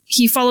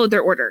 he followed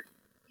their order.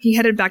 He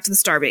headed back to the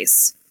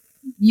starbase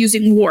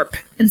using warp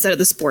instead of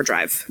the spore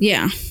drive.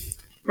 Yeah.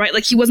 Right?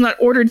 Like, he was not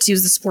ordered to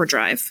use the spore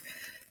drive.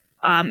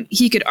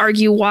 He could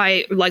argue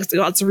why, like,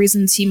 lots of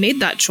reasons he made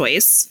that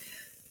choice.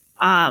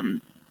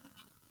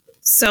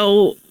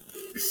 So,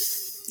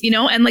 you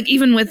know, and like,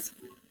 even with,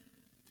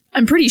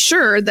 I'm pretty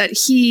sure that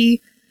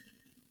he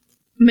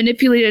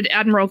manipulated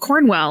Admiral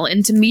Cornwell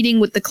into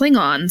meeting with the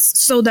Klingons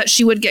so that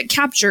she would get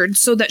captured,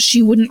 so that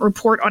she wouldn't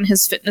report on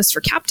his fitness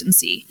for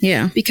captaincy.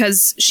 Yeah.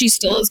 Because she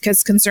still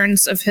has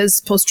concerns of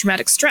his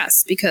post-traumatic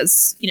stress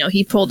because, you know,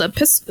 he pulled a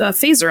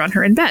phaser on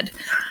her in bed.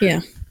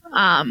 Yeah.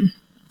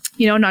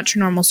 You know, not your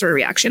normal sort of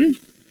reaction.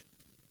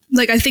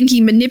 Like, I think he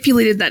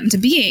manipulated that into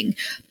being,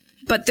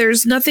 but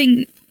there's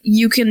nothing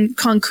you can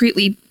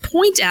concretely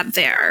point at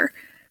there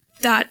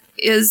that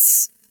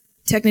is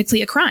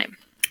technically a crime.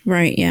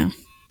 Right, yeah.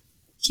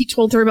 He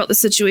told her about the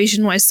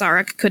situation why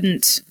Sarek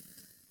couldn't,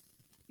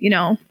 you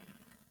know,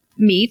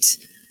 meet,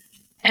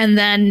 and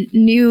then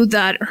knew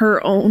that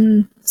her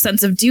own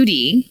sense of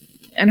duty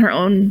and her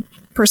own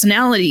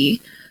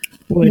personality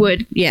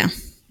would yeah,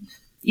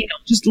 you know,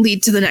 just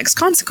lead to the next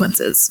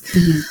consequences.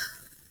 Mm-hmm.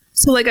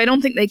 So, like, I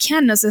don't think they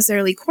can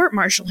necessarily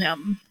court-martial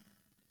him.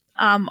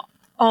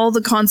 All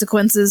the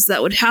consequences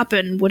that would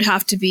happen would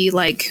have to be,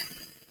 like,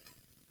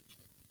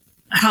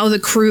 how the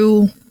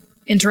crew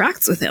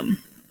interacts with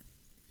him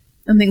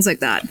and things like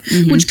that,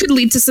 mm-hmm. which could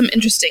lead to some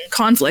interesting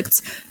conflicts,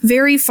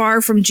 very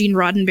far from Gene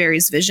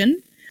Roddenberry's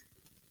vision,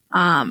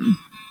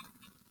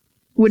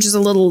 which is a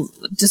little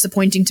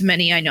disappointing to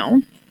many, I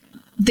know.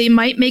 They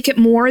might make it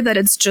more that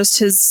it's just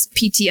his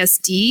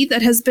PTSD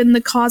that has been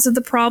the cause of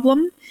the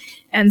problem.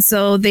 And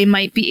so they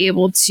might be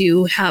able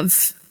to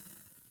have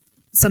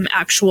some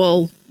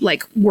actual,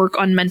 like, work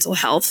on mental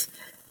health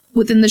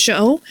within the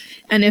show.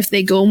 And if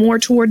they go more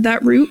toward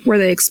that route where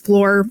they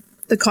explore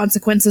the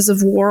consequences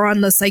of war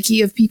on the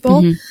psyche of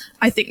people, mm-hmm.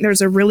 I think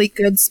there's a really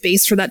good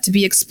space for that to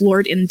be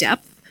explored in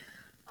depth.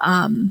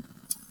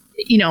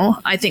 You know,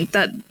 I think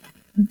that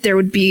there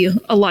would be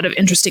a lot of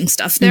interesting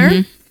stuff there.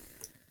 Mm-hmm.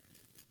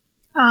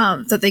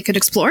 That they could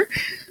explore.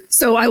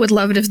 So I would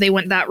love it if they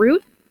went that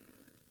route.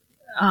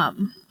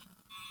 And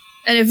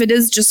if it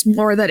is just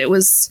more that it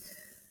was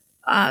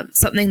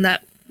something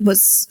that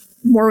was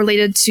more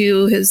related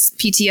to his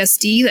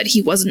PTSD, that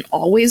he wasn't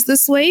always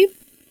this way,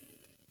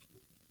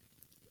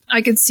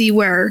 I could see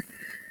where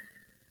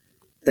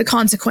the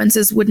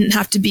consequences wouldn't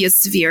have to be as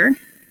severe.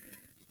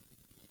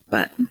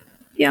 But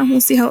yeah, we'll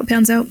see how it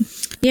pans out.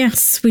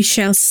 Yes, we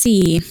shall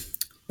see.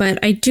 But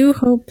I do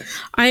hope,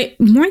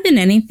 more than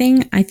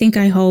anything,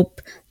 I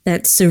hope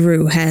that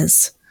Saru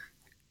has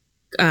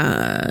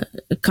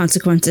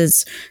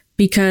consequences,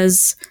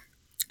 because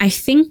I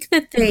think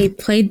that they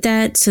played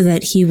that so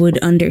that he would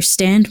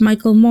understand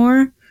Michael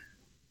more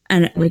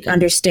and, like,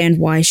 understand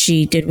why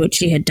she did what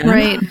she had done.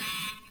 Right.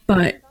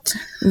 But,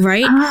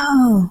 right?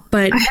 Oh,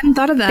 but I hadn't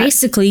thought of that.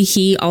 Basically,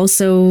 he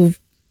also,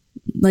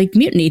 like,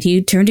 mutinied.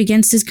 He turned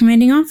against his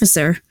commanding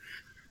officer.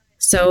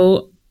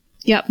 So...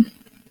 Yep.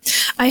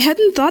 I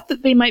hadn't thought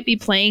that they might be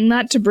playing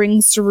that to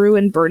bring Saru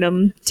and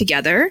Burnham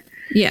together.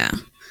 Yeah.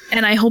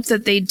 And I hope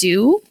that they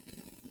do.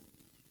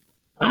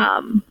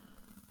 And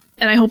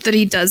I hope that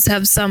he does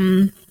have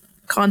some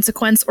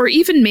consequence, or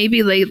even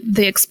maybe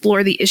they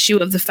explore the issue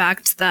of the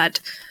fact that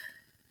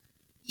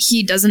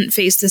he doesn't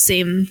face the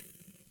same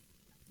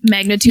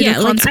magnitude of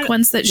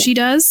consequence that she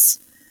does.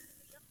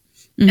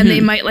 Mm-hmm. And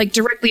they might, like,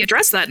 directly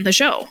address that in the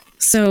show.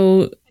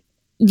 So...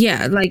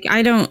 yeah, like,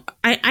 I don't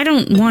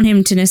want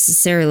him to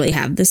necessarily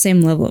have the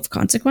same level of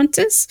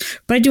consequences,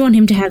 but I do want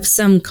him to have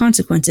some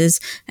consequences,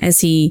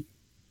 as he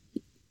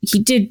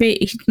did,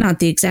 not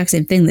the exact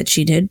same thing that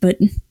she did, but,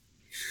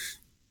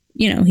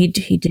 you know, he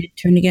did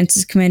turn against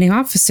his commanding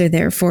officer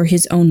there for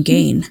his own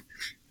gain,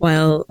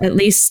 while at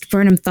least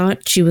Burnham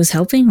thought she was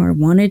helping or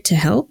wanted to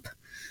help.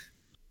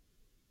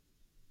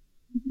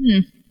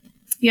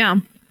 Yeah.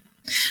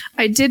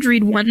 I did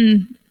read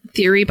one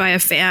theory by a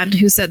fan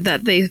who said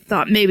that they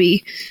thought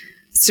maybe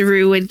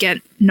Saru would get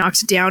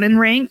knocked down in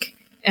rank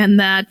and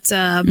that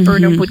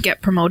Burnham would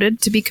get promoted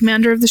to be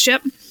commander of the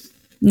ship.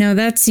 No,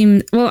 that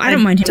seemed... well, I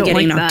don't mind him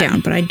getting knocked down,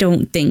 but I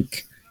don't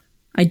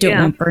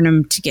want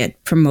Burnham to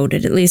get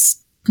promoted, at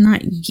least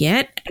not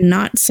yet,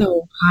 not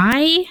so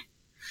high.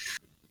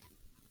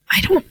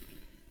 I don't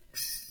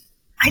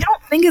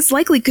think it's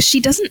likely, because she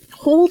doesn't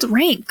hold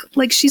rank.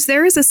 Like, she's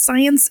there as a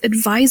science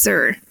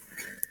advisor.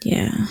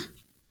 Yeah.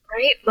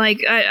 Right?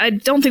 Like, I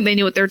don't think they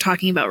knew what they were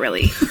talking about,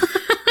 really.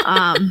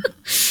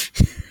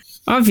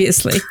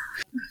 Obviously.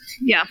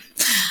 Yeah.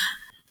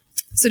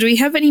 So do we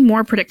have any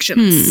more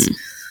predictions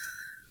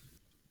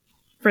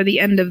for the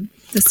end of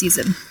the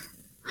season?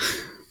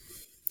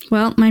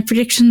 Well, my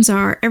predictions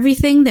are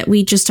everything that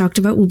we just talked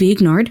about will be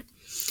ignored.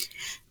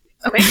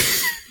 Okay.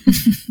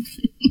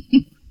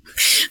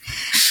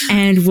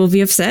 And we'll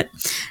be upset.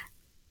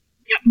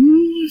 Yep.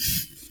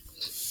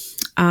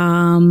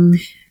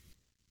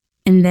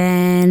 And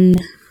then,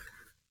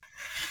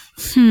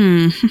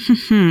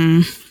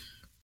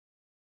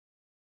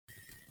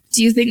 do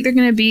Do you think they're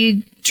going to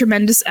be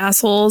tremendous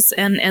assholes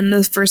and end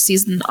the first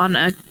season on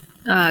a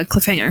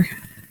cliffhanger?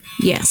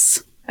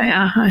 Yes.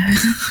 Yeah.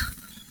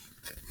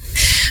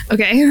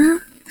 Okay.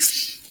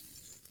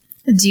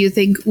 Do you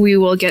think we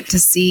will get to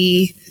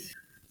see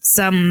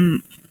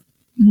some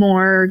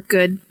more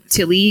good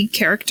Tilly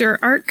character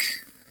arc?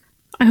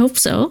 I hope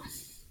so.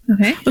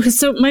 Okay. Because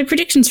so my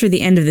predictions for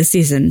the end of the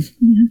season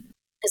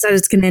is that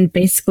it's going to end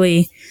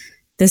basically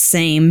the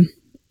same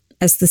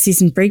as the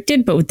season break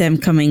did, but with them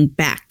coming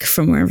back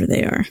from wherever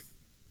they are.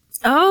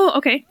 Oh,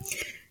 okay.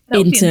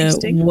 Into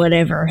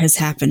whatever has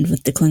happened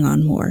with the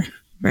Klingon War,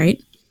 right?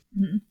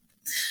 Mm-hmm.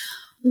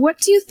 What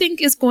do you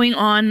think is going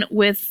on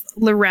with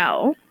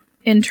L'Rell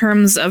in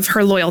terms of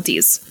her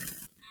loyalties?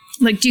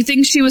 Like, do you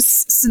think she was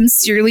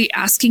sincerely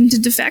asking to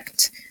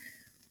defect?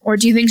 Or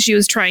do you think she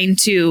was trying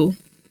to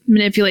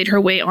manipulate her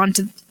way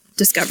onto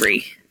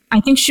Discovery? I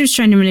think she was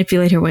trying to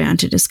manipulate her way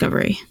onto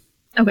Discovery.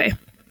 Okay.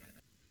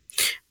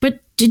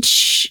 But did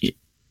she...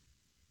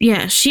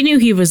 Yeah, she knew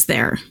he was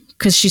there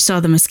because she saw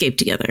them escape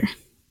together.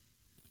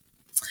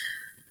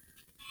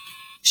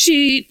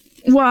 She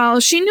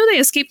knew they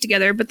escaped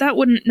together, but that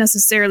wouldn't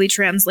necessarily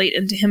translate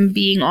into him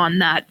being on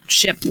that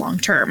ship long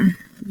term.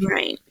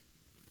 Right.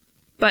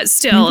 But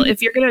still,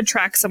 if you're going to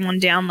track someone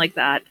down like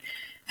that,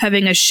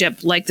 having a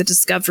ship like the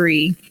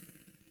Discovery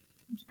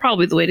is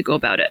probably the way to go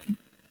about it.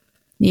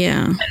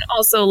 Yeah. And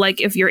also, like,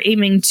 if you're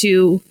aiming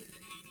to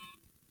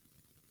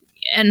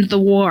end the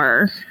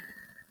war,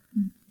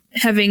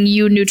 having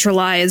you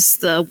neutralize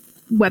the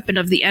weapon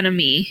of the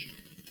enemy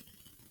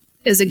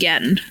is,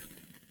 again,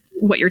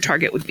 what your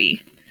target would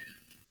be.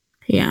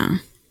 Yeah.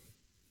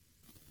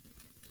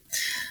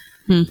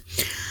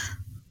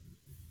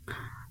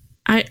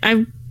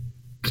 I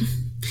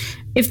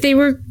if they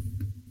were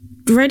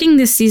writing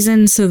this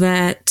season so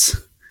that,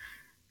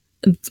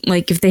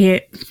 like, if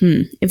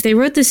they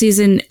wrote the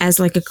season as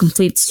like a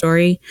complete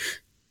story,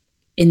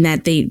 in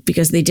that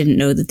because they didn't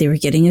know that they were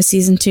getting a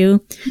season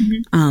 2,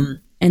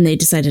 and they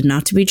decided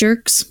not to be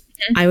jerks,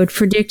 I would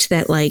predict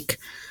that like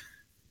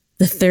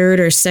the third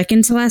or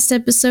second to last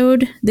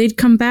episode they'd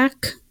come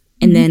back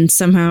and then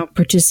somehow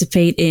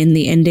participate in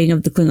the ending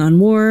of the Klingon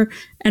War,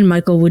 and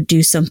Michael would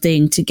do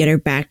something to get her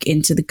back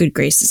into the good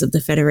graces of the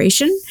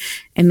Federation,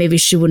 and maybe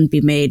she wouldn't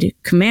be made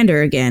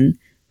commander again,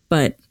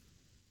 but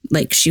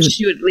like she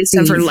would at least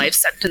have her life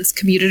sentence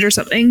commuted or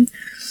something.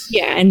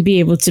 Yeah, and be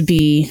able to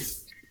be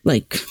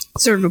like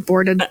sort of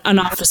aborted, an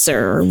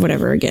officer or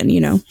whatever again, you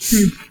know.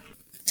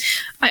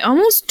 I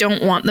almost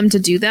don't want them to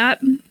do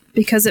that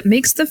because it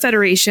makes the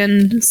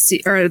Federation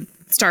or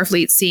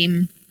Starfleet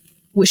seem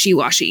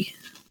wishy-washy.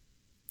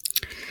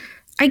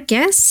 I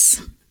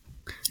guess.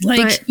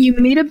 Like, you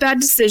made a bad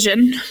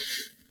decision.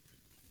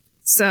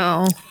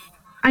 So...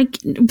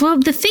 Well,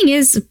 the thing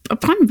is,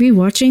 upon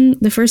rewatching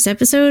the first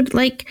episode,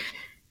 like,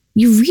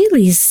 you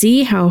really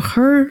see how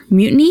her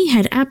mutiny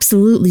had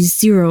absolutely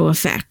zero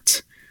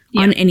effect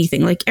on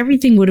anything. Like,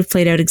 everything would have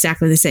played out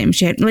exactly the same.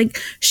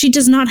 She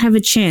does not have a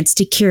chance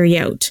to carry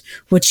out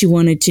what she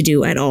wanted to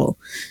do at all.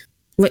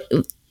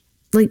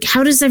 Like,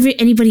 how does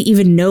anybody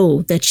even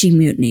know that she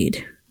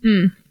mutinied?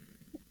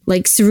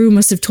 Like, Saru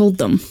must have told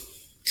them.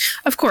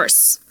 Of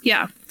course,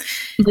 yeah.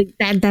 Like,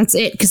 that's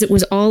it, because it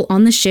was all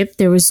on the ship.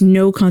 There was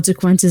no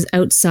consequences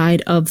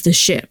outside of the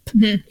ship.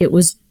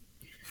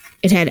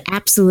 It had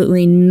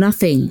absolutely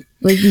nothing.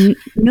 Like,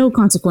 no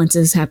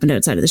consequences happened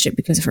outside of the ship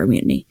because of her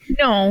mutiny.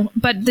 No,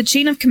 but the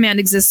chain of command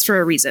exists for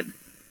a reason.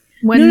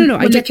 When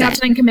the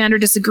captain and commander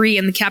disagree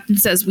and the captain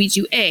says, we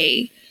do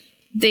A,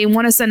 they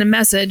want to send a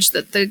message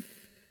that the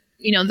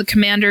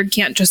commander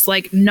can't just,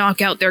 like, knock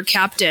out their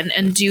captain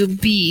and do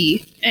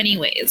B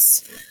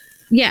anyways.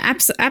 Yeah,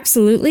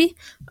 absolutely.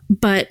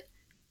 But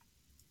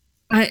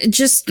I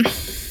just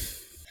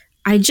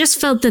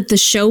felt that the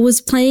show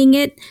was playing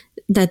it,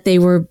 that they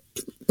were,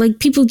 like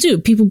people do.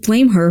 People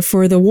blame her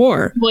for the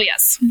war. Well,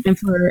 yes. And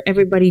for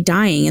everybody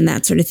dying and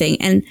that sort of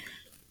thing. And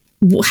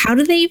how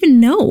do they even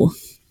know?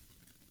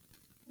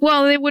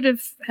 Well, they would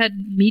have had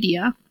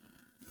media.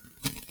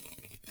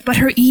 But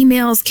her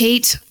emails,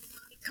 Cait.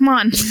 Come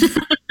on.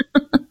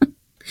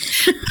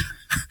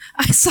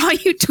 I saw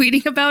you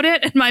tweeting about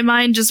it and my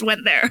mind just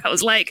went there. I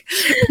was like,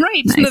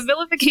 right, nice. The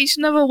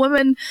vilification of a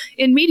woman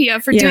in media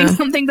for doing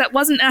something that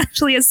wasn't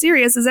actually as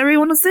serious as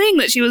everyone was saying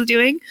that she was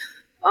doing.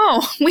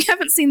 Oh, we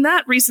haven't seen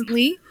that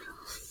recently.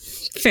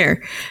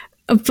 Fair.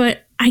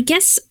 But I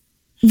guess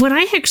what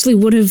I actually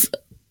would have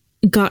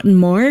gotten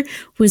more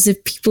was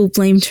if people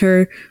blamed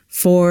her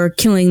for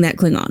killing that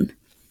Klingon.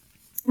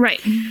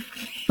 Right.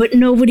 But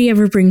nobody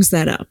ever brings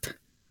that up.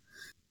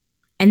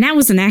 And that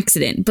was an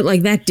accident, but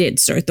like that did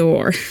start the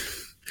war.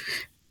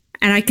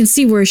 And I can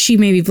see where she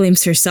maybe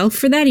blames herself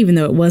for that, even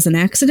though it was an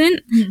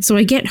accident. So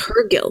I get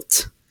her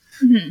guilt.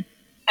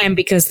 And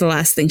because the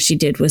last thing she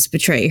did was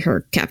betray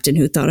her captain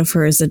who thought of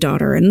her as a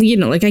daughter. And, you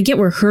know, like I get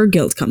where her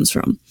guilt comes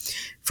from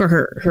for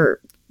her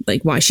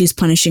like why she's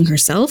punishing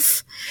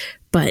herself.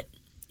 But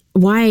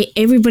why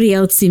everybody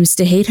else seems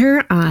to hate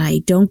her,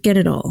 I don't get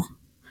at all.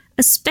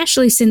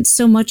 especially since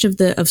so much of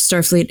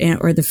Starfleet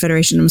or the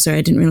Federation, I'm sorry,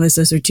 I didn't realize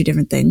those are two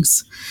different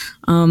things.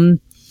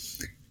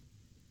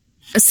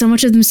 So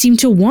much of them seem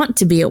to want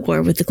to be at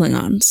war with the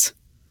Klingons.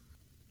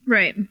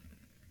 Right.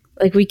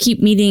 Like, we keep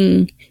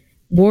meeting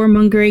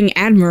warmongering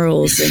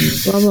admirals and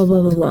blah, blah,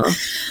 blah, blah, blah.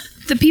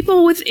 The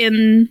people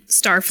within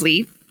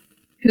Starfleet,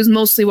 who's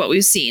mostly what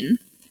we've seen,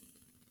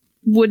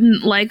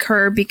 wouldn't like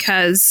her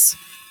because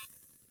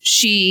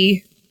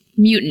she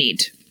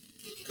mutinied.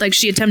 Like,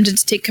 she attempted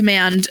to take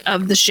command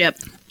of the ship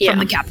from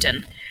the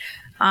captain.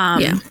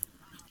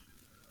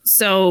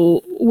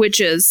 So,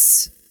 which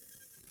is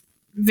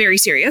very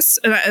serious.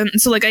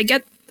 So, like, I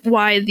get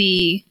why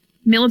the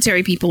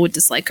military people would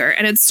dislike her.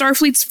 And it's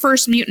Starfleet's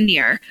first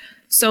mutineer.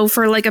 So,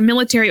 for, like, a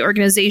military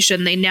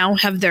organization, they now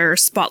have their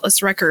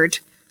spotless record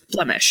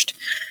blemished.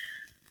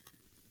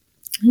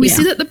 We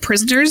see that the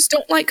prisoners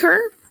don't like her.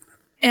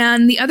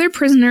 And the other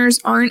prisoners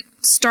aren't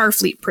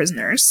Starfleet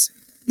prisoners.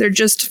 They're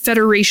just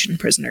Federation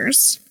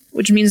prisoners,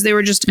 which means they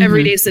were just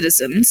everyday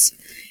citizens.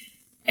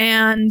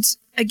 And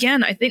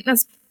again, I think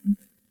that's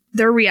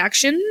their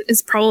reaction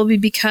is probably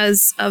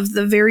because of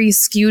the very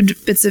skewed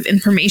bits of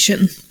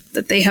information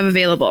that they have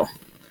available.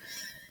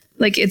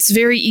 Like, it's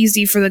very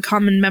easy for the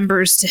common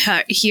members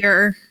to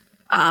hear,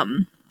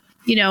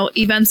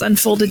 events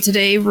unfolded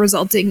today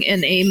resulting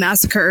in a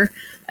massacre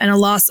and a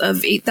loss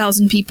of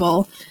 8,000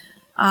 people.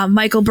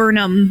 Michael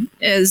Burnham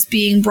is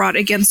being brought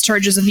against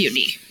charges of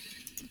mutiny.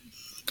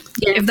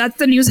 Yeah. If that's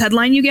the news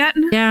headline you get,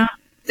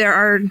 there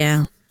are,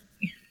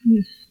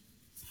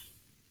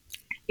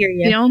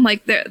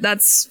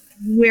 that's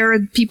where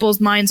people's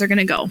minds are going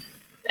to go.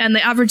 And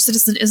the average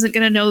citizen isn't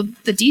going to know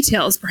the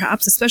details,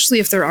 perhaps, especially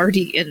if they're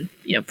already in,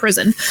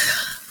 prison.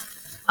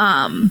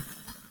 I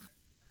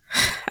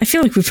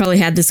feel like we probably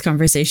had this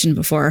conversation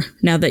before.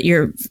 Now that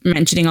you're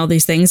mentioning all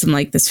these things, I'm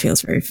like, this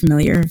feels very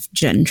familiar.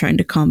 Jen trying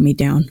to calm me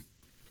down.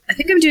 I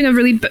think I'm doing a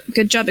really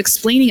good job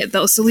explaining it,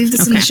 though, so leave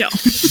this in the show.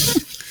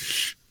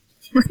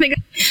 I think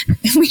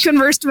we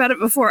conversed about it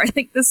before. I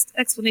think this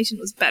explanation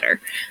was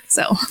better.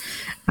 So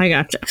I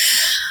gotcha.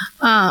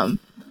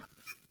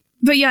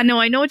 But yeah, no,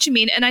 I know what you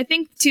mean. And I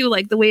think, too,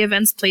 like, the way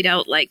events played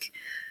out, like,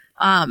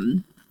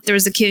 there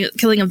was the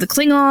killing of the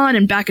Klingon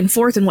and back and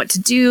forth and what to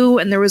do.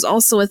 And there was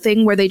also a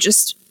thing where they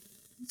just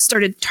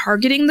started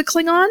targeting the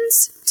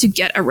Klingons to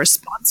get a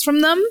response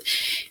from them.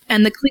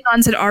 And the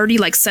Klingons had already,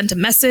 like, sent a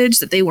message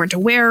that they weren't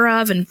aware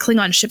of, and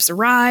Klingon ships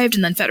arrived,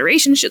 and then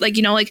Federation ship,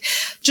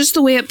 just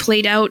the way it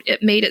played out,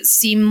 it made it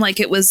seem like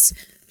it was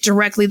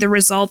directly the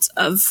result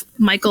of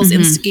Michael's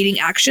instigating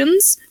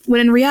actions,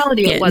 when in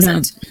reality it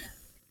wasn't. No.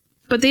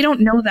 But they don't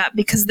know that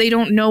because they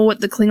don't know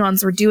what the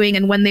Klingons were doing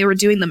and when they were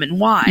doing them and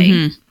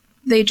why.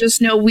 They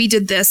just know we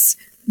did this,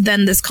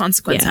 then this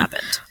consequence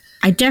happened.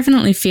 I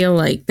definitely feel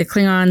like the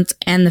Klingons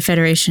and the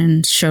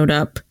Federation showed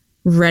up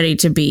ready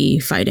to be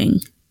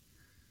fighting.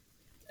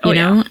 You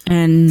know?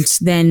 And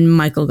then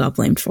Michael got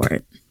blamed for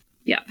it.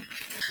 Yeah.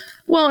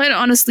 Well, and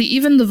honestly,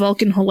 even the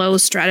Vulcan hello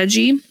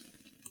strategy,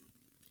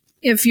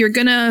 if you're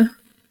gonna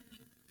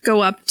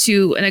go up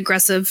to an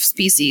aggressive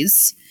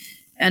species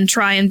and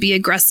try and be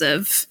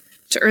aggressive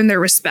to earn their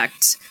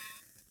respect,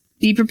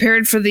 be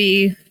prepared for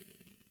the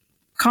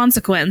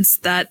consequence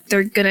that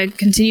they're gonna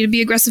continue to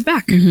be aggressive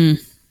back.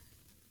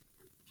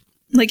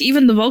 Like,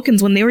 even the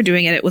Vulcans, when they were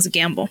doing it, it was a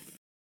gamble.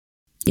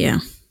 Yeah.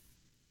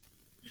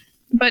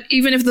 But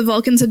even if the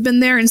Vulcans had been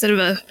there instead of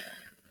a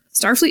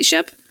Starfleet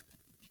ship,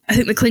 I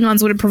think the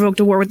Klingons would have provoked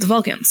a war with the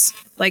Vulcans.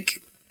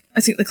 Like,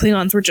 I think the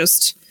Klingons were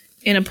just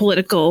in a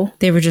political...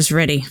 They were just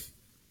ready.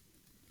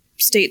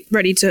 State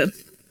ready to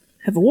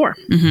have a war.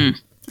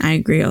 I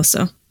agree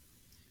also.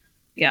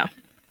 Yeah.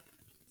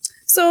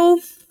 So,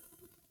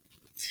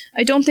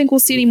 I don't think we'll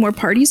see any more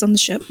parties on the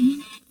ship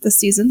this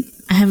season.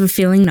 I have a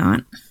feeling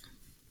not.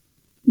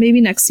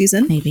 Maybe next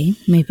season. Maybe.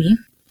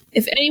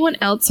 If anyone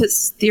else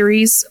has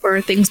theories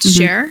or things to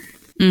share,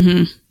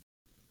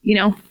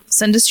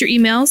 send us your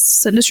emails,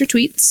 send us your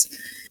tweets.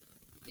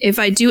 If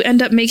I do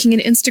end up making an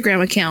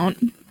Instagram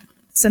account,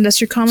 send us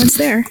your comments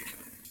there.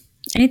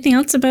 Anything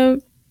else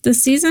about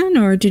this season,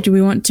 or did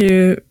we want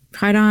to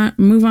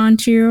move on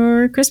to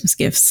your Christmas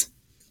gifts?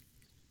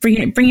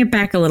 Bring it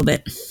back a little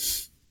bit.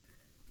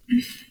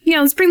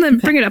 Yeah, let's bring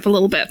it up a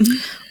little bit.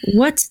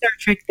 What Star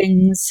Trek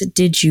things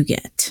did you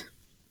get?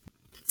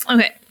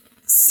 Okay,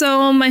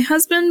 so my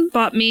husband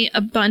bought me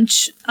a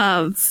bunch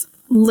of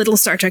little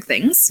Star Trek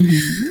things.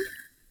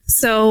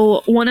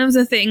 So one of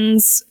the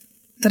things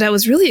that I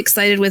was really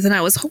excited with, and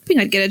I was hoping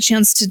I'd get a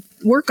chance to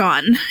work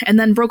on, and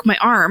then broke my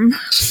arm,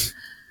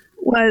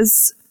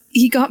 was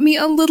he got me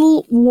a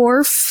little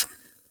Worf,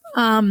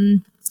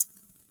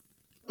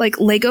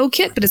 Lego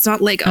kit, but it's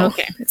not Lego.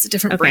 Okay. It's a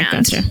different brand.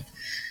 Gotcha.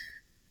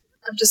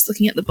 I'm just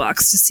looking at the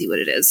box to see what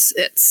it is.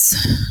 It's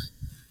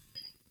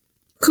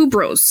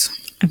Kubros.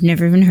 I've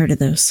never even heard of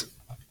those.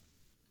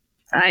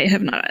 I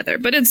have not either,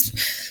 but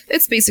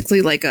it's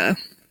basically like a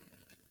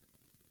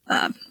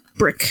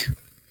brick,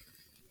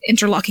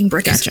 interlocking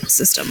brick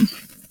system.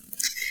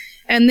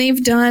 And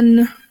they've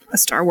done a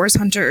Star Wars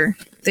Hunter.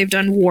 They've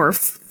done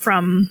Worf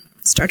from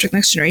Star Trek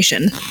Next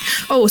Generation.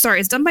 Oh, sorry,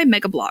 it's done by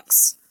Mega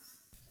Bloks.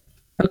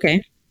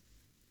 Okay.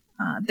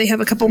 They have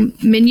a couple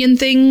Minion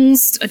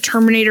things, a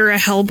Terminator, a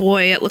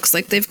Hellboy. It looks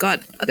like they've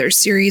got other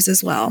series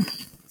as well.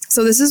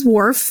 So this is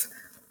Worf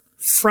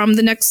from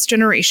the Next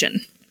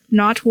Generation,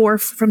 not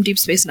Worf from Deep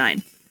Space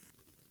Nine.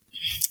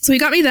 So he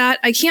got me that.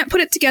 I can't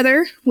put it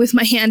together with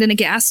my hand in a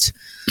ghast,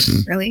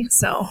 really.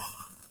 So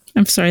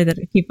I'm sorry that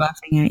I keep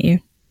laughing at you.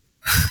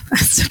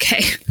 That's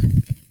okay.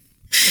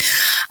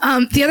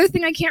 The other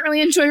thing I can't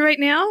really enjoy right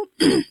now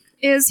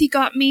is he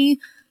got me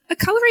a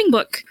coloring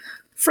book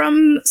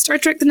from Star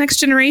Trek The Next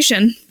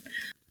Generation.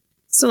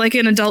 So like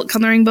an adult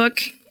coloring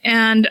book.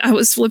 And I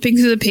was flipping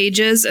through the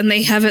pages and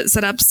they have it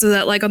set up so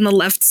that like on the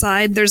left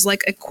side, there's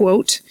like a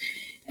quote.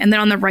 And then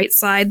on the right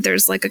side,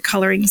 there's like a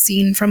coloring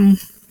scene from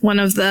one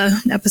of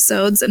the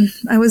episodes. And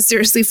I was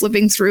seriously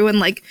flipping through and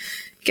like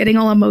getting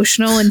all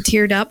emotional and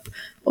teared up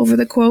over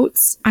the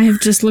quotes. I have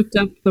just looked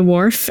up the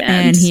Worf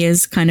and he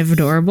is kind of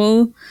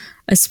adorable,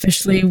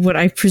 especially what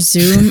I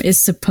presume is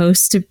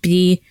supposed to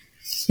be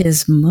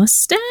his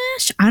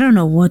mustache. I don't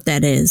know what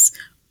that is,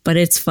 but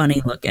it's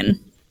funny looking.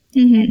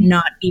 Mm-hmm.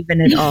 Not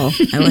even at all.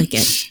 I like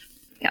it.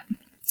 Yeah.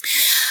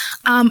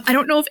 I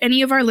don't know if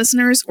any of our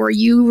listeners or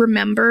you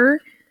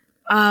remember,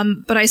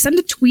 but I sent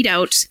a tweet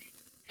out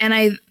and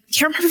I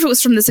can't remember if it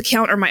was from this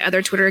account or my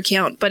other Twitter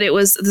account, but it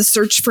was the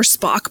Search for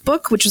Spock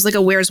book, which was like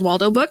a Where's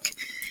Waldo book.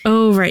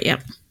 Oh, right.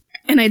 Yep.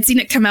 And I'd seen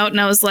it come out and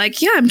I was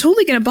like, yeah, I'm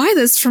totally going to buy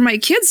this for my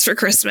kids for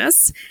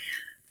Christmas.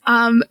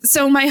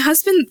 So my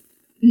husband,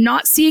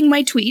 not seeing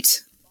my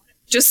tweet,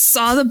 just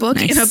saw the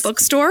book in a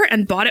bookstore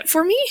and bought it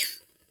for me.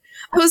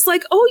 I was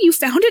like, oh, you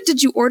found it?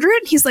 Did you order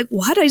it? And he's like,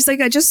 what? I was like,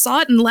 I just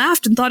saw it and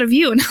laughed and thought of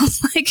you. And I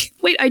was like,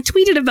 wait, I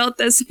tweeted about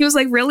this. And he was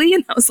like, really?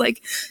 And I was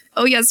like,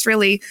 oh, yes,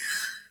 really.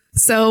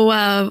 So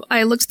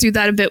I looked through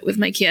that a bit with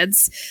my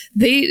kids.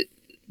 They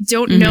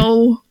don't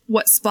know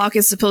what Spock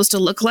is supposed to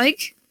look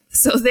like.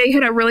 So they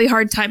had a really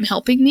hard time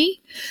helping me.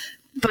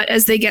 But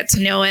as they get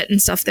to know it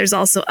and stuff, there's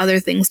also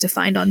other things to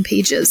find on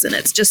pages. And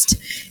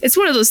it's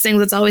one of those things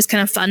that's always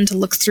kind of fun to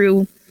look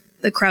through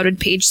the crowded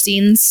page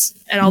scenes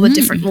and all the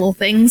different little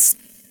things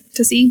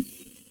to see.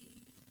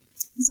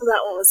 So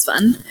that one was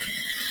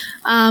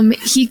fun.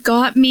 He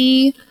got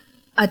me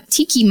a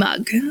tiki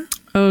mug.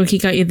 Oh, he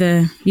got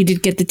you you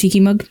did get the tiki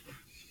mug?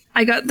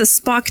 I got the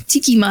Spock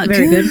tiki mug.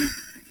 Very good.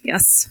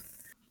 Yes.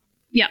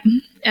 Yeah.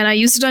 And I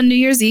used it on New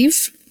Year's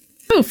Eve.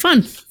 Oh,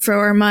 fun.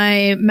 For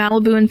my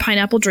Malibu and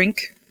pineapple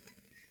drink.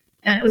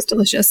 And it was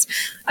delicious.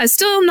 I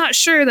still am not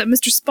sure that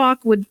Mr.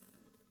 Spock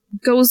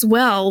goes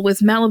well with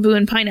Malibu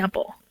and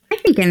pineapple. I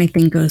think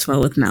anything goes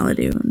well with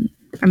Malibu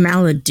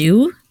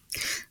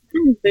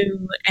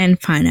and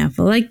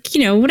pineapple. Like,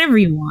 whatever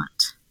you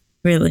want,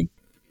 really.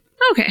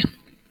 Okay.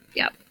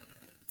 Yeah.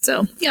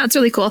 So, yeah, it's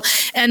really cool.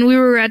 And we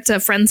were at a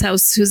friend's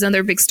house who's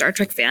another big Star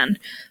Trek fan.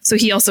 So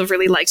he also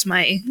really liked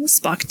my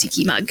Spock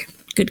tiki mug.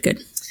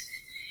 Good.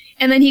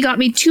 And then he got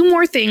me two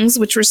more things,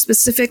 which were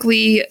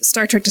specifically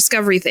Star Trek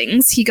Discovery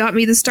things. He got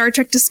me the Star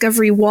Trek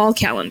Discovery wall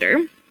calendar.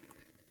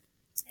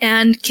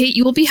 And Cait,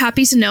 you will be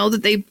happy to know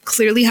that they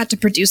clearly had to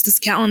produce this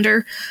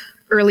calendar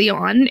early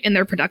on in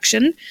their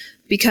production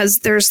because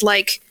there's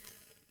I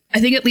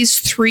think at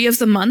least 3 of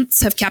the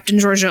months have Captain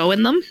Georgiou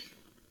in them.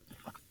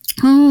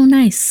 Oh,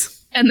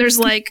 nice. And there's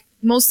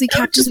mostly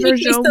Captain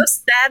Georgiou. So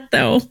sad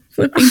though.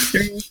 Flipping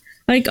through.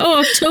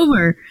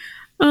 October.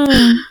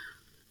 Oh.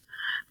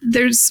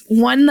 There's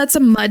one that's a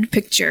mud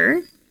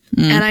picture.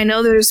 And I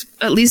know there's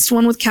at least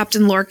one with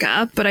Captain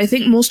Lorca, but I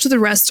think most of the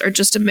rest are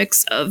just a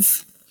mix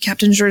of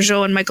Captain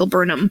Georgiou and Michael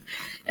Burnham,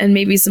 and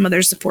maybe some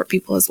other support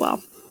people as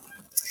well.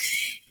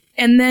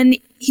 And then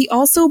he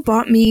also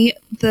bought me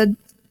the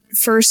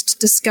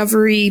first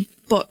Discovery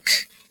book,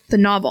 the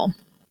novel,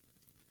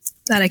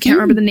 that I can't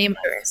remember the name of.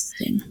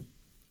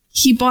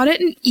 He bought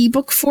it in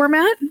ebook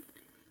format,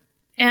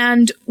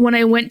 and when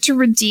I went to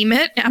redeem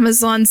it,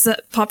 Amazon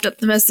popped up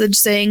the message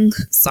saying,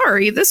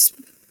 sorry, this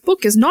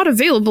book is not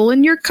available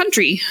in your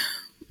country.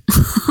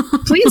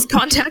 Please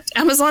contact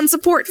Amazon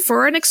support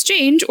for an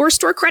exchange or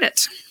store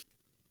credit.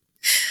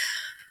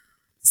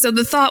 So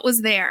the thought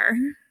was there.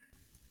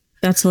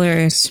 That's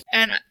hilarious.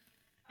 And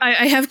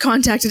I have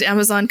contacted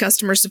Amazon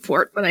customer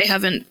support, but I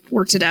haven't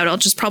worked it out. I'll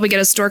just probably get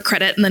a store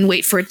credit and then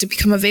wait for it to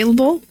become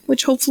available,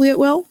 which hopefully it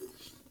will.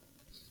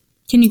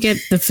 Can you get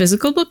the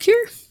physical book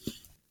here?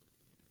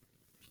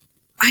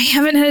 I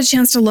haven't had a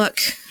chance to look.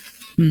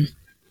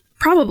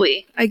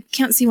 Probably. I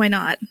can't see why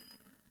not.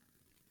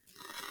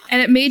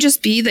 And it may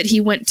just be that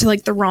he went to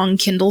the wrong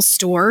Kindle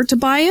store to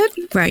buy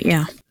it. Right,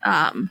 yeah.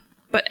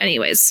 But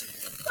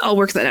anyways, I'll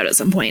work that out at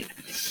some point.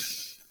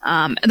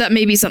 That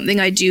may be something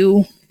I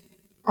do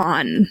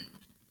on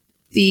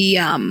the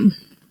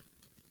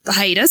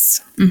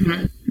hiatus.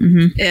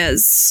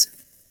 Is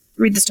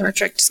read the Star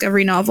Trek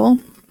Discovery novel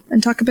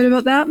and talk a bit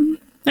about that.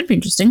 That'd be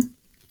interesting.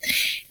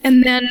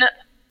 And then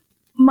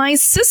my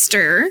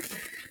sister,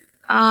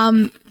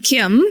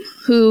 Kim,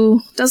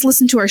 who does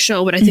listen to our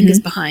show, but I think is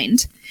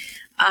behind,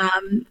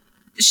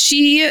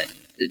 she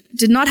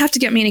did not have to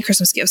get me any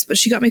Christmas gifts, but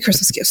she got me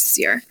Christmas gifts this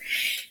year.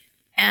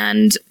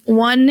 And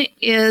one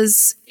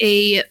is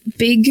a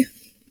big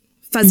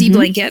fuzzy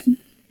blanket.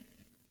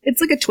 It's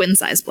like a twin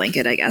size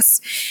blanket, I guess.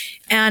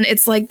 And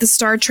it's like the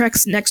Star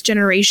Trek's Next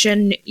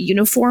Generation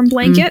uniform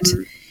blanket.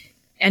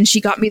 And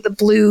she got me the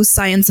blue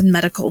science and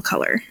medical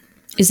color.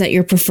 Is that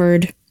your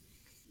preferred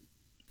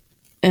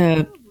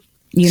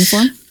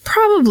uniform?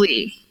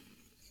 Probably.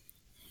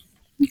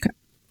 Okay.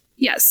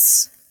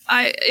 Yes.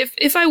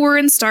 If I were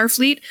in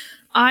Starfleet,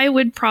 I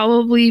would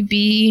probably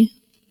be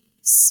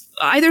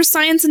either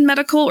science and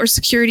medical or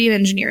security and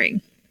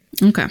engineering.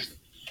 Okay.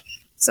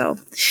 So,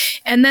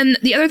 and then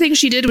the other thing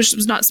she did, which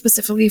was not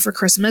specifically for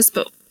Christmas,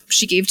 but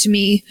she gave to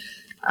me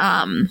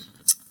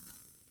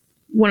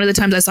one of the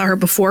times I saw her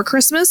before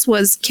Christmas,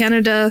 was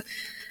Canada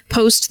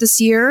Post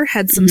this year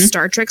had some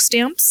Star Trek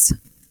stamps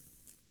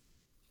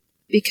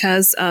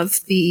because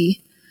of the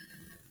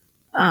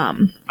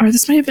or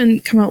this might have been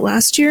come out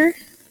last year,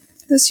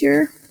 this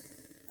year,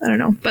 I don't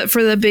know, but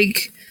for the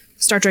big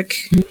Star Trek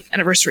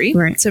anniversary,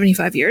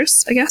 75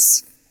 years, I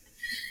guess.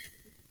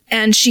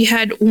 And she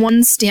had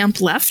one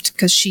stamp left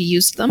because she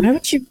used them. Why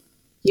would you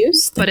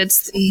use them? But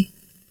it's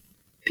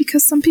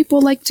because some people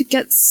like to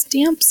get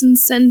stamps and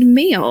send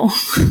mail.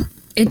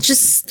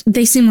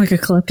 They seem like a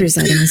collector's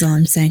item is all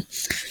I'm saying.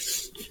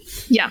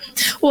 Yeah.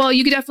 Well,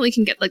 you definitely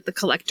can get like the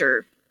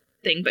collector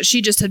thing, but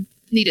she just had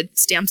needed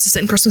stamps to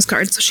send Christmas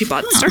cards, so she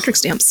bought Star Trek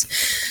stamps.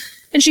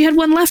 And she had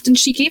one left and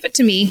she gave it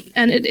to me.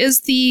 And it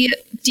is the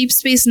Deep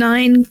Space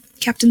Nine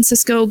Captain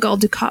Sisko Gul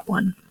Dukat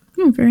one.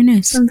 Oh, very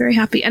nice. So I'm very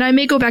happy. And I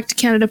may go back to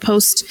Canada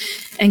Post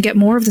and get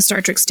more of the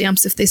Star Trek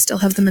stamps if they still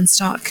have them in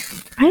stock.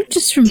 I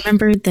just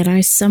remembered that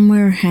I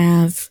somewhere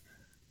have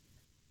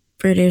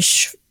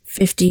British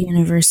 50th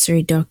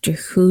anniversary Doctor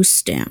Who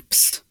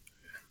stamps.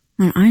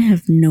 And I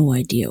have no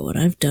idea what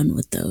I've done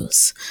with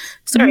those.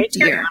 Sorry,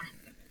 dear.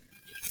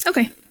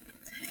 Okay.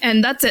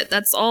 And that's it.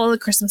 That's all the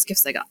Christmas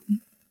gifts I got.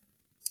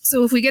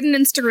 So if we get an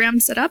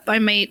Instagram set up, I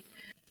might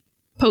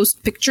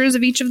post pictures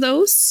of each of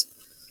those.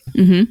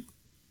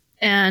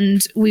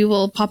 And we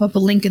will pop up a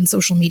link in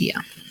social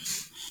media.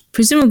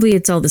 Presumably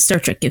it's all the Star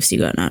Trek gifts you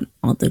got, not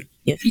all the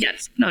gifts.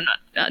 Yes. No,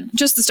 not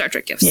just the Star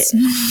Trek gifts.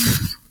 Yeah.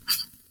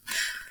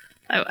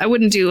 I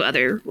wouldn't do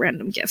other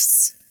random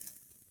gifts.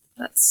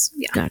 That's,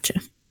 yeah.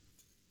 Gotcha.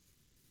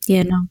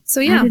 Yeah, no. So,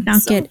 yeah. I did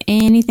not get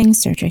anything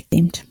Star Trek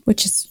themed,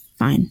 which is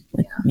fine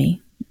with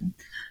me.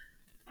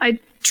 I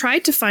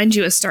tried to find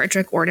you a Star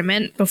Trek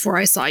ornament before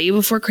I saw you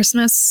before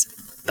Christmas,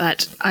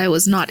 but I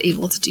was not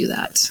able to do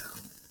that.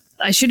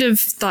 I should have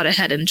thought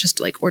ahead and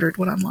just like ordered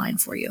one online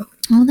for you.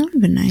 Oh, that would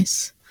have been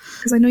nice.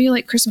 Because I know you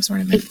like Christmas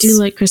ornaments. I do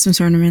like Christmas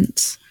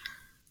ornaments.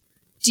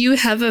 Do you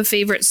have a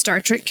favorite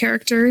Star Trek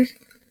character?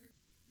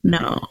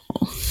 No.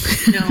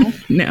 No?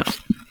 No.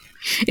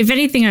 If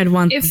anything, I'd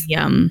want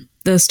the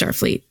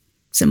Starfleet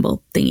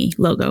symbol thingy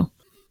logo.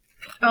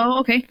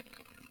 Oh, okay.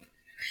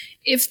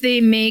 If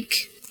they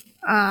make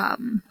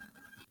some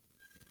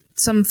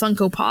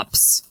Funko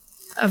Pops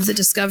of the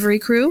Discovery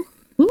crew.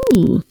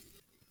 Ooh.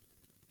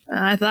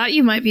 I thought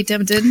you might be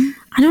tempted.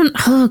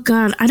 Oh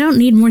God, I don't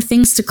need more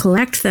things to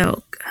collect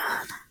though.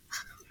 God.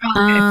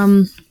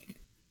 Okay.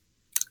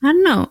 I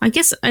don't know. I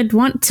guess I'd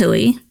want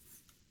Tilly.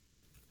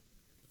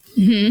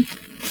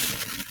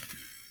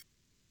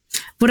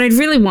 What I'd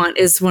really want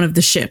is one of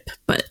the ship,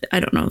 but I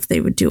don't know if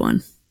they would do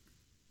one.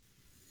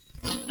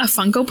 A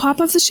Funko Pop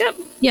of the ship?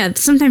 Yeah,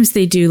 sometimes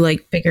they do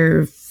like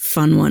bigger,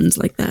 fun ones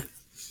like that.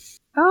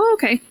 Oh,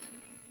 okay.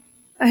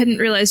 I hadn't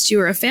realized you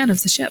were a fan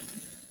of the ship.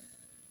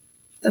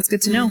 That's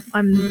good to know.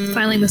 I'm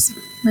filing this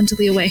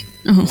mentally away.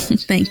 Oh,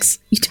 thanks.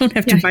 You don't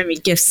have to buy me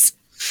gifts.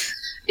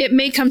 It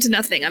may come to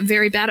nothing. I'm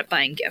very bad at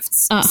buying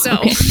gifts. So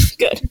okay.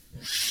 Good.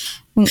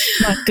 Well,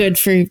 not good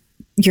for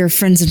your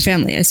friends and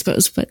family, I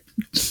suppose, but...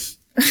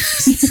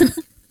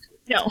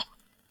 No.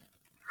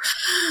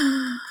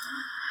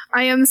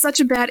 I am such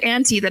a bad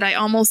auntie that I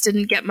almost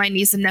didn't get my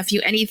niece and nephew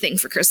anything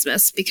for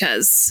Christmas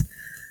because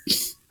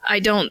I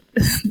don't...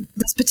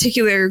 This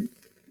particular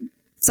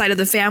side of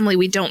the family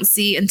we don't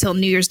see until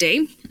New Year's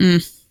Day.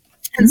 And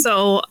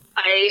so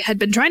I had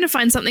been trying to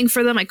find something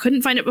for them. I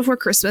couldn't find it before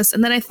Christmas.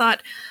 And then I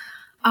thought,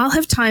 I'll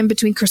have time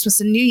between Christmas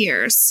and New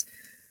Year's.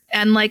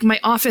 And like my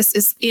office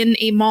is in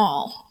a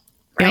mall,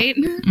 right?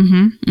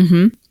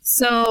 Yep.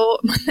 So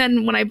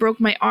then when I broke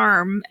my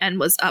arm and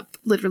was up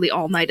literally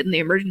all night in the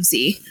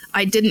emergency,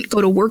 I didn't go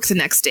to work the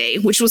next day,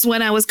 which was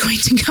when I was going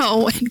to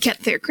go and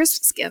get their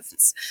Christmas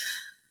gifts.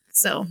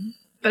 So...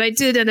 But I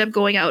did end up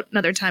going out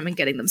another time and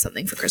getting them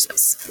something for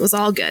Christmas. It was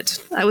all good.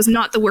 I was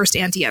not the worst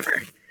auntie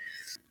ever.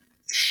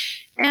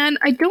 And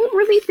I don't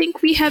really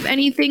think we have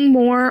anything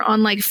more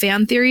on like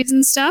fan theories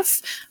and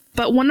stuff.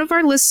 But one of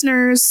our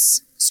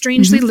listeners,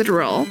 Strangely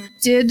Literal,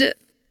 did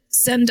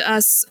send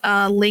us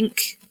a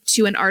link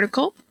to an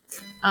article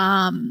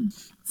from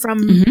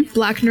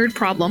Black Nerd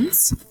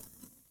Problems.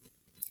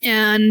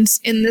 And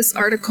in this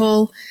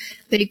article,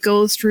 they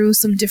go through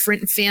some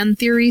different fan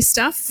theory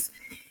stuff.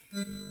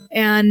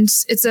 And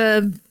it's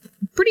a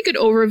pretty good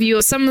overview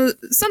of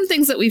some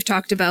things that we've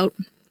talked about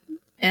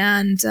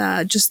and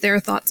just their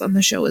thoughts on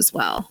the show as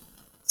well.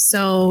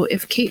 So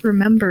if Cait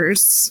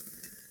remembers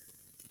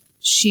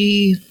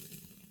she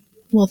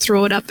will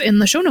throw it up in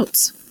the show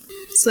notes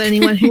so that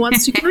anyone who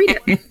wants to can read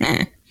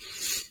it.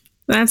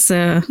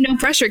 No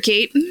pressure,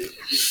 Cait.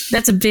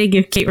 That's a big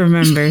if Cait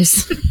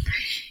remembers.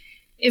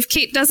 If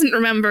Cait doesn't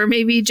remember,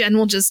 maybe Jen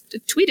will just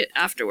tweet it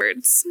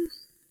afterwards.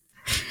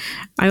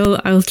 I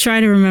will try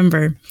to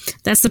remember.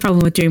 That's the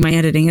problem with doing my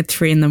editing at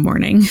 3 a.m.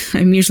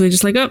 I'm usually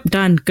just like, oh,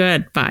 done,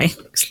 good, bye,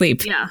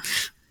 sleep. Yeah.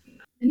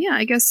 And yeah,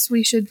 I guess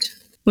we should...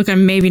 Look,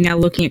 I'm maybe now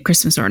looking at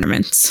Christmas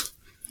ornaments.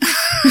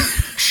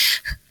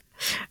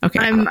 Okay.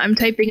 I'm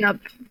typing up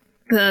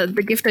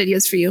the gift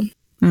ideas for you.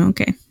 Oh,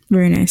 okay.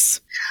 Very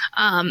nice.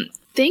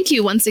 Thank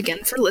you once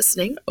again for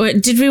listening.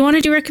 Did we want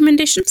to do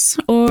recommendations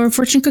or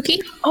fortune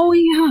cookie? Oh,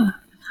 yeah.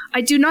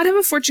 I do not have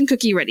a fortune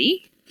cookie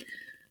ready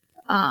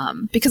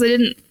because I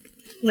didn't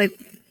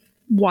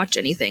watch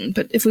anything.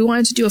 But if we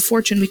wanted to do a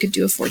fortune, we could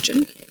do a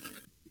fortune.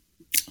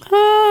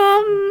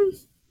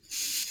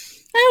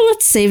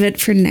 Let's save it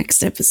for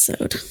next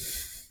episode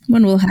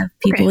when we'll have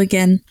people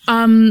again.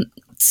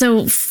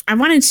 So I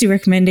wanted to do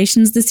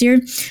recommendations this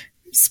year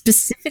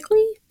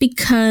specifically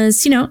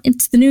because,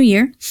 it's the new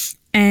year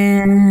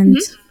and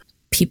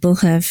people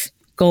have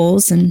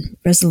goals and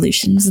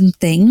resolutions and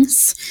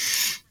things.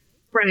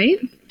 Right.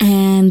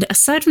 And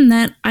aside from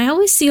that, I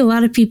always see a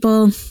lot of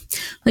people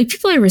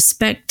I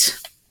respect.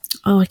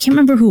 Oh, I can't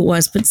remember who it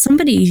was, but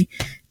somebody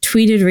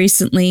tweeted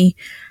recently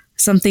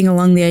something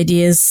along the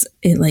ideas,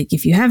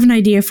 if you have an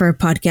idea for a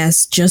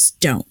podcast, just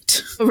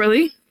don't. Oh,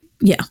 really?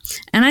 Yeah.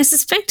 And I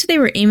suspect they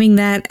were aiming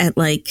that at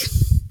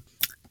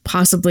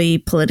possibly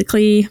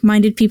politically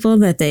minded people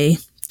that they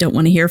don't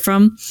want to hear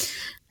from.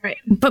 Right.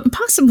 But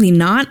possibly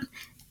not.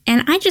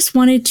 And I just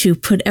wanted to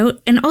put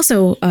out, and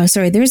also,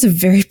 there's a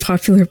very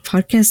popular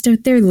podcast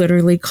out there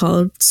literally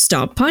called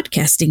Stop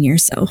Podcasting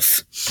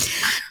Yourself.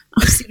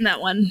 I've seen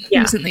that one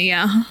recently,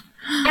 yeah.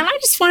 And I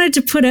just wanted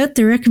to put out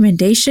the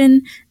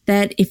recommendation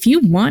that if you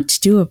want to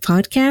do a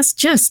podcast,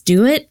 just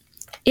do it.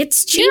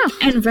 It's cheap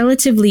and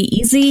relatively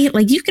easy.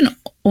 You can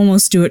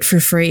almost do it for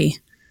free.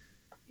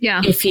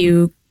 Yeah. If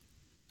you,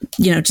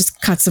 just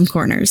cut some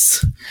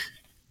corners.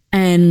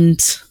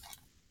 And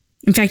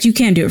in fact, you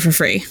can do it for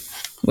free.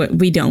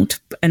 We don't,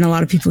 and a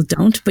lot of people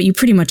don't, but you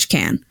pretty much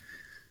can.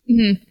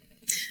 Mm-hmm.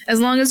 As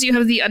long as you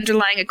have the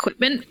underlying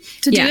equipment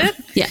to do it.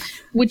 Yeah.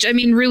 Which,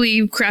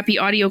 really crappy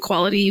audio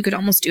quality, you could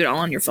almost do it all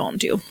on your phone,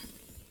 too.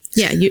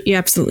 Yeah, you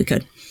absolutely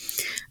could.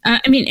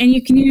 And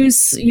you can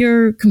use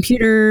your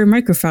computer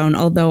microphone,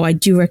 although I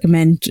do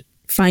recommend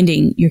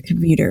finding your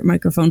computer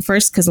microphone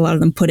first, because a lot of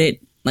them put it,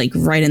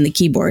 right in the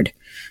keyboard.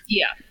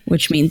 Yeah.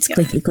 Which means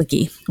clicky,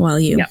 clicky while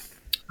you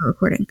are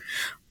recording.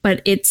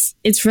 But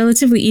it's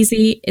relatively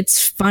easy.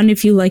 It's fun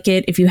if you like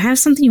it. If you have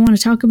something you want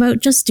to talk about,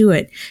 just do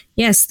it.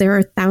 Yes, there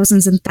are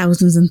thousands and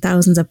thousands and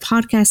thousands of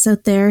podcasts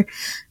out there.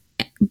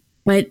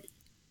 But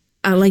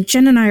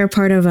Jen and I are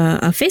part of a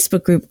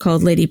Facebook group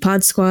called Lady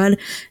Pod Squad.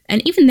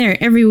 And even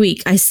there, every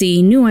week, I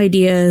see new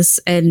ideas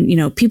and,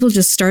 people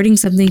just starting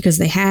something because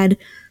they had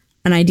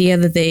an idea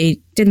that they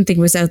didn't think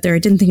was out there,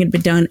 didn't think it had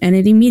been done, and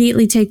it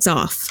immediately takes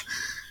off.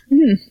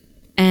 Mm-hmm.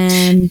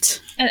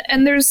 And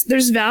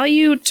there's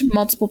value to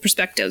multiple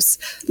perspectives.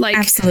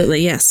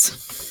 Absolutely,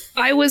 yes.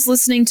 I was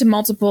listening to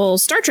multiple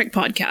Star Trek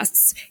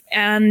podcasts,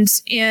 and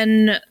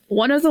in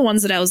one of the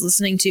ones that I was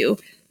listening to,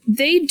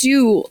 they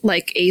do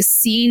a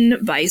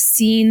scene by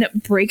scene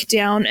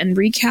breakdown and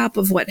recap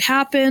of what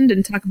happened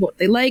and talk about what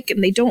they like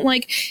and they don't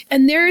like.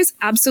 And there is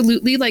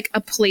absolutely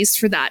a place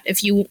for that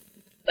if you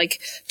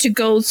to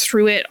go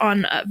through it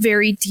on a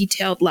very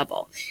detailed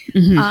level.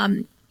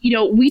 Mm-hmm.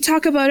 We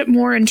talk about it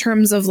more in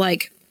terms of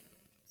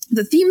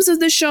the themes of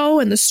the show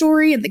and the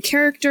story and the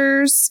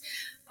characters.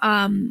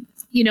 One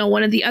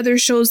of the other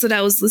shows that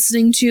I was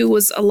listening to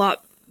was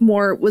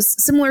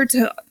similar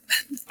to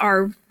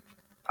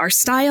our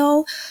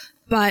style,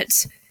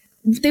 but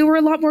they were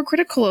a lot more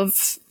critical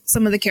of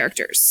some of the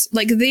characters.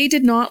 They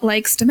did not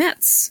like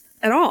Stamets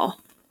at all,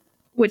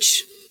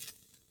 which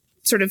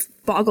sort of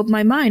boggled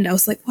my mind. I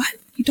was like, what?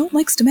 You don't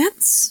like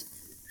Stamets?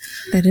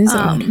 That is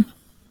odd.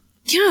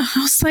 Yeah,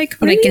 I was like,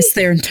 but I guess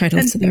they're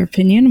entitled to their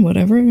opinion.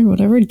 Whatever.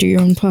 Do your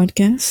own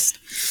podcast.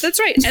 That's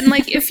right. And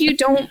if you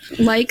don't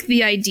like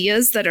the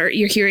ideas that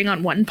you're hearing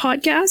on one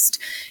podcast,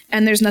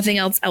 and there's nothing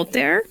else out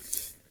there,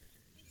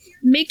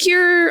 make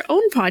your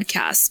own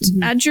podcast.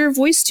 Mm-hmm. Add your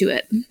voice to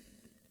it.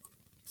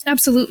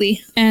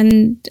 Absolutely.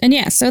 And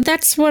yeah, so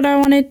that's what I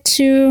wanted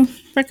to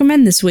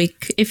recommend this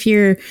week. If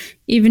you're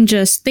even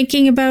just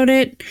thinking about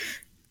it,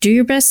 do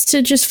your best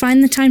to just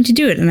find the time to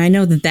do it. And I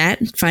know that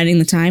finding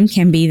the time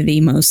can be the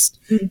most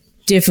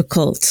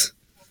difficult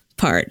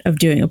part of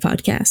doing a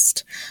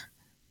podcast.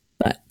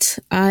 But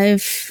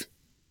I've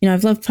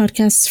loved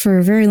podcasts for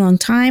a very long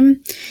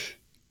time,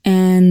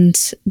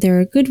 and they're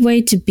a good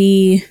way to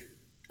be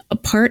a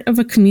part of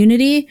a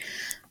community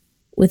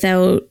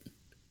without,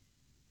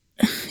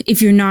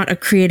 if you're not a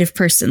creative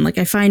person.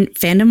 I find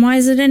fandom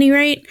wise, at any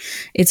rate,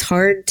 it's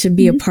hard to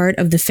be a part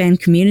of the fan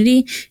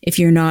community if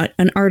you're not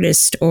an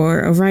artist or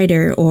a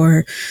writer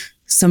or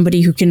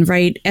somebody who can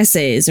write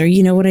essays, or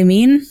you know what I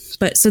mean?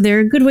 But so they're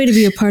a good way to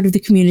be a part of the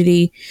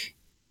community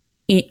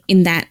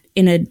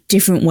in a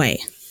different way.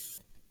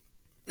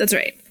 That's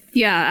right.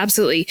 Yeah,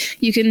 absolutely.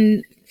 You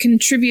can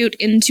contribute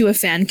into a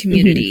fan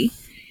community.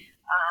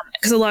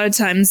 Because a lot of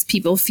times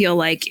people feel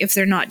like if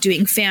they're not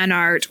doing fan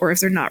art, or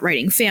if they're not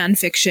writing fan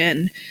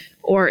fiction,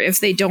 or if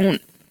they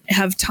don't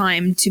have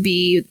time to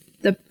be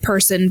the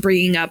person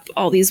bringing up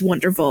all these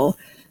wonderful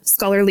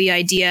scholarly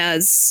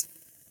ideas,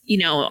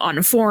 on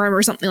a forum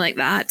or something like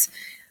that,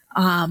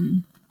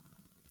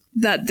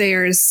 that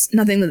there's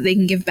nothing that they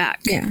can give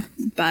back. Yeah.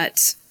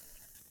 But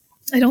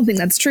I don't think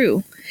that's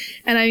true.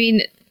 And I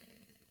mean,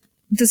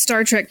 the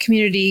Star Trek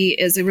community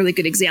is a really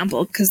good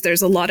example because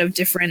there's a lot of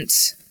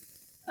different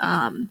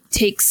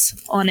takes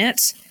on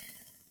it.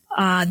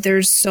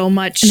 There's so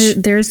much.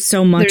 There's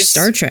so much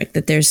Star Trek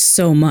that there's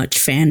so much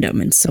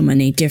fandom and so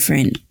many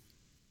different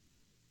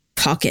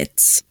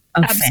pockets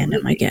of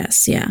fandom, I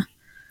guess. Yeah.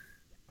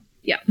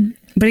 Yeah.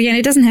 But again,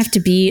 it doesn't have to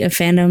be a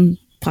fandom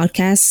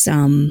podcast.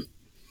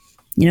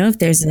 If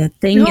there's a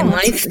thing in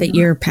life that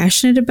you're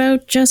passionate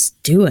about,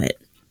 just do it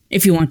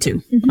if you want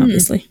to,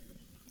 obviously.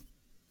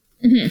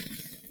 Mm-hmm.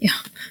 Yeah.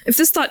 If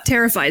this thought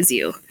terrifies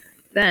you,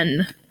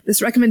 then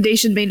this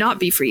recommendation may not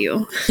be for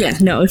you. Yeah.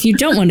 No, if you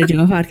don't want to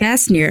do a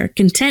podcast and you're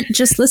content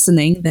just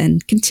listening, then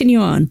continue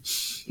on.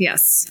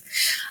 Yes.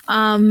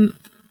 And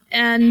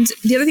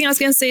the other thing I was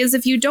going to say is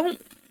if you don't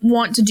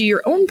want to do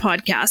your own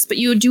podcast, but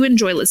you do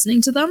enjoy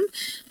listening to them,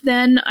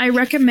 then I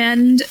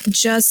recommend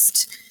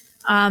just,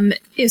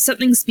 if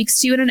something speaks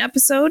to you in an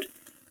episode,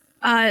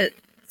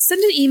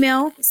 send an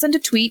email, send a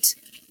tweet.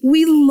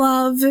 We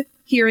love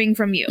hearing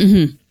from you.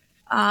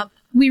 Mm-hmm.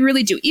 We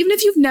really do. Even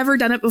if you've never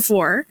done it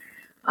before,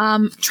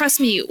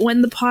 trust me,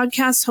 when the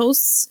podcast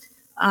hosts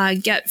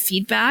get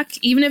feedback,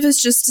 even if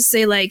it's just to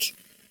say like,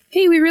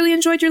 hey, we really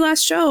enjoyed your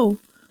last show,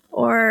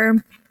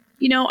 or,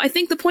 I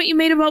think the point you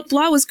made about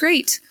blah was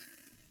great.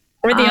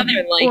 Or the other,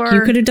 like,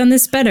 you could have done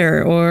this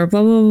better, or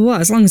blah, blah, blah, blah.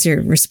 As long as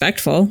you're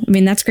respectful. I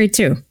mean, that's great,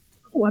 too.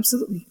 Oh,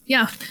 absolutely.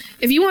 Yeah.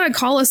 If you want to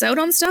call us out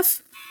on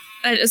stuff,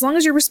 as long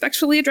as you're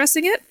respectfully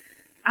addressing it,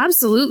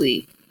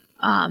 absolutely.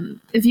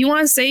 If you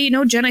want to say,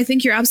 Jen, I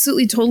think you're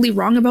absolutely totally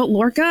wrong about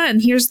Lorca,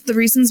 and here's the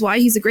reasons why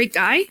he's a great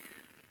guy,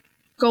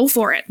 go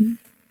for it.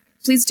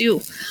 Please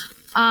do.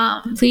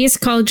 Please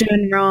call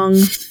Jen wrong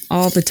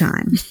all the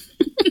time.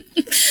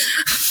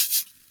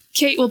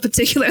 Cait will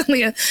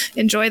particularly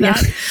enjoy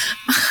that. Yeah.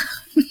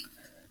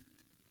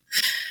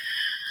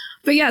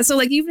 But yeah, so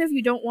like, even if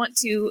you don't want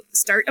to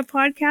start a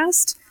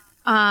podcast,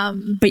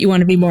 but you want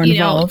to be more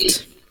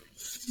involved,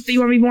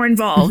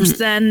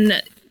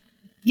 then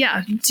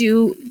yeah,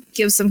 do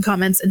give some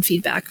comments and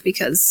feedback,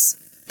 because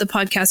the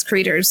podcast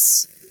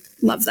creators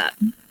love that.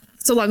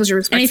 So long as you're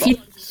respectful. And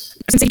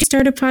if you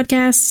start a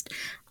podcast,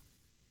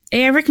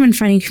 I recommend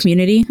finding a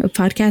community of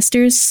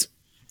podcasters,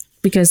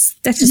 because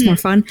that's just more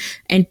fun.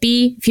 And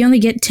B, if you only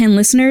get 10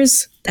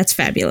 listeners, that's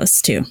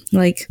fabulous too.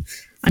 Like,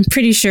 I'm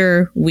pretty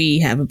sure we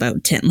have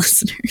about 10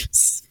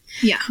 listeners.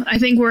 Yeah, I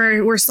think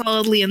we're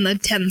solidly in the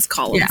tens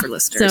column for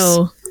listeners.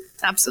 So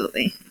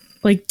absolutely.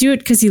 Like, do it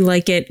because you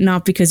like it,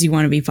 not because you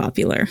want to be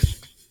popular.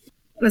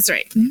 That's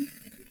right.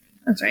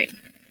 That's right.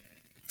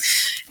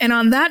 And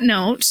on that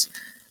note,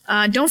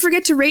 don't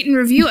forget to rate and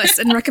review us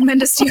and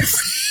recommend us to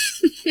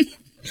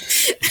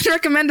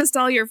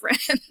all your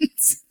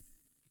friends.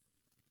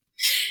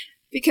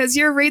 Because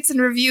your rates and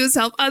reviews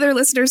help other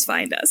listeners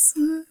find us.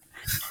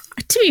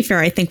 To be fair,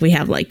 I think we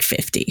have like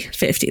 50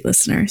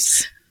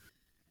 listeners.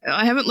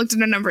 I haven't looked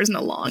at our numbers in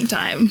a long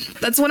time.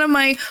 That's one of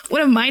my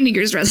New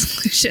Year's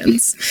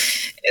resolutions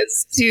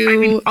is to... I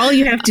mean, all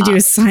you have to do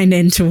is sign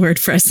in to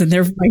WordPress and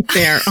they're right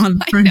there on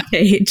the front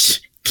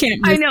page.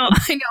 I know.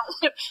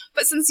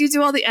 But since you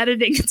do all the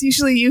editing, it's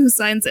usually you who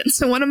signs in.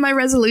 So one of my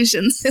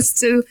resolutions is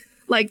to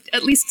like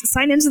at least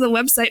sign into the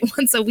website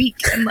once a week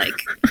and like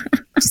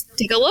just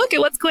take a look at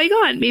what's going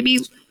on. Maybe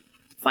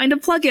find a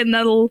plugin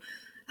that'll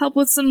help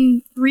with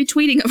some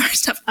retweeting of our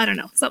stuff. I don't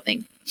know,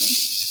 something.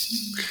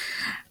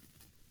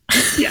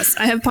 Yes,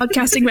 I have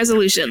podcasting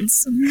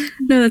resolutions.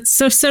 No, that's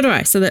so do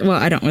I. So that,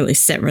 well, I don't really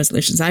set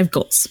resolutions. I have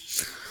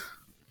goals.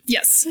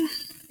 Yes.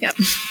 Yep.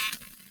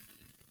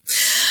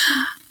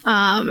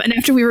 And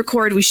after we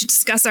record, we should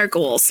discuss our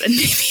goals and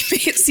maybe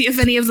see if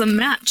any of them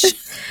match.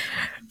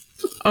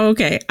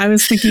 Okay. I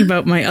was thinking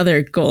about my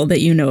other goal that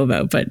you know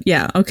about, but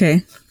yeah,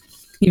 okay.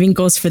 Even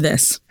goals for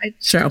this.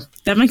 Sure.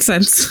 That makes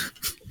sense.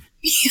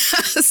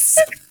 Yes.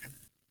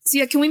 So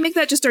yeah, can we make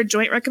that just our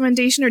joint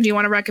recommendation, or do you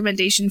want a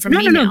recommendation from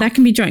me? No, that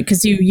can be joint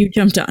because you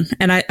jumped on,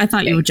 and I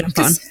thought you would jump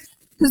on.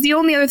 Because the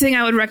only other thing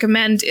I would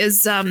recommend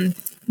is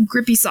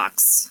grippy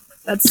socks.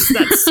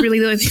 That's really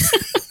the only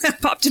thing that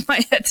popped in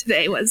my head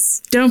today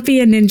was... Don't be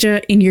a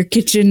ninja in your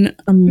kitchen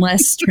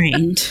unless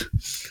trained.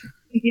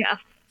 Yeah.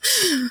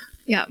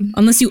 Yeah.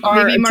 Unless you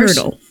are a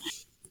turtle,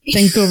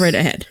 then go right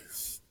ahead.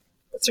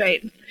 That's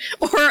right.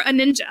 Or a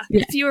ninja.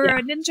 Yeah, if you're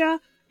a ninja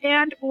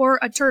and or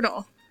a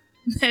turtle,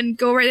 then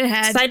go right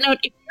ahead. Side note,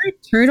 if you're a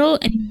turtle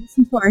and you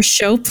listen to our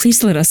show,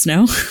 please let us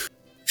know.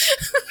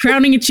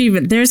 Crowning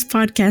achievement. There's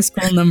podcast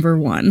goal number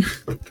 1.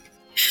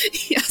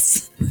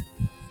 Yes.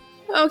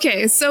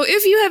 Okay, so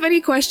if you have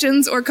any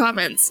questions or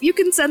comments, you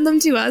can send them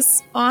to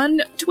us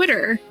on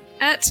Twitter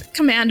at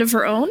Command of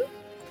Her Own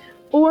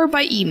or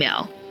by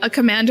email,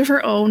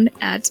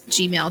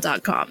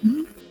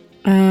 acommandoferown@gmail.com.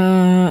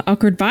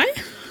 Awkward bye?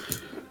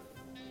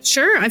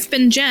 Sure, I've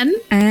been Jen.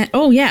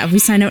 Oh yeah, we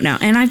sign out now.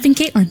 And I've been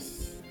Caitlin.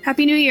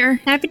 Happy New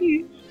Year. Happy New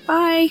Year.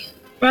 Bye.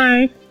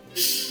 Bye.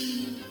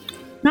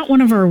 Not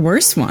one of our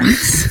worst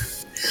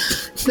ones.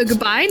 The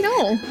goodbye?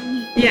 No.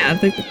 Yeah,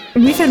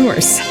 we've had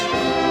worse.